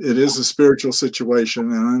 It is a spiritual situation,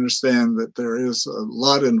 and I understand that there is a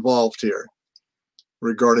lot involved here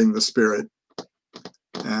regarding the spirit.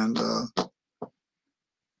 And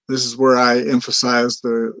this is where I emphasize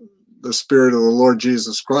the spirit of the Lord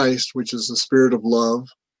Jesus Christ, which is the spirit of love.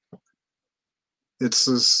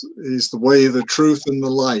 He's the way, the truth, and the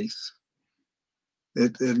life.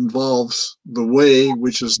 It involves the way,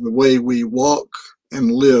 which is the way we walk and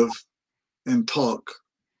live and talk.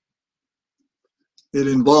 It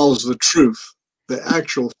involves the truth, the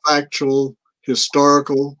actual factual,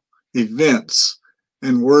 historical events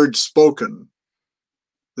and words spoken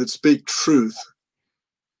that speak truth.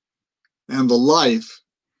 And the life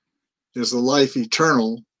is the life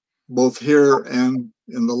eternal, both here and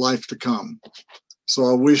in the life to come. So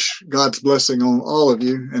I wish God's blessing on all of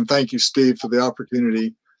you. And thank you, Steve, for the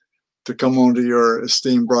opportunity to come onto your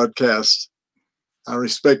esteemed broadcast. I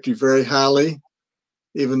respect you very highly,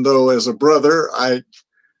 even though as a brother, I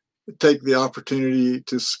take the opportunity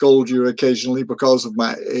to scold you occasionally because of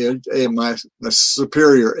my age, my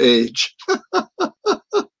superior age.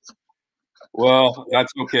 Well,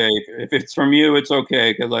 that's okay. If it's from you, it's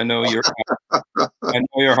okay, because I know your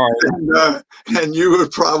heart. And you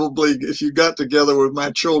would probably, if you got together with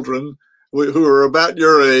my children, who are about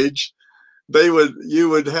your age, you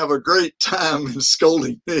would have a great time in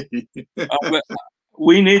scolding me.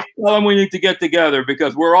 We need to get together,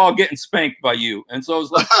 because we're all getting spanked by you, and so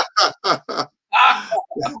it's like.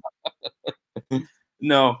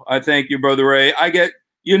 No, I thank you, Brother Ray. I get,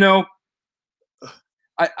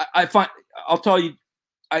 I find, I'll tell you,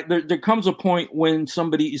 there comes a point when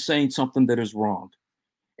somebody is saying something that is wrong.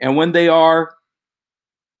 And when they are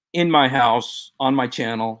in my house, on my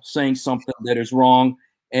channel, saying something that is wrong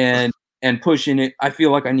and pushing it, I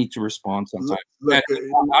feel like I need to respond sometimes. Look,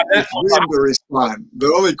 when to respond.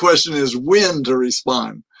 The only question is when to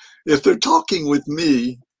respond. If they're talking with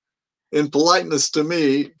me in politeness to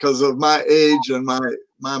me, because of my age and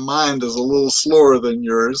my mind is a little slower than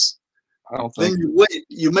yours, then you wait,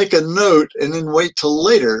 you make a note and then wait till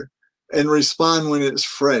later and respond when it's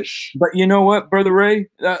fresh. But you know what, Brother Ray?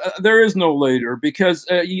 There is no later, because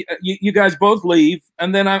you guys both leave,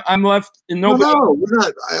 and then I'm left in nobody. No, we're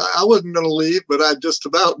not. I wasn't going to leave, but I just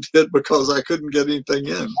about did because I couldn't get anything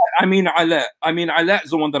in. I mean, Alet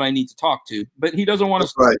is the one that I need to talk to, but he doesn't want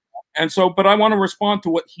to. Right. And so, but I want to respond to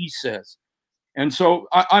what he says, and so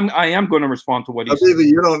I am going to respond to what he says.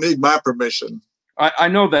 You don't need my permission. I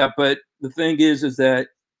know that, but the thing is that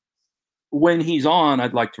when he's on,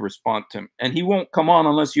 I'd like to respond to him, and he won't come on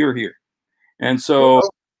unless you're here. And so, well,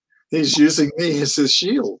 he's using me as his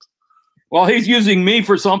shield. well, he's using me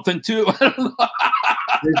for something too. I don't know.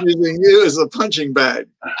 He's using you as a punching bag.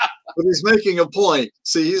 But he's making a point.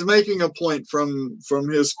 See, he's making a point from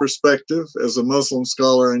his perspective as a Muslim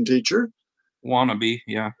scholar and teacher. Wannabe,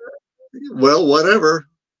 yeah. Well, whatever.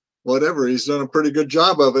 He's done a pretty good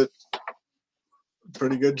job of it.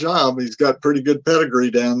 Pretty good job. He's got pretty good pedigree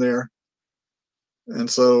down there. And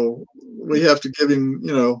so we have to give him,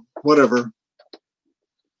 whatever.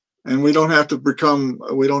 And we don't have to become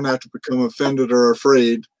offended or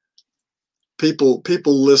afraid. People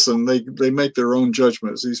listen. They make their own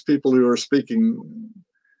judgments. These people who are speaking,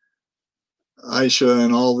 Aisha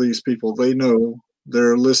and all these people, they know,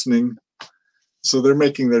 they're listening, so they're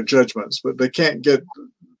making their judgments. But they can't get.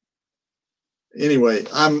 Anyway,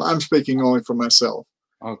 I'm speaking only for myself.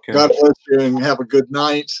 Okay. God bless you and have a good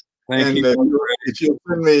night. Thank you. If you'll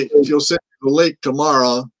send me the link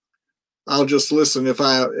tomorrow, I'll just listen if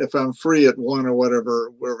I'm free at 1 or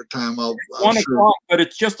whatever time I'll 1 o'clock, but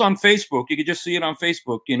it's just on Facebook. You can just see it on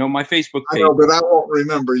Facebook. My Facebook page. I know, but I won't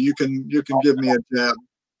remember. You can give me a jab.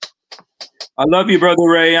 I love you, Brother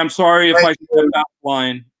Ray. I'm sorry if I stepped out of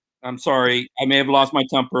line. I'm sorry. I may have lost my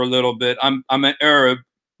temper a little bit. I'm an Arab.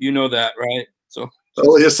 You know that, right? So.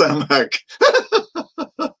 Oh yes, I'm back.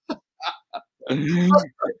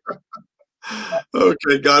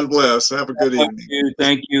 Okay, God bless. Have a good evening.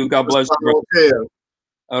 Thank you. God bless you. Okay.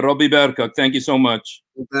 Robbie Berkak, thank you so much.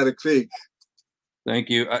 Thank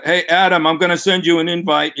you. Hey, Adam, I'm going to send you an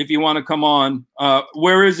invite if you want to come on.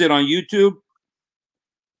 Where is it? On YouTube?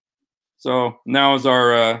 So now is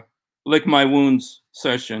our Lick My Wounds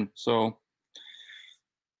session. So.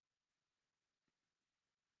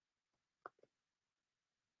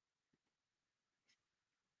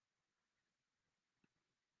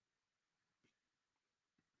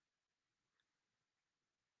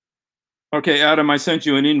 Okay, Adam, I sent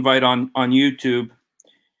you an invite on YouTube.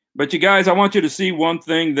 But you guys, I want you to see one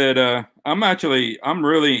thing that I'm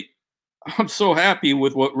so happy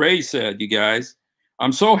with what Ray said, you guys.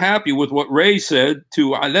 I'm so happy with what Ray said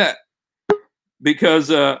to Alet, because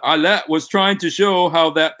Alet was trying to show how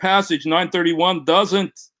that passage 931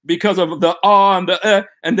 doesn't, because of the and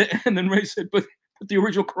the and then Ray said, but the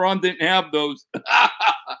original Quran didn't have those.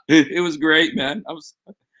 It was great, man.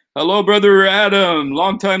 Hello, Brother Adam.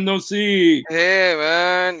 Long time no see. Hey,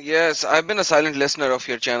 man. Yes, I've been a silent listener of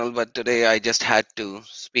your channel, but today I just had to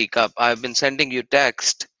speak up. I've been sending you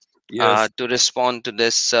text to respond to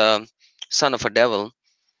this son of a devil,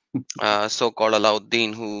 so-called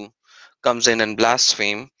Alauddin, who comes in and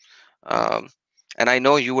blaspheme. And I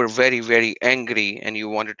know you were very, very angry and you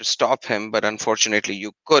wanted to stop him, but unfortunately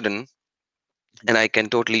you couldn't. And I can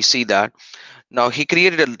totally see that. Now, he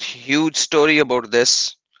created a huge story about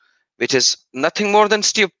this, which is nothing more than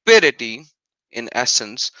stupidity in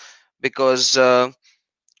essence, because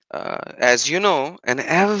as you know, and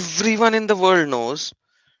everyone in the world knows,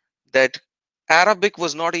 that Arabic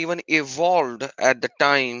was not even evolved at the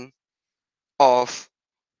time of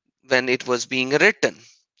when it was being written.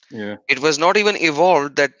 Yeah. It was not even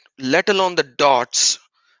evolved, that let alone the dots,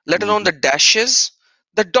 let alone the dashes.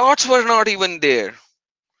 The dots were not even there.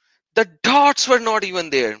 The dots were not even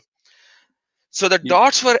there. So the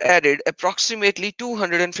dots were added approximately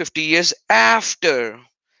 250 years after.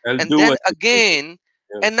 And then again,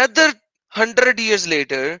 another 100 years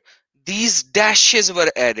later, these dashes were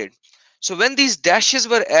added. So when these dashes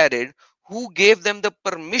were added, who gave them the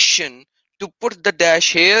permission to put the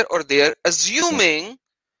dash here or there, assuming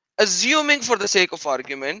for the sake of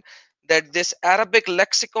argument that this Arabic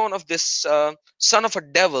lexicon of this son of a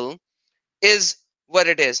devil is what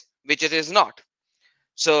it is, which it is not.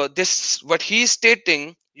 So this, what he's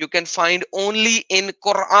stating, you can find only in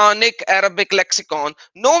Quranic Arabic lexicon,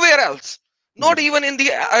 nowhere else. Not even in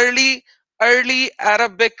the early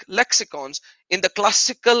Arabic lexicons. In the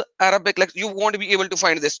classical Arabic you won't be able to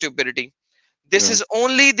find this stupidity. This is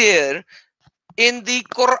only there in the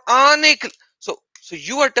Quranic. So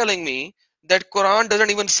you are telling me that Quran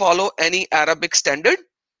doesn't even follow any Arabic standard?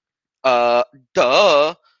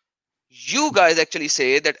 Duh. You guys actually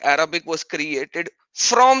say that Arabic was created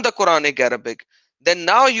from the Quranic Arabic. Then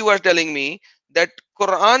now you are telling me that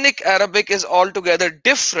Quranic Arabic is altogether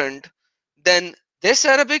different than this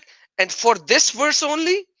Arabic, and for this verse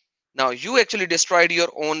only? Now you actually destroyed your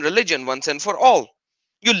own religion once and for all.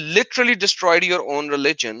 You literally destroyed your own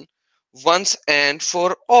religion once and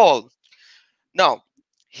for all. Now,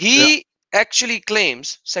 he actually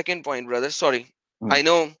claims, second point, brother, sorry, I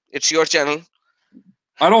know it's your channel.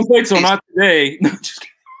 I don't think so, not today.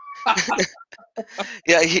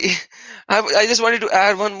 Yeah, I just wanted to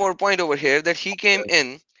add one more point over here, that he came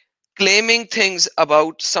in claiming things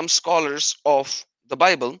about some scholars of the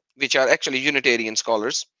Bible, which are actually Unitarian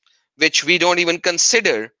scholars, which we don't even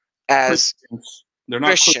consider as Christians. They're not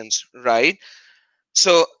Christians, right?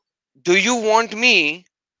 So, do you want me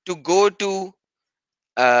to go to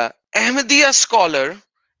Ahmadiyya scholar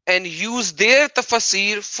and use their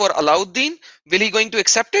tafsir for Alauddin? Will he going to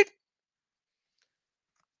accept it?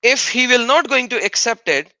 If he will not going to accept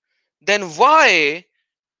it, then why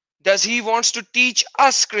does he wants to teach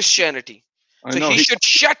us Christianity? I So know. he should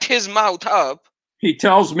shut his mouth up. He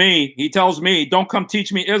tells me, don't come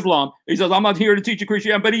teach me Islam. He says, I'm not here to teach you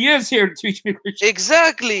Christianity, but he is here to teach me Christianity.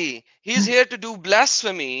 Exactly. He's here to do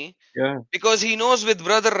blasphemy. Yeah. Because he knows with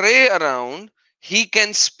Brother Ray around, he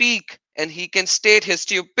can speak and he can state his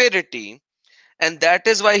stupidity. And that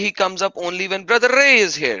is why he comes up only when Brother Ray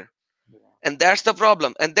is here. And that's the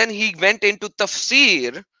problem. And then he went into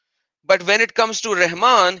tafsir. But when it comes to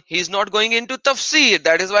Rahman, he's not going into tafsir.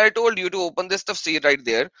 That is why I told you to open this tafsir right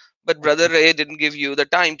there. But Brother Ray didn't give you the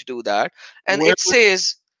time to do that. And it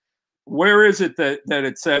says, where is it that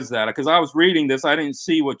it says that? Because I was reading this, I didn't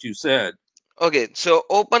see what you said. okay, so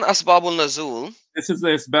open Asbabul Nazul. This is the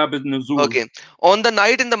Asbab al-Nuzul. Okay. On the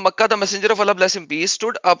night in the Makkah, the Messenger of Allah, bless him peace,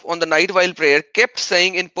 stood up on the night while prayer, kept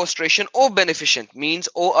saying in prostration, O beneficent, means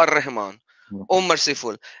O Ar-Rahman, O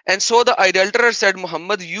merciful. And so the idolater said,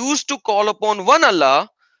 Muhammad used to call upon one Allah,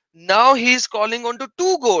 now he is calling on to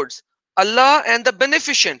two gods, Allah and the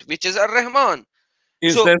beneficent, which is Ar-Rahman.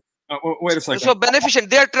 Is So, that, wait a second. So beneficent,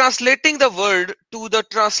 they are translating the word to the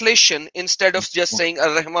translation instead of just saying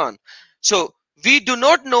Ar-Rahman. So we do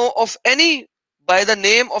not know of any by the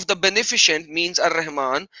name of the beneficent means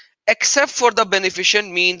Ar-Rahman, except for the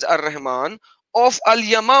beneficent means Ar-Rahman of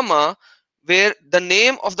Al-Yamama, where the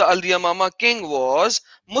name of the Al-Yamama king was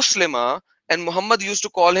Muslima, and Muhammad used to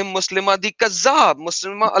call him Muslima the Kazzab,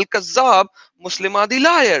 Muslima al-Kazzab, Muslima the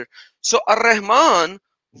liar. So Ar-Rahman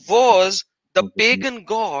was the pagan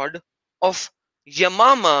god of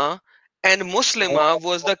Yamama, and Muslima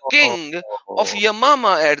was the king of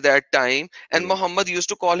Yamama at that time, and Muhammad used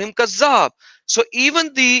to call him Kazzab. So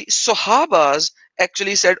even the Sahabas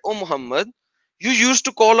actually said, Oh Muhammad, you used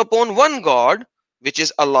to call upon one God, which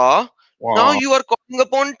is Allah. Wow. Now you are calling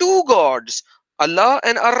upon two gods, Allah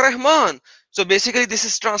and Ar-Rahman. So basically this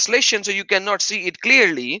is translation, so you cannot see it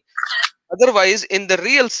clearly. Otherwise, in the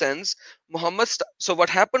real sense, Muhammad. So what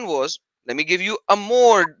happened was, let me give you a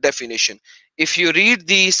more definition. If you read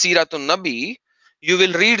the Siratun Nabi, you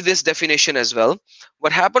will read this definition as well.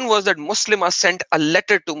 What happened was that Muslima sent a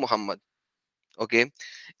letter to Muhammad. Okay,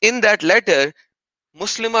 in that letter,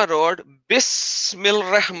 Muslima wrote Bismil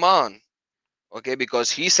Rahman. Okay,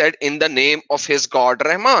 because he said in the name of his God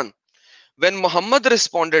Rahman. When Muhammad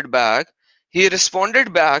responded back, he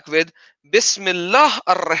responded back with Bismillah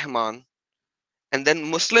ar-Rahman. And then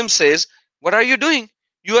Muslim says, what are you doing?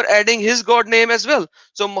 You are adding his God name as well.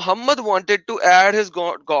 So Muhammad wanted to add his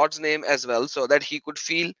God's name as well so that he could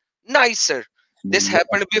feel nicer. This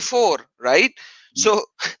happened before, right? So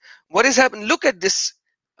what is happening? Look at this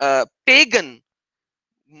pagan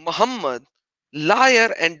Muhammad,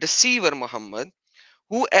 liar and deceiver Muhammad,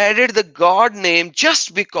 who added the God name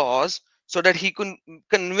just because so that he could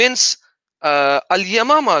convince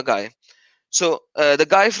Al-Yamama guy. So the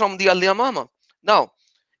guy from the Al-Yamama. Now,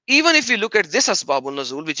 even if you look at this Asbabul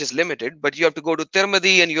Nuzul, which is limited, but you have to go to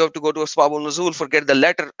Tirmidhi and you have to go to Asbabul Nuzul, forget the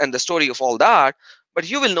letter and the story of all that, but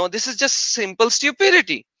you will know this is just simple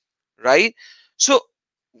stupidity, right? So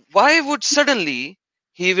why would suddenly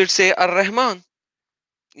he will say Ar-Rahman?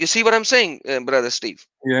 You see what I'm saying, Brother Steve?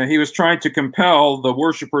 Yeah, he was trying to compel the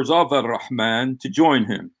worshippers of Ar-Rahman to join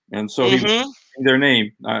him. And so he was their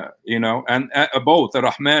name, and both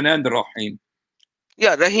Ar-Rahman and Ar-Rahim.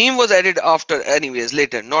 Yeah, Rahim was added after anyways,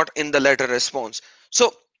 later, not in the letter response.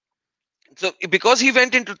 So because he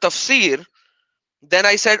went into tafsir, then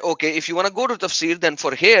I said, okay, if you want to go to tafsir, then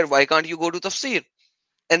for here, why can't you go to tafsir?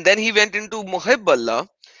 And then he went into Muhib Allah.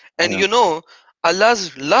 And you know,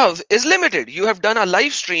 Allah's love is limited. You have done a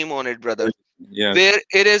live stream on it, brother. Yes. Where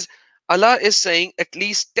it is, Allah is saying at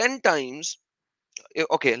least 10 times.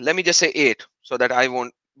 Okay, let me just say 8 so that I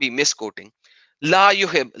won't be misquoting. La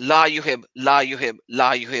yuhib, la yuhib, la yuhib,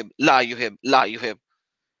 la yuhib, la yuhib, la yuhib.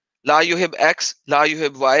 La yuhib X, la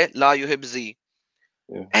yuhib Y, la yuhib Z.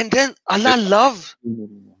 Yeah. And then Allah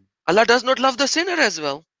Allah does not love the sinner as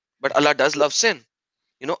well. But Allah does love sin.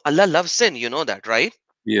 You know, Allah loves sin. You know that, right?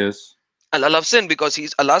 Yes. Allah loves sin because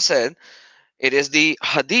Allah said, it is the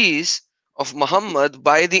hadith of Muhammad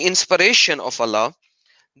by the inspiration of Allah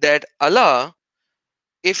that Allah,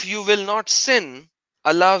 if you will not sin,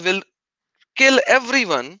 Allah will kill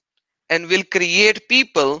everyone and will create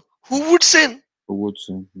people who would sin. Who would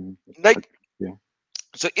sin? Like, yeah.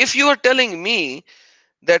 So if you are telling me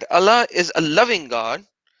that Allah is a loving God,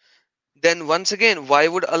 then once again, why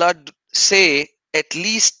would Allah say at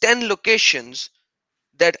least 10 locations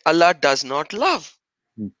that Allah does not love?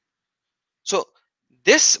 Hmm. So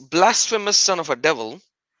this blasphemous son of a devil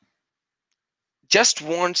just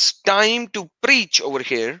wants time to preach over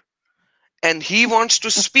here, and he wants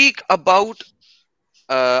to speak about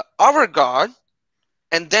our God,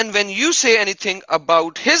 and then when you say anything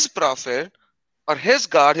about his prophet or his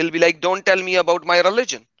God, he'll be like, don't tell me about my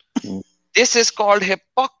religion. Hmm. This is called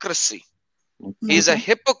hypocrisy. He's a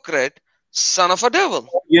hypocrite, son of a devil.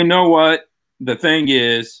 You know what? The thing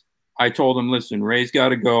is, I told him, listen, Ray's got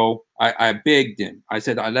to go. I begged him. I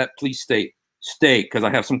said, please stay, because I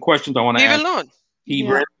have some questions I want to ask. He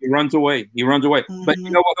will not. He runs away. He runs away. But you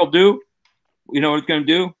know what he'll do? You know what he's going to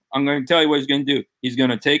do? I'm going to tell you what he's going to do. He's going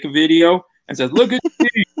to take a video and says, look at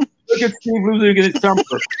Steve. Look at Steve losing his temper.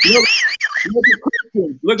 Look at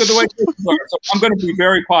Christians. Look at the way Christians are. So I'm going to be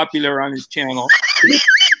very popular on his channel.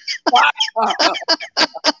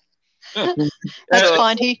 That's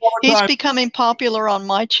fine. He's becoming popular on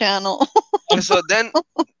my channel. So then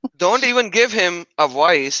don't even give him a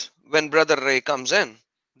voice when Brother Ray comes in.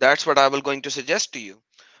 That's what I will going to suggest to you.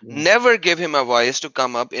 Never give him a voice to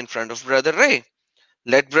come up in front of Brother Ray.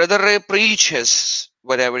 Let Brother Ray preach his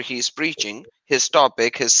whatever he's preaching, his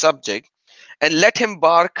topic, his subject, and let him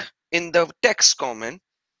bark in the text comment.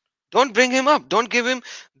 Don't bring him up. Don't give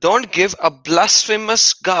a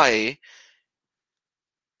blasphemous guy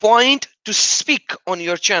point to speak on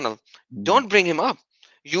your channel. Don't bring him up.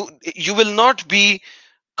 You will not be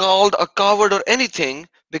called a coward or anything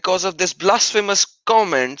because of this blasphemous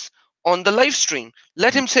comments on the live stream.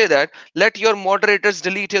 Let him say that. Let your moderators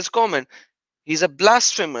delete his comment. He's a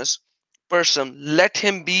blasphemous person. Let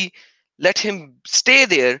him stay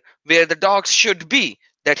there where the dogs should be,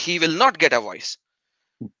 that he will not get a voice.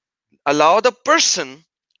 Allow the person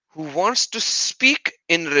who wants to speak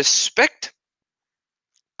in respect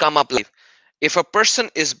come up live. If a person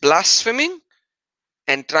is blaspheming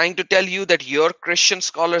and trying to tell you that your Christian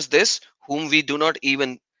scholars this, whom we do not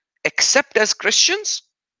even accept as Christians,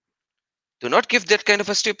 do not give that kind of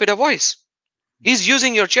a stupid a voice. He's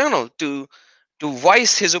using your channel to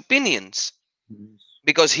voice his opinions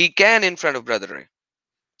because he can in front of Brother Ray.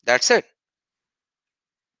 That's it.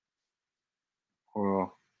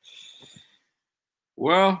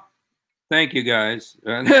 Well, thank you guys.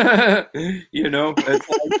 You know, but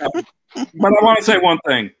I want to say one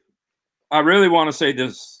thing. I really want to say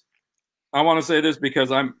this. I want to say this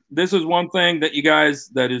because this is one thing that you guys,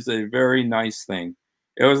 that is a very nice thing.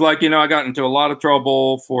 It was like, you know, I got into a lot of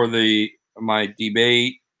trouble for my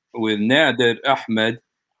debate with Nadir Ahmed,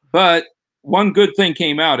 but one good thing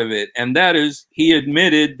came out of it, and that is he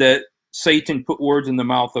admitted that Satan put words in the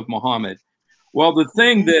mouth of Muhammad. Well, the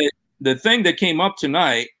thing that came up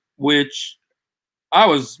tonight, which I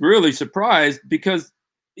was really surprised, because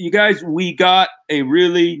you guys, we got a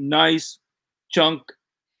really nice chunk,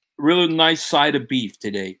 really nice side of beef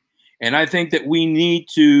today. And I think that we need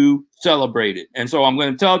to celebrate it. And so I'm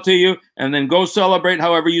going to tell it to you, and then go celebrate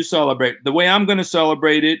however you celebrate. The way I'm going to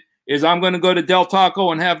celebrate it is I'm going to go to Del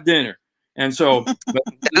Taco and have dinner. And so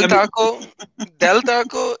Del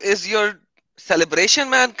Taco is your celebration,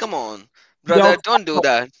 man. Come on, brother, don't do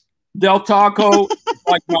that. Del Taco is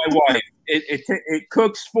like my wife. It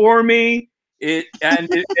cooks for me. It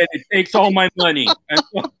takes all my money.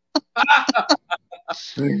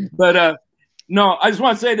 But no, I just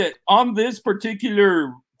want to say that on this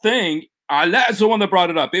particular thing, Allah is the one that brought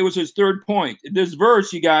it up. It was his third point. This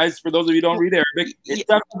verse, you guys, for those of you who don't read Arabic,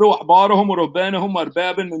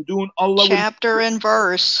 chapter and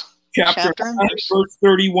verse. Chapter verse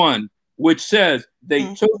 31, which says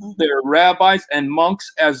they took their rabbis and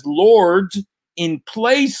monks as lords in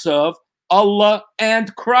place of Allah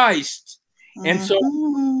and Christ. And so,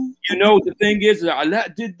 you know, the thing is that Allah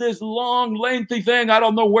did this long, lengthy thing. I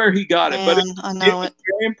don't know where he got it, but it was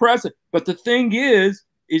very impressive. But the thing is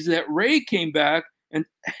that Ray came back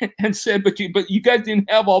and said, but you guys didn't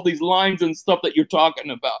have all these lines and stuff that you're talking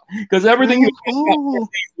about, because everything is these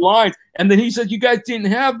lines. And then he said, you guys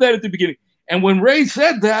didn't have that at the beginning. And when Ray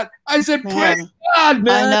said that, I said, praise God,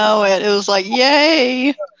 man. I know it. It was like,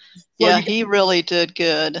 yay. Yeah, he really did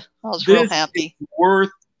good. I was real happy.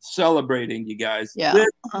 Worth celebrating, you guys. Yeah.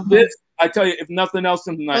 This, I tell you, if nothing else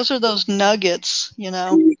tonight, those are those nuggets, you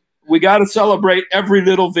know. We got to celebrate every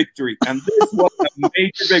little victory. And this was a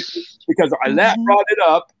major victory, because Allah brought it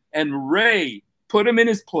up and Ray put him in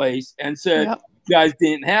his place and said, you guys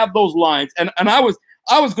didn't have those lines. And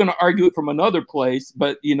I was going to argue it from another place,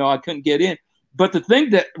 but I couldn't get in. But the thing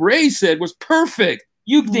that Ray said was perfect.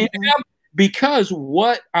 You didn't have, because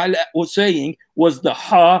what I was saying was the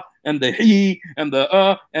ha and the he and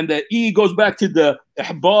the e goes back to the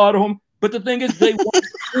bottom. But the thing is, they weren't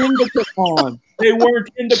in the Quran. They weren't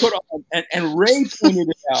in the Quran, and Ray pointed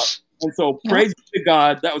it out. And so praise to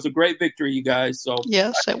God. That was a great victory, you guys. So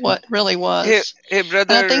yes, it really was. Hey,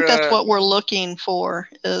 brother. And I think that's what we're looking for,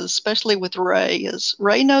 is, especially with Ray, is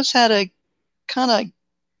Ray knows how to kind of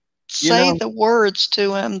say the words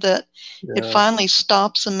to him that it finally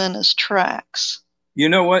stops him in his tracks. You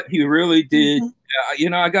know what? He really did.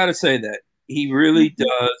 I got to say that. He really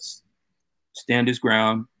does stand his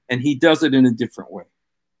ground, and he does it in a different way.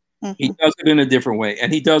 He does it in a different way.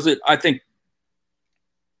 And he does it, I think,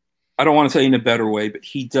 I don't want to say in a better way, but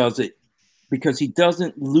he does it because he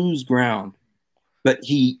doesn't lose ground, but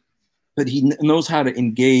he knows how to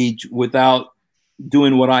engage without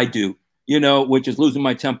doing what I do, which is losing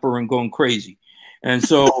my temper and going crazy. And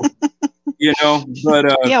so,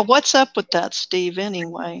 but yeah, what's up with that, Steve?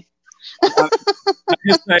 Anyway, I'm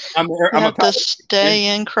just saying, I'm have to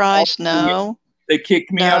stay in Christ. No, they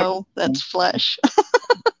kicked me out. No, that's flesh.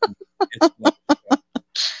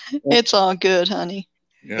 It's all good, honey.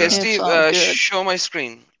 Yeah. Hey, Steve, show my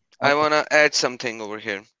screen. I want to add something over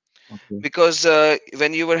here. Because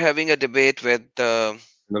when you were having a debate with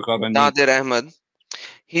Nadir Ahmed,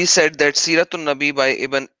 he said that Siratul Nabi by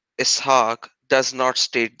Ibn Ishaq does not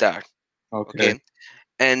state that. Okay.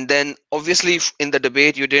 And then obviously in the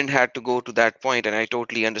debate, you didn't have to go to that point, and I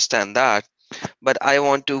totally understand that. But I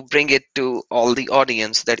want to bring it to all the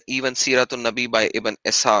audience that even Siratul Nabi by Ibn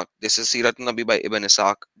Ishaq, this is Siratul Nabi by Ibn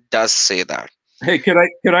Ishaq, does say that. Hey,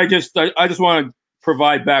 I just want to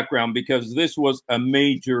provide background, because this was a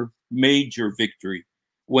major victory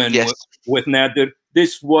when with Nadir.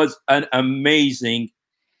 This was an amazing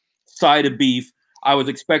side of beef. I was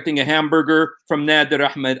expecting a hamburger from Nadir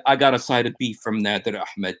Ahmed. I got a side of beef from Nadir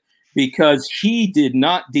Ahmed, because he did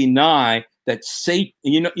not deny that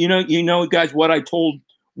Satan. Guys, what I told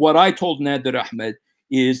Nadir Ahmed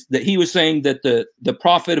is that he was saying that the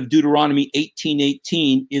prophet of Deuteronomy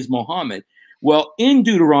 18:18 is Muhammad. Well, in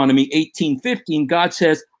Deuteronomy 18:15, God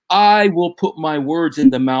says, I will put my words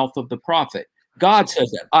in the mouth of the prophet. God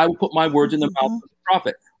says that. I will put my words in the mouth of the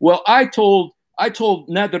prophet. Well, I told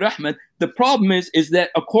Nadir Ahmed, the problem is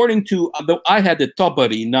that according to, I had the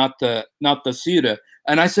Tabari, not the Sirah,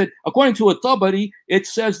 and I said, according to a Tabari, it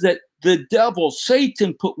says that the devil,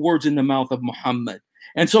 Satan, put words in the mouth of Muhammad.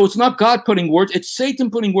 And so it's not God putting words, it's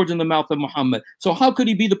Satan putting words in the mouth of Muhammad. So how could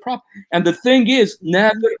he be the prophet? And the thing is,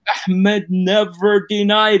 Nadir Ahmed never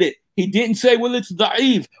denied it. He didn't say, well, it's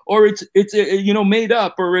da'if, or it's made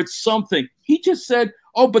up, or it's something. He just said,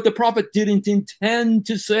 oh, but the prophet didn't intend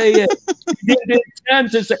to say it. He didn't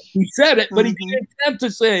intend to say it. He said it, but he didn't intend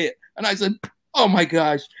to say it. And I said, oh my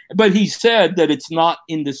gosh. But he said that it's not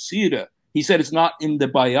in the Sirah. He said it's not in the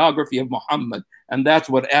biography of Muhammad. And that's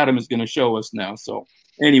what Adam is going to show us now. So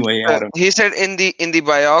anyway, Adam. He said in the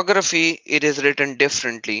biography, it is written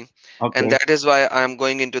differently. Okay. And that is why I'm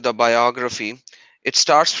going into the biography. It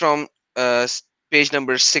starts from page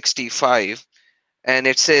number 65. And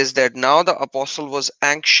it says that now the apostle was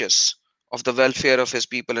anxious of the welfare of his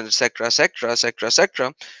people, and etc., etc., etc.,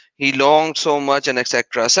 etc. He longed so much, and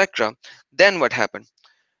etc., etc. Then what happened?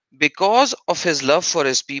 Because of his love for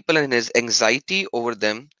his people and his anxiety over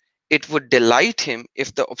them, it would delight him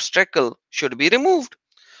if the obstacle should be removed,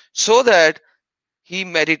 so that he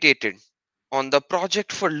meditated on the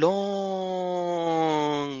project for long.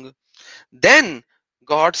 Then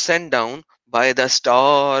God sent down by the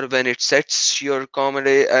star when it sets your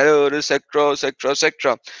comedy error, etc., etc.,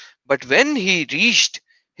 etc. But when he reached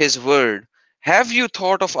his word, have you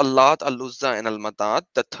thought of Allat, Al-Uzza, and Al-Matat,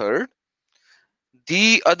 the third?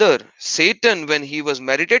 The other, Satan, when he was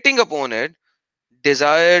meditating upon it,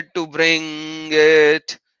 desired to bring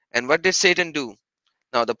it. And what did Satan do?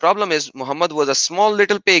 Now the problem is, Muhammad was a small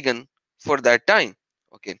little pagan for that time.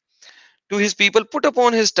 Okay. To his people put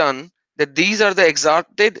upon his tongue that these are the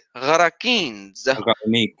exalted Gharaniks,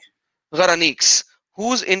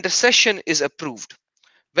 whose intercession is approved.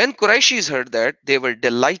 When Qurayshis heard that, they were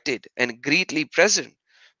delighted and greatly present.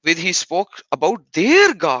 With he spoke about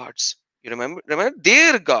their gods. You remember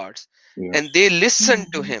their gods. Yes. And they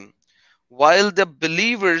listened to him, while the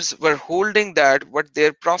believers were holding that what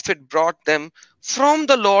their prophet brought them from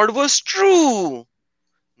the Lord was true,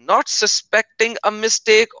 not suspecting a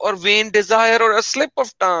mistake or vain desire or a slip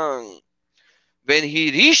of tongue. When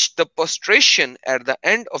he reached the prostration at the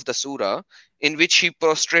end of the surah, in which he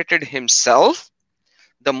prostrated himself,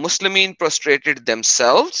 the Muslimin prostrated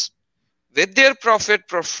themselves, with their prophet,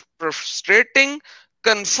 prostrating,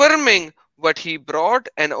 confirming what he brought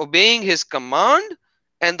and obeying his command.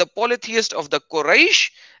 And the polytheists of the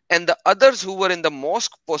Quraysh and the others who were in the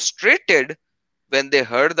mosque prostrated when they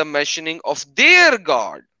heard the mentioning of their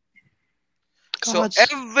God. So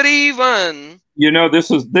everyone,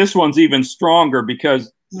 this one's even stronger,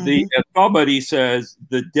 because the Tabari says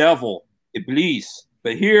the devil, Iblis,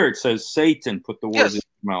 but here it says Satan put the words in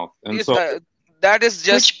his mouth. And so that is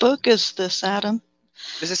just. Which book is this, Adam?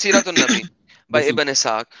 This is Siratun Nabi by Ibn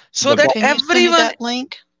Ishaq. So that everyone. Can you send me that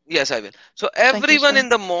link? Yes, I will. So everyone in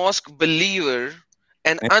the mosque, believer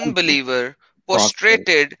and unbeliever,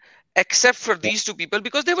 prostrated except for these two people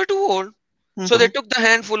because they were too old. So they took the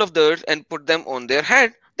handful of dirt and put them on their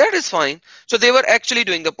head. That is fine. So they were actually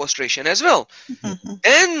doing the prostration as well.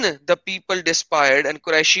 Then the people despaired and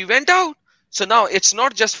Qurayshi went out. So now it's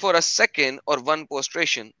not just for a second or one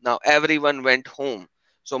prostration. Now everyone went home.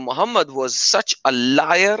 So Muhammad was such a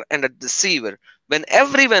liar and a deceiver. When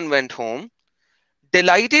everyone went home,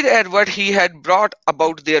 delighted at what he had brought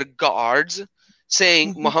about their gods,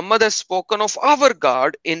 saying, Muhammad has spoken of our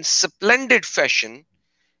God in splendid fashion.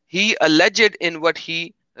 He alleged in what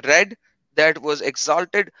he read that was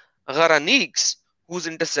exalted Gharaniks, whose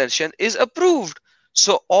intercession is approved.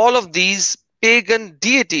 So all of these pagan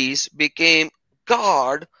deities became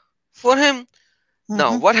God for him.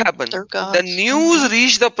 Now what happened? The news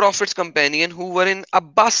reached the Prophet's companion who were in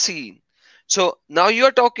Abbasid. So now you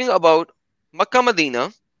are talking about Makkah,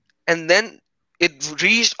 Medina, and then it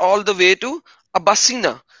reached all the way to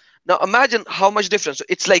Abbasina. Now imagine how much difference. So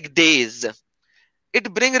it's like days.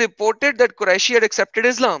 It being reported that Qurayshi had accepted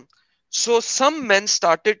Islam. So some men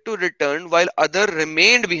started to return while others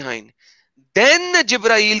remained behind. Then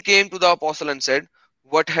Jibreel came to the apostle and said,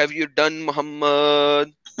 what have you done,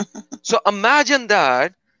 Muhammad? So imagine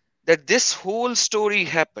that this whole story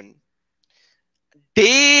happened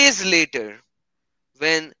days later,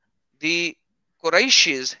 when the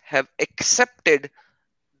Qurayshis have accepted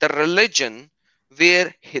the religion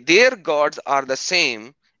where their gods are the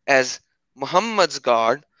same as Muhammad's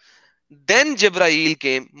God. Then Jibreel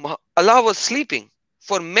came. Allah was sleeping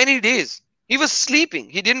for many days. He was sleeping.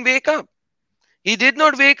 He didn't wake up. He did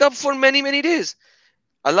not wake up for many, many days.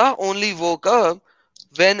 Allah only woke up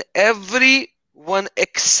when everyone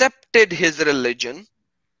accepted his religion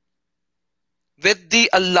with the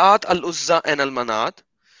Allat, Al-Uzza and Al-Manat.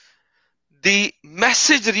 The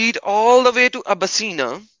message read all the way to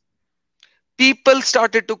Abyssinia. People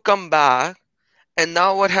started to come back. And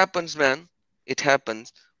now what happens, man? It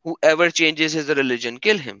happens. Whoever changes his religion,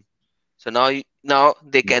 kill him. So now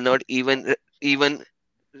they cannot even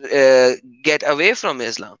get away from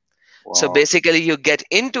Islam. Wow. So basically you get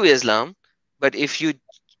into Islam, but if you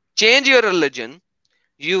change your religion,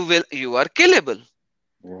 you are killable.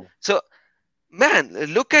 Yeah. So man,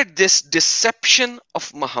 look at this deception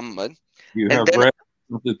of Muhammad. You have read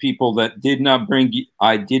the people that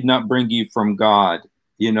I did not bring you from God,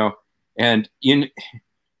 and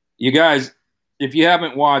you guys, if you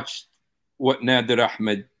haven't watched what Nadir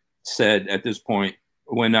Ahmed said at this point,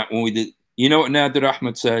 when we did, what Nadir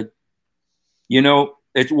Ahmed said?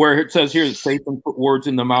 It's where it says here that Satan put words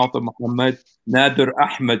in the mouth of Muhammad. Nadir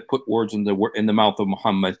Ahmed put words in the mouth of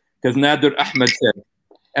Muhammad, because Nadir Ahmed said,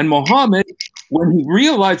 and Muhammad, when he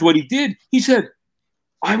realized what he did, he said,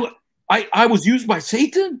 I was used by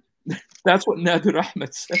Satan. That's what Nadir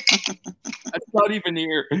Ahmed said. That's not even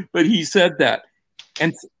here, but he said that.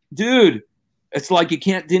 And dude, it's like you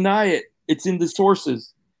can't deny it. It's in the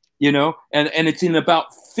sources, and it's in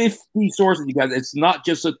about 50 sources, you guys. It's not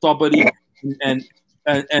just a Tabari and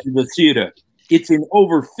the Sirah. It's in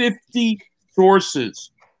over 50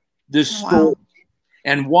 sources, this story. Wow.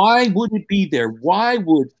 And why would it be there? Why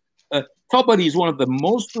would Tabari is one of the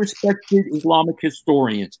most respected Islamic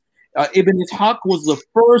historians. Ibn Ishaq was the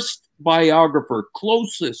first biographer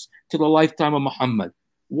closest to the lifetime of Muhammad.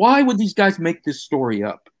 Why would these guys make this story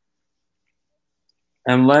up?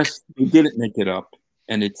 Unless they didn't make it up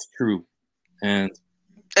and it's true. And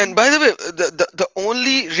by the way, the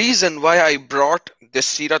only reason why I brought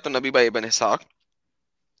this Siratun Nabi by Ibn Ishaq,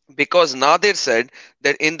 because Nadir said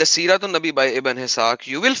that in the Siratun Nabi by Ibn Ishaq,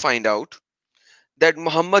 you will find out that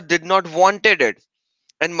Muhammad did not wanted it.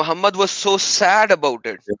 And Muhammad was so sad about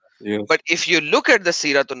it. Yes. But if you look at the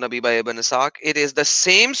Siratun Nabi by Ibn Ishaq, it is the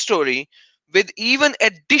same story with even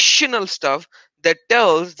additional stuff that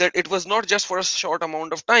tells that it was not just for a short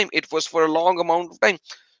amount of time. It was for a long amount of time.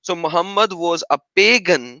 So Muhammad was a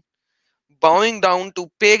pagan, bowing down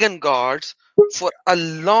to pagan gods for a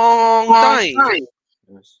long time.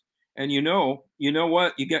 Yes. And you know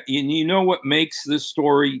what? You know what makes this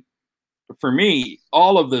story for me,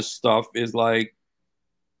 all of this stuff is like,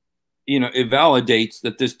 it validates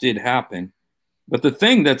that this did happen. But the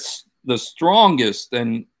thing that's the strongest,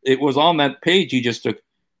 and it was on that page you just took,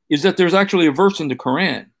 is that there's actually a verse in the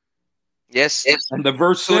Quran. Yes. And the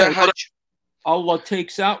verse Surah says, Hajj. Allah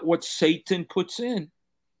takes out what Satan puts in.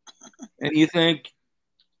 And you think,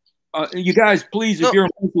 you guys, please, if you're a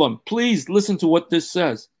Muslim, please listen to what this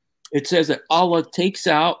says. It says that Allah takes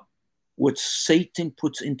out what Satan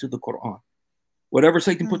puts into the Quran. Whatever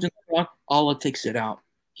Satan puts in the Quran, Allah takes it out.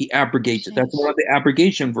 He abrogates it. That's one of the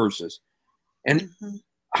abrogation verses. And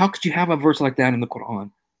how could you have a verse like that in the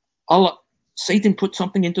Quran? Satan put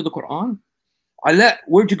something into the Quran? Allah,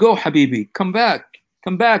 where'd you go, Habibi? Come back.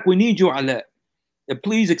 Come back. We need you, Allah.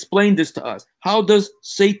 Please explain this to us. How does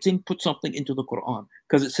Satan put something into the Quran?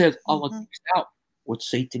 Because it says Allah takes out what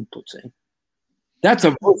Satan puts in. That's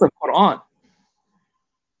a verse of Quran.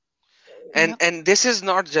 And this is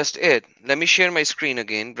not just it. Let me share my screen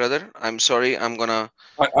again, brother. I'm sorry. I'm gonna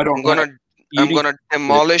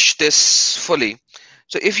demolish this fully.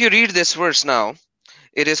 So if you read this verse now,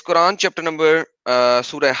 it is Quran chapter number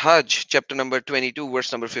Surah Hajj chapter number 22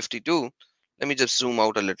 verse number 52. Let me just zoom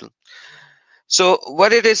out a little. So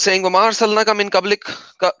what it is saying, وَمَا أَرْسَلْنَاكَ مِنْ قَبْلِكَ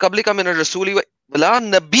مِنَ الرَّسُولِ وَلَا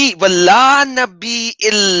نَبِيٍّ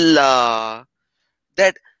إِلَّا,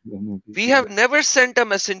 that we have never sent a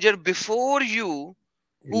messenger before you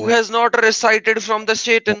who has not recited from the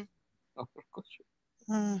Satan.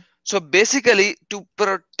 So basically, to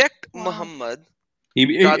protect Muhammad,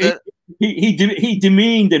 he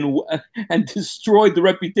demeaned and destroyed the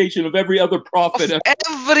reputation of every other prophet.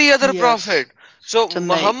 Prophet. So to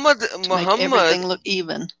Muhammad make everything look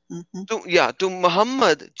even. To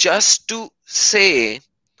Muhammad, just to say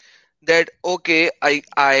that, okay,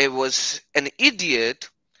 I was an idiot,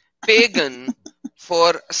 pagan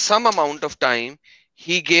for some amount of time,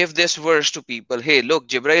 he gave this verse to people. Hey, look,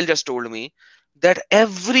 Jibreel just told me that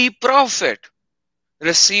every prophet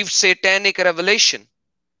received satanic revelation.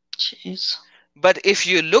 Jeez. But if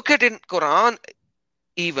you look at in Quran,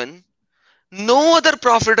 even no other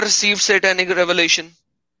prophet received satanic revelation.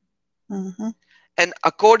 And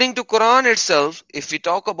according to Quran itself, if we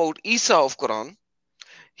talk about Isa of Quran,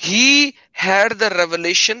 he had the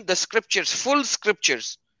revelation, the scriptures, full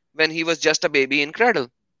scriptures, when he was just a baby in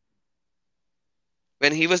cradle.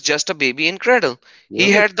 When he was just a baby in cradle,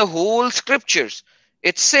 he had the whole scriptures.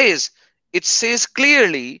 It says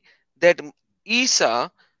clearly that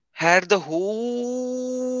Isa had the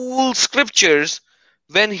whole scriptures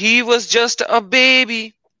when he was just a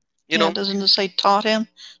baby. You know, doesn't it say taught him,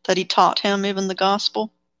 that he taught him even the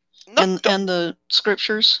gospel and the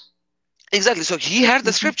scriptures? Exactly. So he had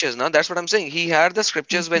the scriptures. Now that's what I'm saying. He had the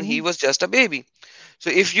scriptures when he was just a baby. So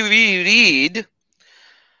if you read,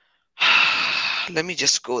 let me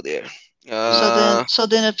just go there. So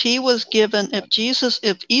then if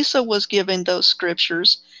Isa was given those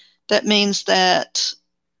scriptures, that means that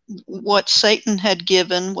what Satan had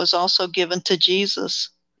given was also given to Jesus.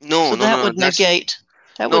 No, that would negate.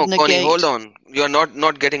 Connie, hold on. You're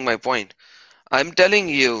not getting my point. I'm telling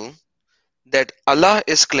you that Allah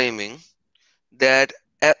is claiming that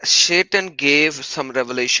Satan gave some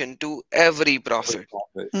revelation to every prophet.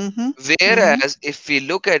 Whereas if we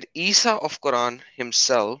look at Isa of Quran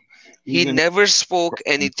himself, he never spoke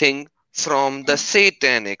anything from the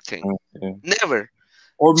satanic thing. Never.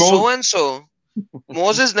 Or so and so.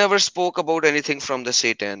 Moses never spoke about anything from the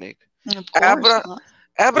satanic.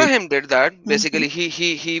 Abraham did that. Basically,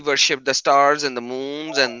 he worshipped the stars and the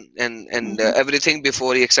moons and everything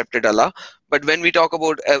before he accepted Allah. But when we talk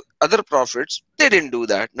about other prophets, they didn't do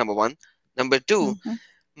that. Number one. Number two,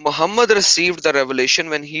 Muhammad received the revelation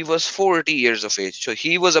when he was 40 years of age. So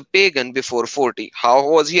he was a pagan before 40. How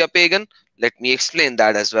was he a pagan? Let me explain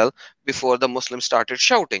that as well before the Muslims started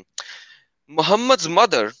shouting. Muhammad's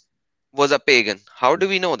mother was a pagan. How do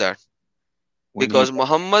we know that? Because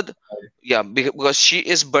Muhammad, because she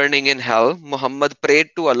is burning in hell. Muhammad prayed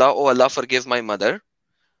to Allah, oh Allah, forgive my mother.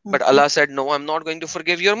 But Allah said, no, I'm not going to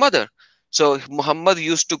forgive your mother. So Muhammad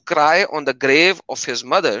used to cry on the grave of his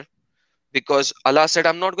mother because Allah said,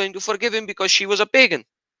 I'm not going to forgive him because she was a pagan.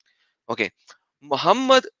 Okay.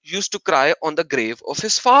 Muhammad used to cry on the grave of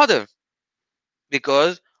his father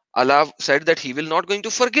because Allah said that he will not going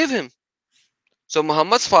to forgive him. So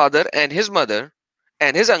Muhammad's father and his mother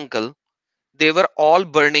and his uncle, they were all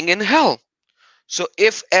burning in hell. So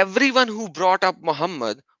if everyone who brought up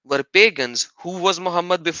Muhammad were pagans, who was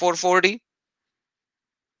Muhammad before 40?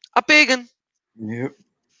 A pagan. Yep.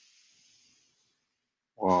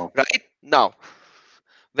 Wow. Right? Now,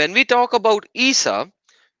 when we talk about Isa,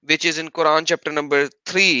 which is in Quran chapter number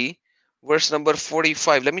 3, verse number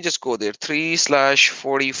 45. Let me just go there.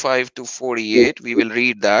 3/45 to 48. We will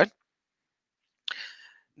read that.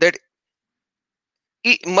 That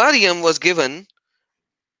Maryam was given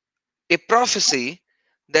a prophecy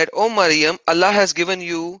that, "O Maryam, Allah has given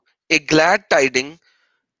you a glad tiding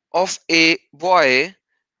of a boy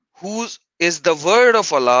whose is the word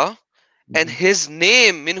of Allah, and his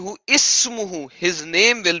name, minhu ismuhu, his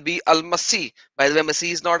name will be Al-Masih." By the way,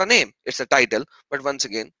 Masih is not a name, it's a title, but once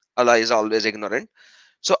again, Allah is always ignorant.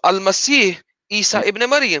 So Al-Masih, Isa ibn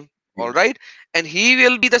Maryam, all right, and he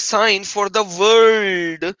will be the sign for the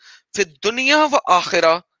world, fi dunya wa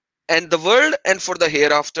akhirah, and the world and for the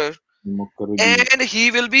hereafter, and he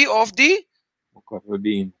will be of the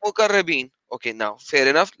Mukarrabin. Okay, now fair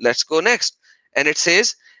enough. Let's go next. And it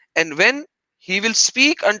says, "And when he will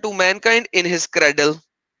speak unto mankind in his cradle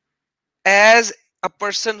as a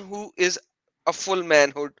person who is a full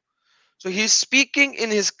manhood." So he's speaking in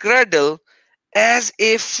his cradle as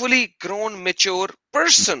a fully grown, mature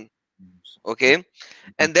person. Okay.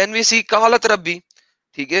 And then we see Qalat Rabbi.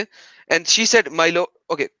 Okay. And she said, "My Lord."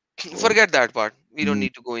 Okay. Forget that part. We don't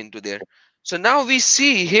need to go into there. So now we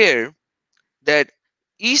see here that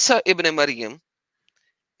Isa ibn Maryam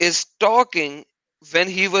is talking when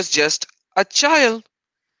he was just a child,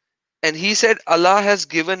 and he said Allah has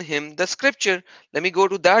given him the scripture. Let me go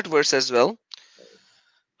to that verse as well.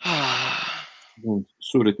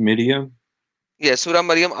 Surah Maryam. Yeah, Surah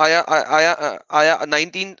Maryam, ayah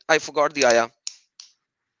 19. I forgot the ayah.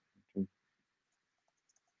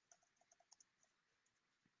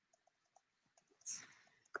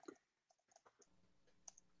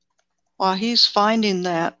 While he's finding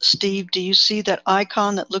that, Steve, do you see that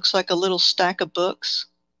icon that looks like a little stack of books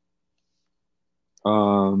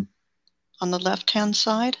on the left-hand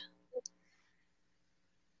side?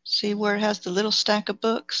 See where it has the little stack of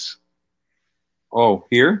books? Oh,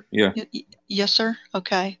 here? Yeah. Yes, sir.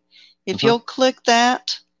 Okay. If you'll click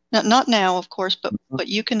that, not now, of course, but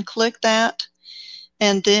you can click that,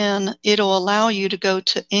 and then it'll allow you to go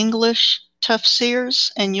to English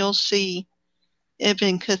tafsirs, and you'll see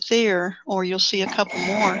Ibn Kathir, or you'll see a couple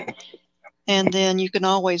more, and then you can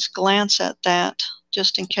always glance at that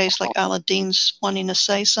just in case, like Aladdin's wanting to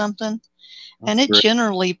say something. And it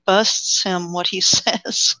generally busts him what he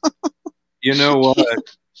says. You know what?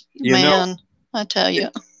 Man, I tell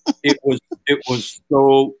you. it was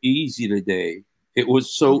so easy today. It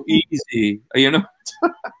was so easy. You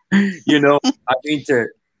know,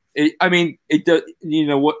 I mean, it does, you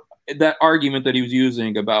know what, that argument that he was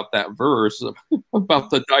using about that verse about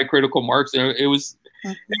the diacritical marks, it was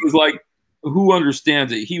like, who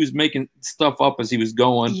understands it? He was making stuff up as he was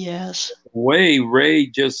going. Yes. The way Ray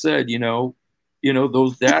just said,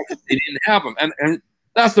 those dashes, they didn't have them, and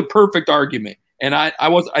that's the perfect argument. And I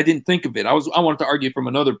didn't think of it. I wanted to argue from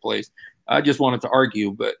another place. I just wanted to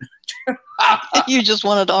argue, but you just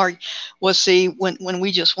wanted to argue. Well, see, when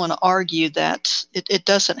we just want to argue, that it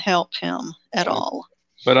doesn't help him at all.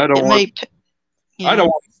 But I don't want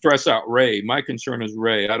to stress out Ray. My concern is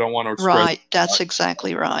Ray. I don't want to stress. Right. That's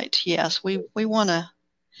exactly right. Yes, we want to.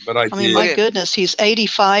 But I mean, my goodness, he's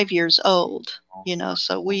 85 years old.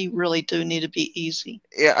 So we really do need to be easy.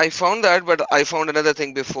 Yeah, I found that, but I found another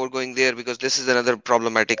thing before going there, because this is another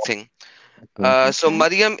problematic thing. So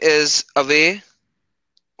Maryam is away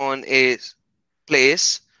on a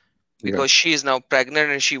place because she is now pregnant,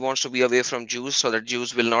 and she wants to be away from Jews, so that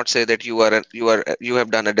Jews will not say that you have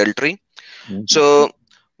done adultery. So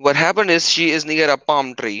what happened is, she is near a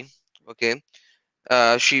palm tree. Okay.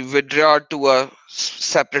 She withdrew to a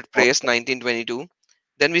separate place, 1922.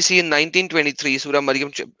 Then we see in 1923, Surah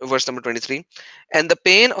Maryam, verse number 23, "And the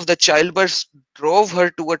pain of the childbirth drove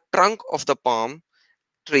her to a trunk of the palm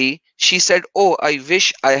tree. She said, 'Oh, I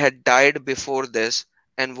wish I had died before this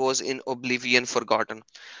and was in oblivion forgotten.'"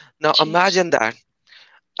 Now imagine that.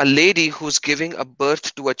 A lady who's giving a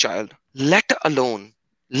birth to a child, let alone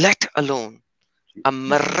a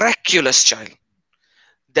miraculous child,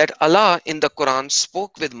 that Allah in the Quran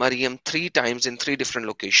spoke with Maryam 3 times in 3 different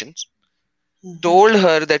locations, told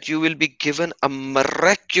her that you will be given a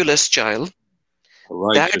miraculous child.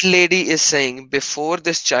 That lady is saying, before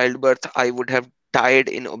this childbirth, I would have died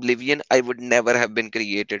in oblivion. I would never have been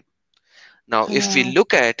created. Now, if we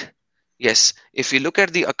look at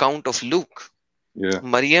the account of Luke,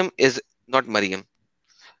 Maryam is not Maryam.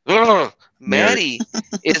 Mary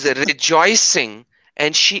is rejoicing,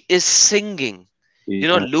 and she is singing.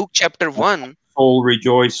 Luke chapter 1. Soul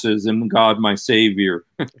rejoices in God, my Savior.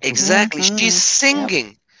 Exactly. She's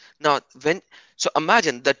singing. Now, so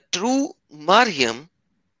imagine the true Maryam,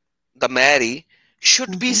 the Mary,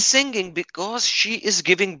 should be singing because she is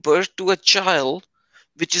giving birth to a child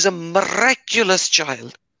which is a miraculous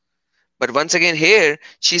child. But once again here,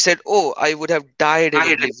 she said, oh, I would have died in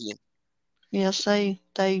oblivion. Yes,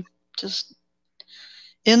 they just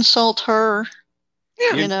insult her,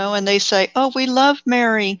 Yeah. you know, and they say, oh, we love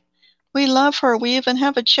Mary. We love her. We even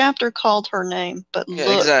have a chapter called her name. But Yeah, look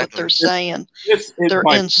what exactly. they're saying. This is They're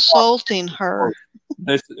by insulting her.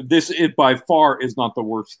 this it by far is not the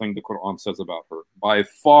worst thing the Quran says about her. By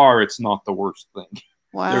far, it's not the worst thing.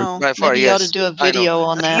 Wow. By far, Maybe you ought to yes. do a I know. video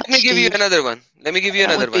on that, Let me give you Steve. another one. Let me give you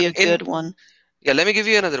That another would be one. a good one. Yeah, let me give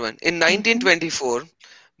you another one. In 1924,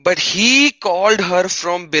 but he called her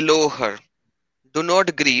from below her. Do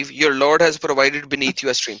not grieve. Your Lord has provided beneath you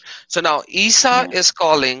a stream. So now Isa is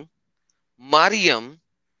calling Maryam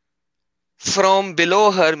from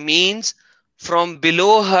below her, means from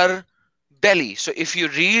below her belly. So if you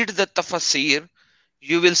read the tafsir,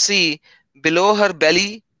 you will see below her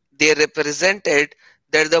belly, they represented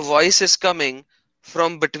that the voice is coming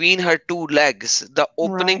from between her two legs, the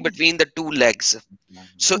opening between the two legs.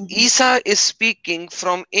 So Isa is speaking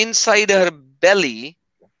from inside her belly,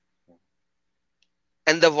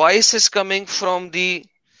 and the voice is coming from the,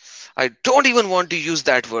 I don't even want to use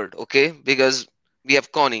that word, okay, because we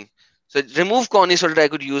have Connie. So remove Connie so that I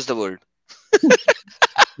could use the word.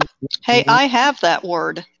 Hey, I have that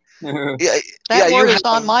word. Yeah, that you word is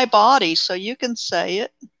have, on my body, so you can say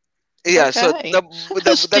it. Yeah, okay.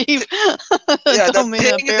 so Steve, don't mean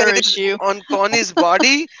to thing that embarrass is you. on Connie's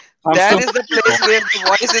body, that is the place where the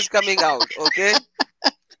voice is coming out. Okay,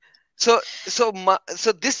 so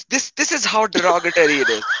this is how derogatory it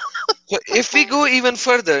is. So if we go even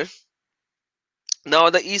further, now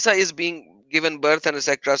the Isa is being given birth and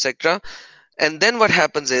etc etc, and then what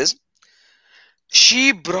happens is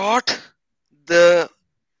she brought the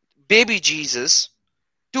baby Jesus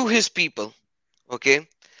to his people. Okay,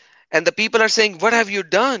 and the people are saying, what have you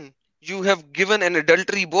done? You have given an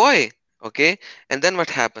adultery boy. Okay, and then what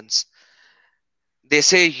happens? They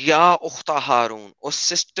say, Ya Ukhta Harun, or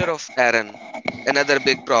sister of Aaron. Another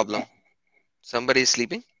big problem. Somebody is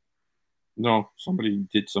sleeping? No, somebody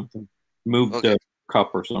did something. Moved a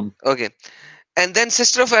cup or something. Okay. And then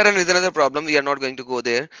sister of Aaron is another problem. We are not going to go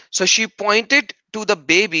there. So she pointed to the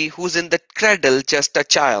baby who's in the cradle, just a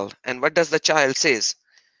child. And what does the child says?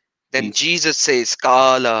 Then Jesus says,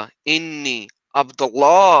 Kala inni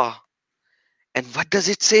Abdullah. And what does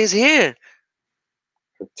it says here?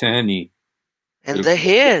 Tani. And the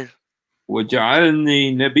here.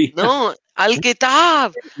 وجعلني نبي. No,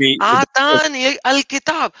 Al-Kitab. Atani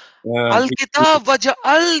Al-Kitab. Al-Kitab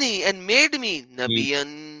waja'alni, and made me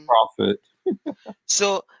Nabiyan. Prophet.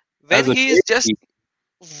 So when he is just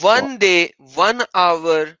 1 day, 1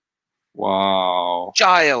 hour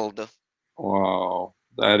child. Wow.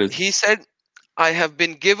 That is. He said, I have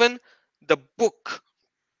been given the book,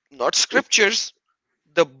 not scriptures,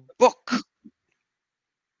 the book.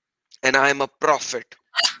 And I am a prophet.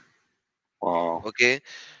 Wow. Okay.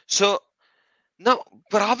 So now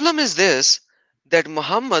problem is this, that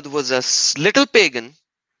Muhammad was a little pagan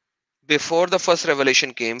before the first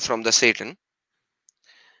revelation came from the Satan,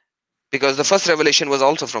 because the first revelation was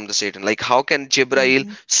also from the Satan. Like, how can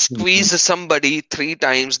Jibrail squeeze somebody 3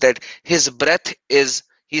 times that his breath is,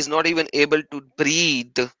 he's not even able to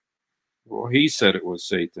breathe? Well, he said it was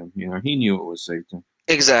Satan. You know, he knew it was Satan.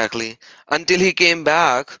 Exactly. Until he came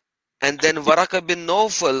back, and then Waraka bin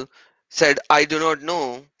Nawfal said, I do not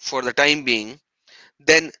know for the time being.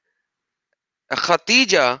 Then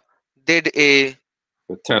Khatija did the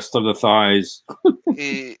test of the thighs.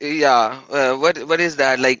 What is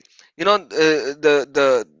that? Like, you know,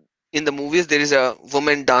 the in the movies there is a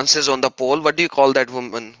woman dances on the pole. What do you call that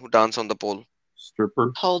woman who dance on the pole?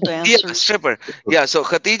 Stripper. Pole dancer. Yeah, stripper. Yeah. So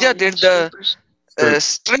Khatija did the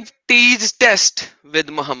striptease test with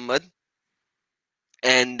Muhammad,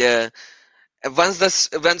 and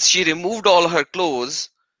once she removed all her clothes,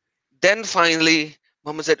 then finally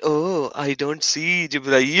Muhammad said, oh, I don't see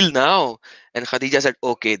Jibrail now. And Khadija said,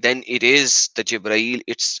 okay, then it is the Jibrail.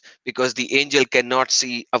 It's because the angel cannot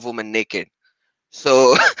see a woman naked.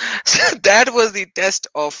 So, so that was the test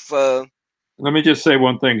of. Let me just say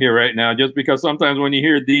one thing here right now, just because sometimes when you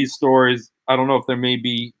hear these stories, I don't know if there may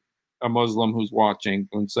be a Muslim who's watching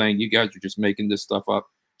and saying, you guys are just making this stuff up.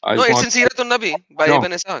 No, it's in Siratul Nabi by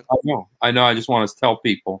Ibn Ishaq. I know. I just want to tell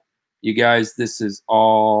people, you guys, this is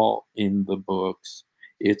all in the books.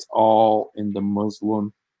 It's all in the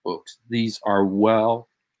Muslim books. These are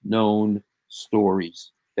well-known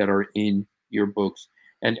stories that are in your books.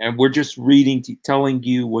 And we're just reading, telling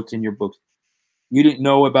you what's in your books. You didn't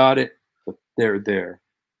know about it, but they're there.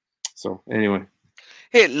 So anyway.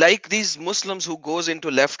 Hey, like these Muslims who goes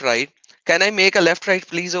into left, right. Can I make a left, right,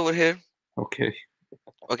 please, over here? Okay.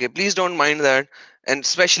 Okay, please don't mind that, and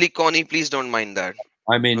especially Connie, please don't mind that.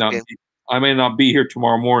 I may not. Okay. I may not be here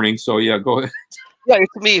tomorrow morning. So yeah, go ahead. Yeah,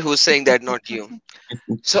 it's me who's saying that, not you.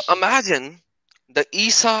 So imagine the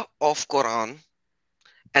Isa of Quran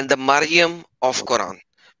and the Maryam of Quran,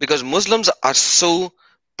 because Muslims are so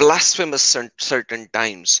blasphemous certain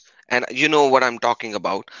times, and you know what I'm talking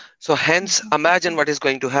about. So hence, imagine what is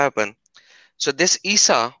going to happen. So this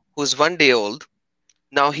Isa, who's 1 day old,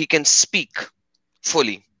 now he can speak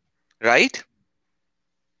fully, right?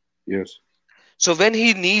 Yes. So when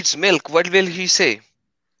he needs milk, what will he say?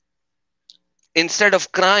 Instead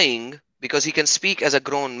of crying, because he can speak as a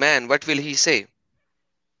grown man, what will he say?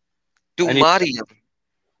 To I need Maryam.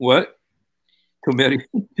 what? To Mary.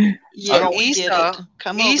 Yeah, So we get it. Isa,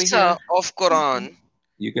 Come over Isa here. of Quran,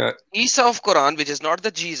 You got. Isa of Quran, which is not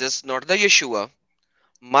the Jesus, not the Yeshua.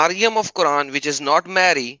 Maryam of Quran, which is not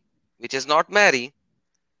Mary,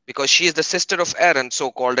 because she is the sister of Aaron,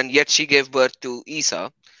 so called, and yet she gave birth to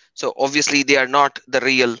Isa. So obviously they are not the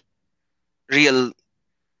real, real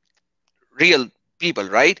people,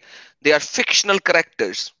 right? They are fictional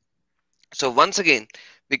characters. So once again,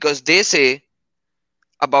 because they say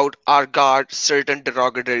about our God certain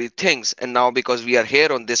derogatory things, and now because we are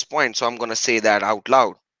here on this point, so I'm going to say that out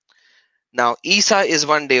loud. Now, Isa is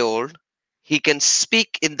 1 day old. He can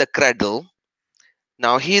speak in the cradle.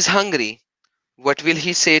 Now he is hungry. What will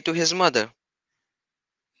he say to his mother?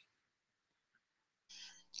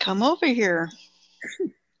 Come over here.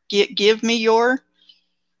 Give me your.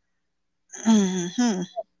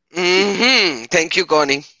 Thank you,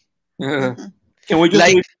 Connie. Can we just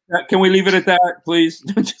Like, leave that? Can we leave it at that, please?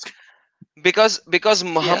 because Yes.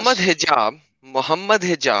 Muhammad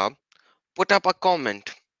Hijab put up a comment,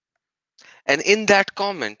 and in that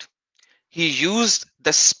comment he used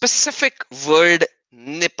the specific word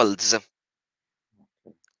nipples.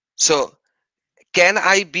 So can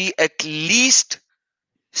I be at least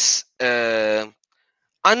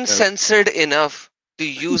uncensored enough to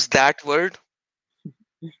use that word?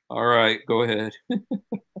 All right, go ahead.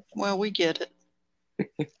 Well, we get it.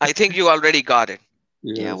 I think you already got it.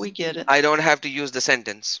 Yeah, Yes. we get it. I don't have to use the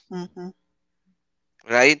sentence, Mm-hmm.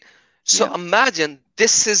 right? So Yep. imagine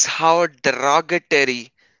this is how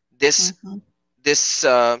derogatory this Mm-hmm. this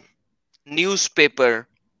newspaper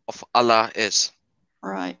of Allah is.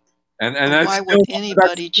 Right. And And that's why still would that's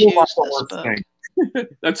anybody still not choose the this worst book? thing.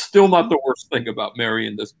 That's still not the worst thing about Mary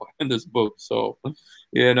in this book. So,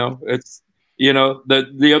 it's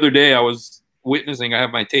the other day I was witnessing. I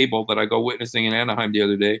have my table that I go witnessing in Anaheim the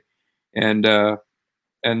other day, and a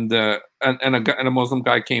Muslim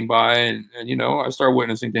guy came by, and I started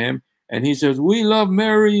witnessing to him, and he says, "We love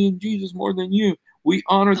Mary and Jesus more than you. We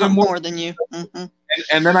honor them more." More than you. Mm-hmm.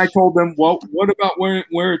 And then I told them, well, what about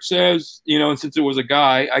where it says, and since it was a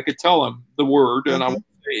guy, I could tell him the word, and I won't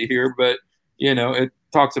say it here, but it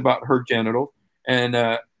talks about her genitals. And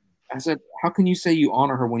I said, how can you say you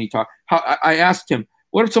honor her when you talk? I asked him,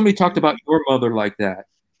 what if somebody talked about your mother like that?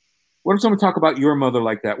 What if someone talked about your mother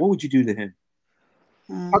like that? What would you do to him?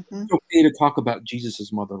 How can it's okay to talk about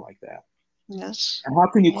Jesus's mother like that? Yes. And how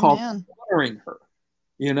can you call Amen. honoring her?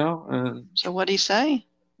 So what'd he say?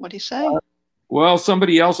 What'd he say? Well,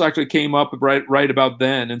 somebody else actually came up right about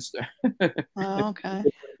then, and Oh, okay.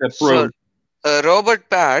 So Robert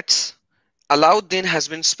Patz, Alauddin has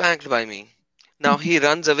been spanked by me. Now he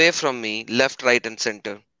runs away from me left, right, and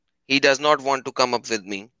center. He does not want to come up with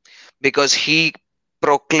me because he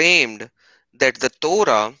proclaimed that the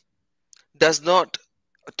Torah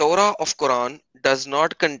of Quran does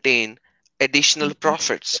not contain additional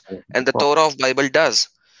prophets, and the Torah of Bible does.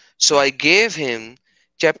 So I gave him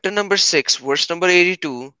chapter number 6, verse number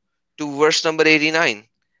 82 to verse number 89,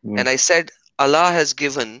 and I said Allah has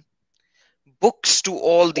given books to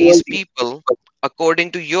all these people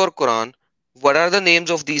according to your Quran. What are the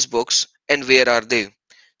names of these books and where are they?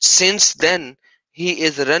 Since then, he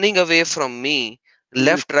is running away from me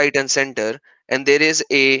left, right, and center, and there is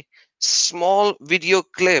a small video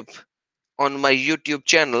clip on my YouTube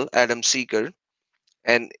channel, Adam Seeker,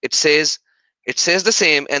 and it says the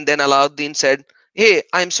same. And then Alauddin said, "Hey,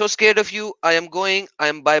 I'm so scared of you. I am going. I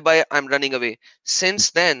am bye bye. I'm running away." Since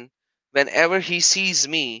then, whenever he sees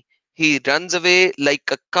me, he runs away like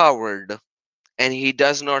a coward, and he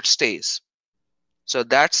does not stays. So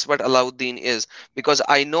that's what Alauddin is, because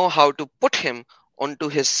I know how to put him onto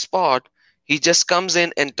his spot. He just comes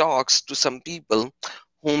in and talks to some people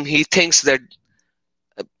whom he thinks that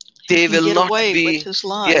He they can will get not away with be, his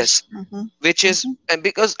yes, lies. which is, and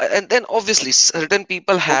then obviously certain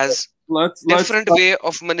people has different way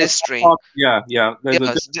of let's ministering. talk. Yeah, there's a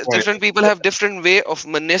Yes, different way. different people have different way of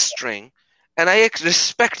ministering, and I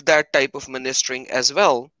respect that type of ministering as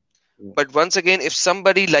well. But once again, if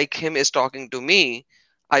somebody like him is talking to me,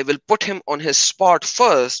 I will put him on his spot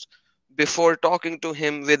first before talking to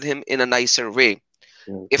him with him in a nicer way.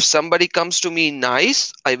 If somebody comes to me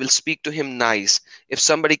nice, I will speak to him nice. If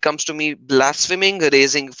somebody comes to me blaspheming,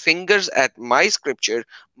 raising fingers at my scripture,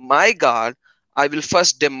 my God, I will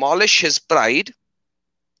first demolish his pride,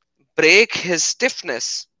 break his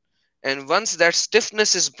stiffness, and once that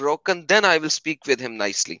stiffness is broken, then I will speak with him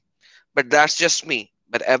nicely. But that's just me.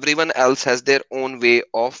 But everyone else has their own way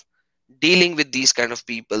of dealing with these kind of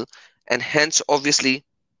people, and hence obviously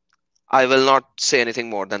I will not say anything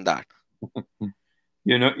more than that.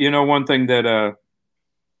 You know one thing that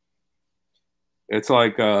it's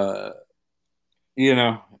like you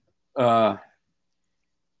know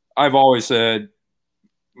I've always said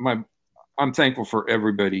I'm thankful for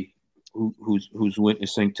everybody who's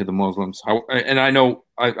witnessing to the Muslims. And I know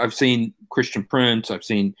I've seen Christian Prince, I've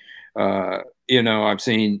seen I've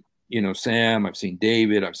seen Sam, I've seen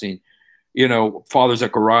David, I've seen Father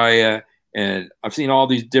Zechariah, and I've seen all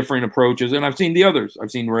these different approaches, and I've seen the others.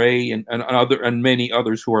 I've seen Ray and many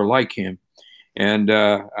others who are like him, and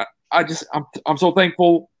I'm so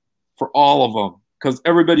thankful for all of them because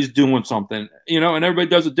everybody's doing something, and everybody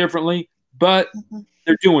does it differently, but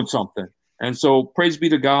they're doing something. And so praise be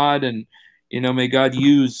to God, and may God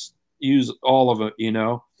use all of it,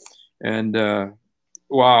 and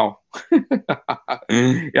wow.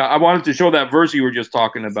 Yeah, I wanted to show that verse you were just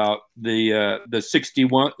talking about, the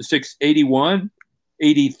 61, 681,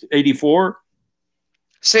 80, 84.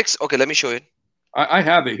 6. Okay, let me show it. I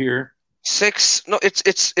have it here. 6. No,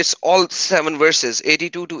 it's all 7 verses,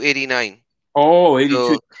 82 to 89. Oh, 82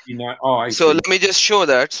 to 89. Oh, I see. So let me just show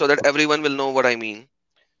that so that everyone will know what I mean.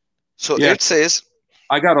 So yeah, it says,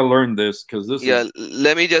 I got to learn this because this is...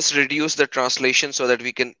 let me just reduce the translation so that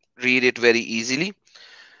we can read it very easily.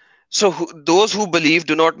 So those who believe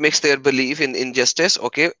do not mix their belief in injustice.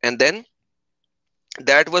 Okay. And then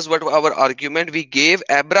that was what our argument. We gave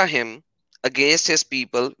Abraham against his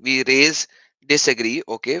people. We raise disagree.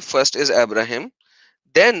 Okay. First is Abraham.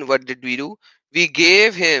 Then what did we do? We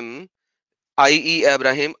gave him, i.e.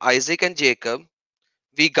 Abraham, Isaac and Jacob.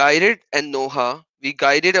 We guided and Noah. We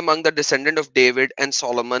guided among the descendant of David and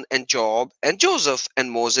Solomon and Job and Joseph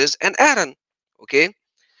and Moses and Aaron. Okay.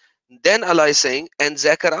 Then Allah is saying, and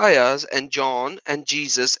Zacharias and John and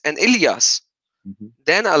Jesus and Elias.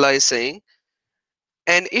 Then Allah is saying,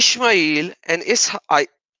 and Ishmael and Ishaq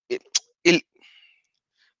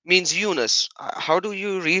means Yunus. How do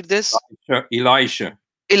you read this? Elisha.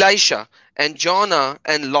 And Jonah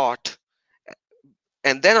and Lot.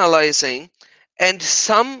 And then Allah is saying, and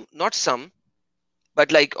some, not some, but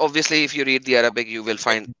like obviously if you read the Arabic, you will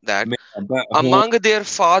find that among their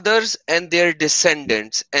fathers and their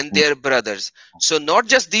descendants and their brothers. So not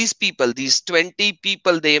just these people, these 20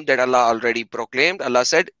 people named that Allah already proclaimed. Allah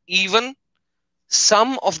said even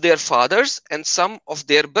some of their fathers and some of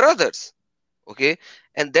their brothers. Okay.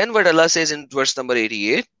 And then what Allah says in verse number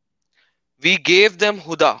 88, we gave them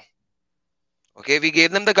huda. Okay. We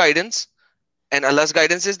gave them the guidance, and Allah's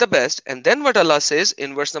guidance is the best. And then what Allah says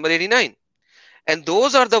in verse number 89, and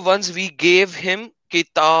those are the ones we gave him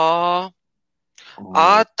kitab.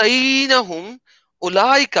 Atainahum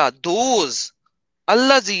ulaika, those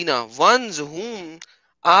allazina, ones whom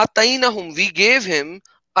atainahum, we gave him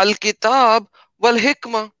al kitab wal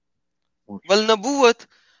hikmah wal nabuwat.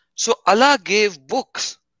 So Allah gave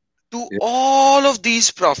books to all of these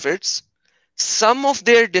prophets, some of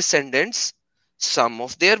their descendants, some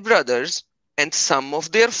of their brothers, and some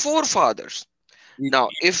of their forefathers. Now,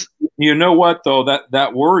 if you know what though,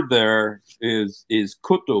 that word there is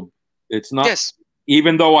kutub. It's not. Yes.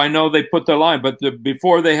 Even though I know they put the line, but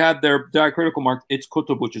before they had their diacritical mark, it's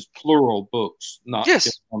kutub, which is plural books, not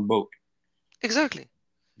just one book. Exactly.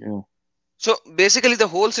 Yeah. So basically, the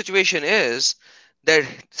whole situation is that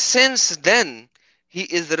since then he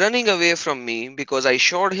is running away from me because I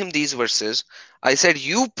showed him these verses. I said,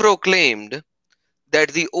 you proclaimed that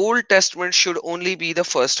the Old Testament should only be the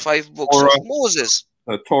first 5 books Torah, of Moses.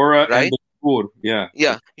 The Torah, right? And the Torah. Yeah.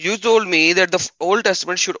 Yeah. You told me that the Old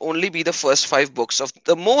Testament should only be the first 5 books of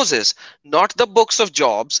the Moses, not the books of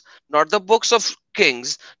Jobs, not the books of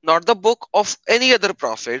Kings, not the book of any other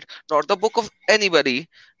prophet, not the book of anybody.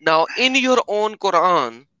 Now, in your own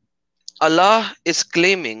Quran, Allah is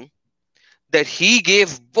claiming that he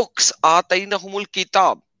gave books, Atainahumul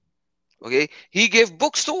Kitab. Okay, he gave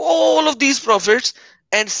books to all of these prophets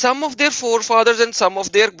and some of their forefathers and some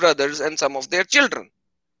of their brothers and some of their children.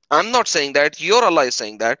 I'm not saying that, your Allah is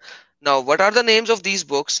saying that. Now, what are the names of these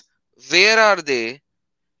books? Where are they?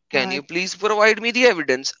 Can you please provide me the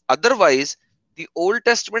evidence? Otherwise, the Old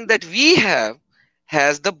Testament that we have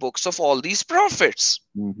has the books of all these prophets.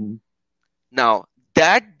 Now,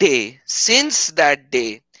 that day, since that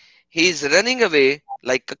day, he is running away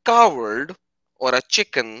like a coward or a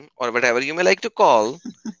chicken or whatever you may like to call,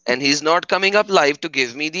 and he's not coming up live to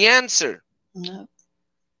give me the answer. No.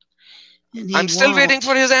 I'm still waiting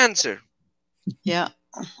for his answer. Yeah,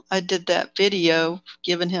 I did that video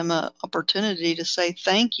giving him an opportunity to say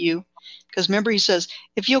thank you. Because remember, he says,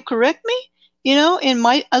 if you'll correct me, you know, in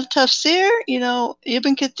my al-tafsir, you know,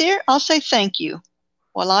 Ibn Kathir, I'll say thank you.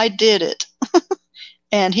 Well, I did it.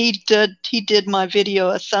 And he did my video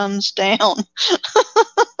a thumbs down.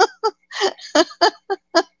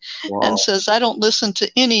 And says, I don't listen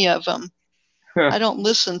to any of them. I don't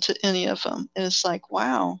listen to any of them. And it's like,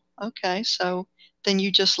 wow, okay. So then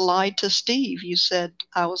you just lied to Steve. You said,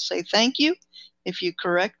 I will say thank you if you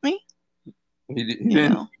correct me. He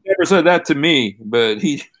never said that to me, but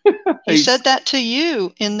he said that to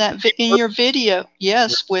you in your video.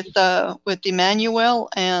 Yes, with Emmanuel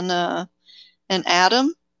and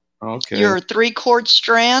Adam. Okay. Your 3-chord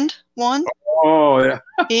strand one. Oh yeah.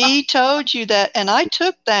 He told you that, and I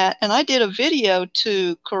took that and I did a video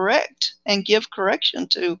to correct and give correction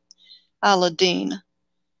to Aladdin.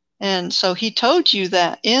 And so he told you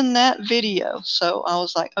that in that video. So I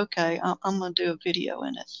was like, okay, I'm going to do a video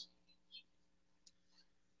in it.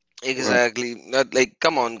 Exactly. Not like,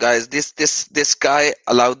 come on, guys. This guy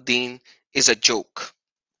Aladdin is a joke.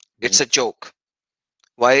 It's a joke.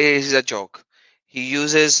 Why is it a joke? He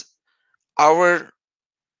uses our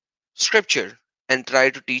scripture and try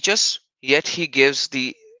to teach us, yet he gives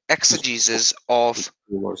the exegesis of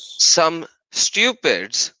some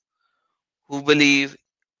stupids who believe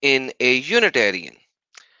in a Unitarian.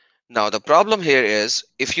 Now the problem here is,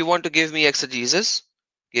 if you want to give me exegesis,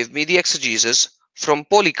 give me the exegesis from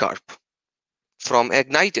Polycarp, from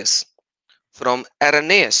Agnitis, from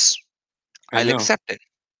Irenaeus. I'll accept it.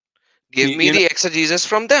 Give me the exegesis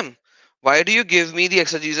from them. Why do you give me the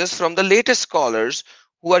exegesis from the latest scholars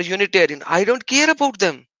who are Unitarian? I don't care about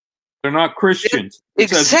them. They're not Christians.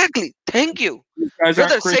 Exactly. Thank you.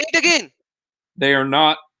 Brother, say it again. They are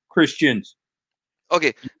not Christians.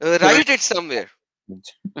 Okay. Write it somewhere.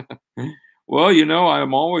 Well, you know,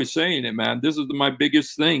 I'm always saying it, man. This is my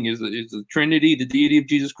biggest thing: is the Trinity, the deity of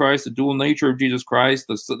Jesus Christ, the dual nature of Jesus Christ,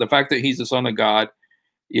 the fact that He's the Son of God.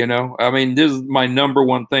 You know, I mean, this is my number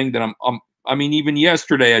one thing that I mean, even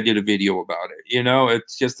yesterday I did a video about it. You know,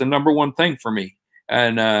 it's just the number one thing for me.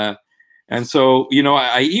 And so, you know,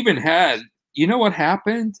 I even had, you know what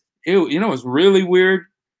happened? It was really weird.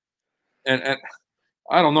 And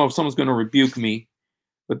I don't know if someone's going to rebuke me,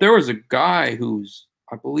 but there was a guy who's,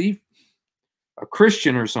 I believe, a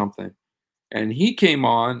Christian or something. And he came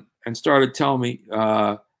on and started telling me,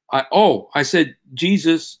 I said,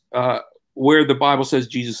 Jesus, where the Bible says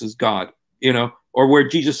Jesus is God, you know, or where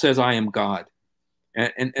Jesus says, I am God.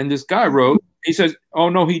 And this guy wrote, he says, oh,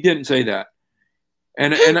 no, he didn't say that.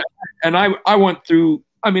 And I went through,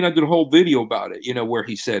 I mean, I did a whole video about it, you know, where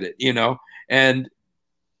he said it, you know, and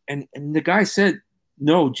the guy said,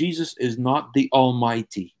 no, Jesus is not the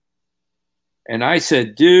Almighty. And I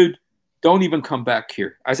said, dude, don't even come back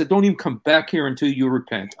here. I said, don't even come back here until you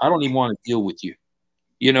repent. I don't even want to deal with you,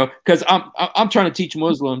 you know, because I'm trying to teach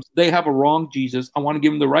Muslims. They have a wrong Jesus. I want to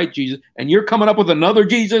give them the right Jesus. And you're coming up with another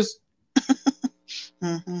Jesus.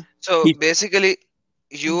 So basically,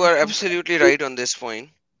 you are absolutely right on this point.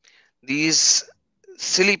 These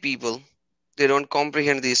silly people, they don't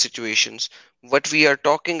comprehend these situations. What we are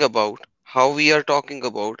talking about, how we are talking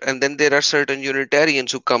about, and then there are certain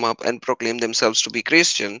Unitarians who come up and proclaim themselves to be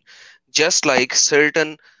Christian, just like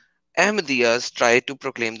certain Ahmadiyas try to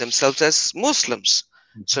proclaim themselves as Muslims.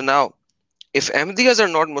 So now, if Ahmadiyas are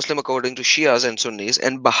not Muslim according to Shias and Sunnis,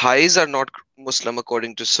 and Baha'is are not Muslim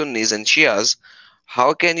according to Sunnis and Shias,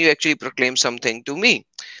 how can you actually proclaim something to me?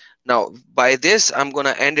 Now, by this, I'm going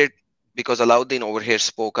to end it because Alauddin over here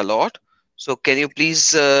spoke a lot. So can you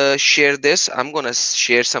please share this? I'm going to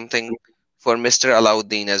share something for Mr.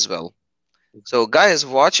 Alauddin as well. So guys,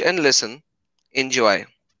 watch and listen. Enjoy.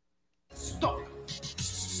 Stop.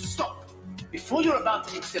 Before you're about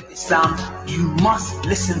to accept Islam, you must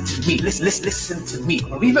listen to me. Listen to me.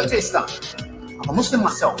 I'm a to Islam. I'm a Muslim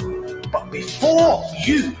myself. But before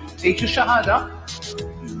you take your Shahada,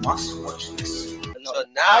 you must watch this. So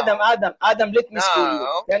now, Adam, let me school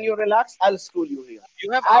you. Can you relax? I'll school you here.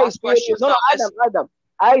 You have asked questions. No, Adam.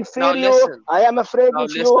 I fear you. I am afraid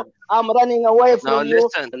of you. I'm running away from you.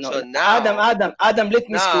 No. So now, Adam, let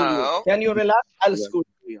me school you. Can you relax? I'll school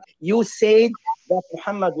you. You said that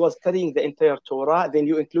Muhammad was carrying the entire Torah, then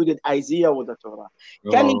you included Isaiah with the Torah.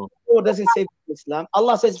 Can you or doesn't say Islam?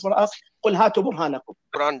 Allah says for us, قُلْ هَاتُوا بُرْهَانَكُمْ.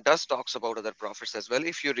 Quran does talks about other prophets as well.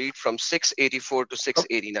 If you read from 684 to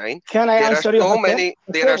 689, can I there answer are you? So many.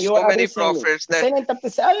 There are so many prophets that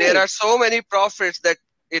there are so many prophets that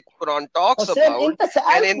it Quran talks about.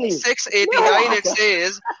 And in 689 it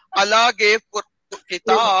says Allah gave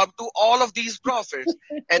kitab to all of these prophets,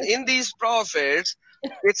 and in these prophets,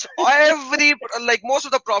 it's every like most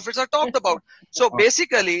of the prophets are talked about. So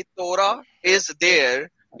basically, Torah is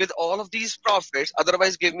there with all of these prophets.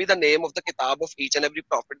 Otherwise, give me the name of the kitab of each and every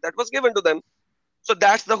prophet that was given to them. So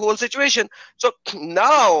that's the whole situation. So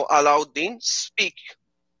now, Alauddin, speak.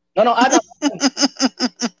 No, Adam.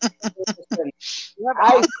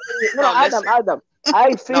 Adam.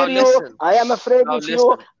 I fear you. I am afraid of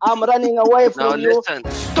you. I'm running away from you.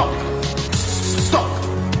 Stop.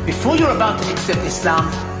 Before you're about to accept Islam,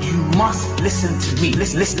 you must listen to me.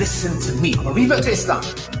 Listen to me. I'm a revert to Islam.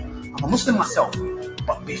 I'm a Muslim myself.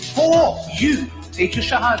 But before you take your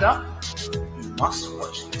Shahada, you must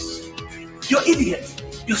watch this. You're idiot.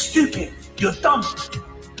 You're stupid. You're dumb.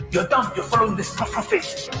 You're following this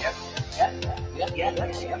prophet.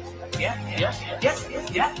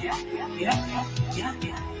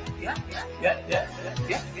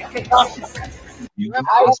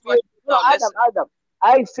 Adam.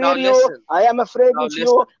 I fear you. I am afraid of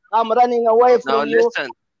you. I'm running away from you.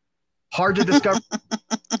 Hard to discover.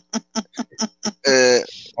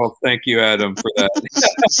 Oh, thank you, Adam, for that.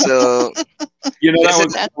 So, you know,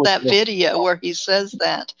 that video where he says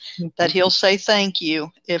that he'll say thank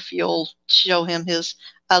you if you'll show him his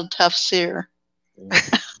al-tafsir.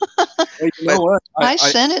 Hey, you know what? I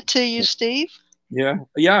sent it to you, Steve. Yeah,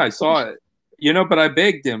 I saw it. You know, but I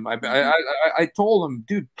begged him. I told him,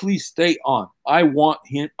 dude, please stay on. I want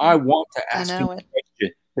to ask him a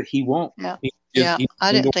question, but he won't. Yeah,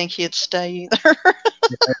 I didn't think he'd stay either.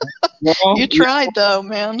 Well, you tried though,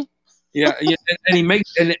 man. Yeah, and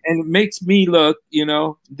it makes me look. You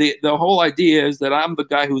know, the whole idea is that I'm the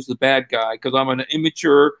guy who's the bad guy because I'm an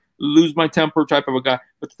immature, lose my temper type of a guy.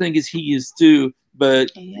 But the thing is, he is too.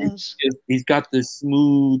 But he's got this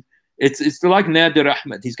smooth. It's like Nadir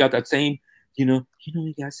Ahmed. He's got that same. You know,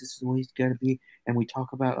 guys, this is the way it's got to be, and we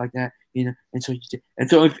talk about it like that. You know, and so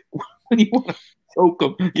if when you want to choke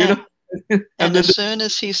him, you know. And as soon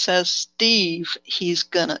as he says Steve, he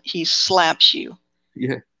slaps you.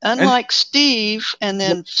 Yeah. Unlike Steve, and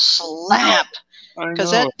then slap.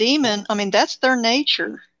 Because that demon, I mean, that's their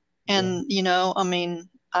nature. And you know, I mean,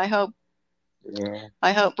 I hope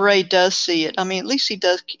Ray does see it. I mean, at least he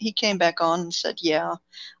does. He came back on and said, "Yeah,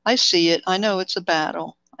 I see it. I know it's a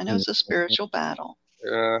battle. I know it's a spiritual battle."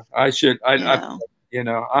 I should. You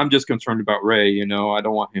know, I'm just concerned about Ray. You know, I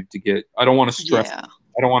don't want him to get. I don't want to stress. Yeah.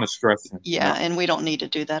 I don't want to stress him. Yeah, and we don't need to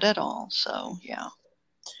do that at all. So, yeah.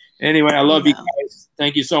 Anyway, I love you guys.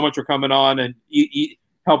 Thank you so much for coming on and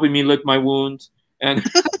helping me lick my wounds. And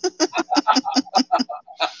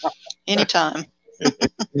anytime.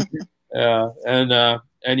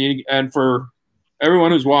 And for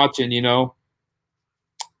everyone who's watching, you know,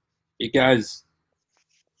 you guys,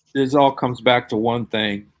 this all comes back to one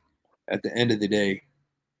thing at the end of the day.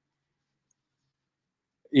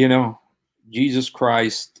 You know, Jesus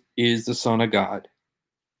Christ is the Son of God.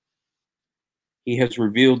 He has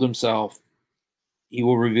revealed himself. He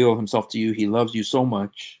will reveal himself to you. He loves you so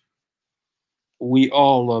much. We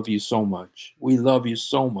all love you so much. We love you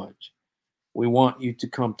so much. We want you to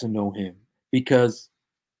come to know him because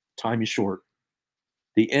time is short.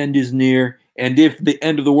 The end is near. And if the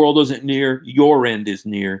end of the world isn't near, your end is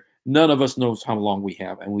near. None of us knows how long we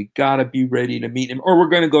have. And we got to be ready to meet him or we're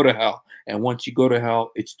going to go to hell. And once you go to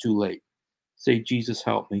hell, it's too late. Say, Jesus,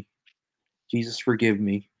 help me. Jesus, forgive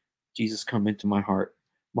me. Jesus, come into my heart.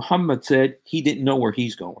 Muhammad said he didn't know where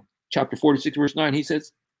he's going. Chapter 46, verse 9, he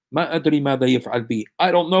says, I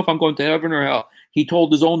don't know if I'm going to heaven or hell. He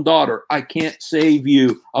told his own daughter, I can't save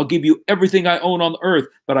you. I'll give you everything I own on the earth,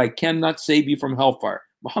 but I cannot save you from hellfire.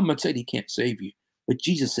 Muhammad said he can't save you, but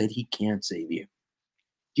Jesus said he can save you.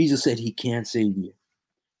 Jesus said he can save you.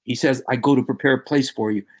 He says, I go to prepare a place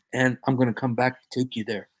for you, and I'm going to come back to take you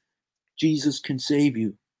there. Jesus can save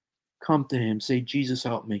you. Come to him. Say, Jesus,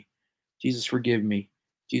 help me. Jesus, forgive me.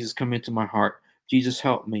 Jesus, come into my heart. Jesus,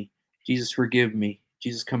 help me. Jesus, forgive me.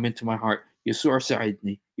 Jesus, come into my heart. Yeshua,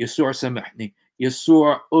 sa'idni. Yeshua, samahni.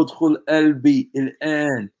 Yeshua, udkhul qalbi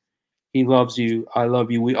al-an. He loves you. I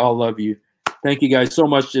love you. We all love you. Thank you guys so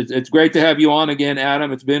much. It's great to have you on again,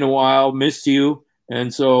 Adam. It's been a while. Missed you.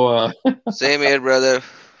 And so... Same here, brother.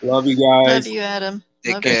 Love you guys. Love you, Adam.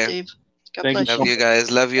 Take love care. You, Steve. God Thank bless Love you guys.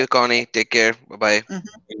 Love you, Connie. Take care. Bye-bye.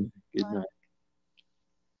 Mm-hmm. Good night.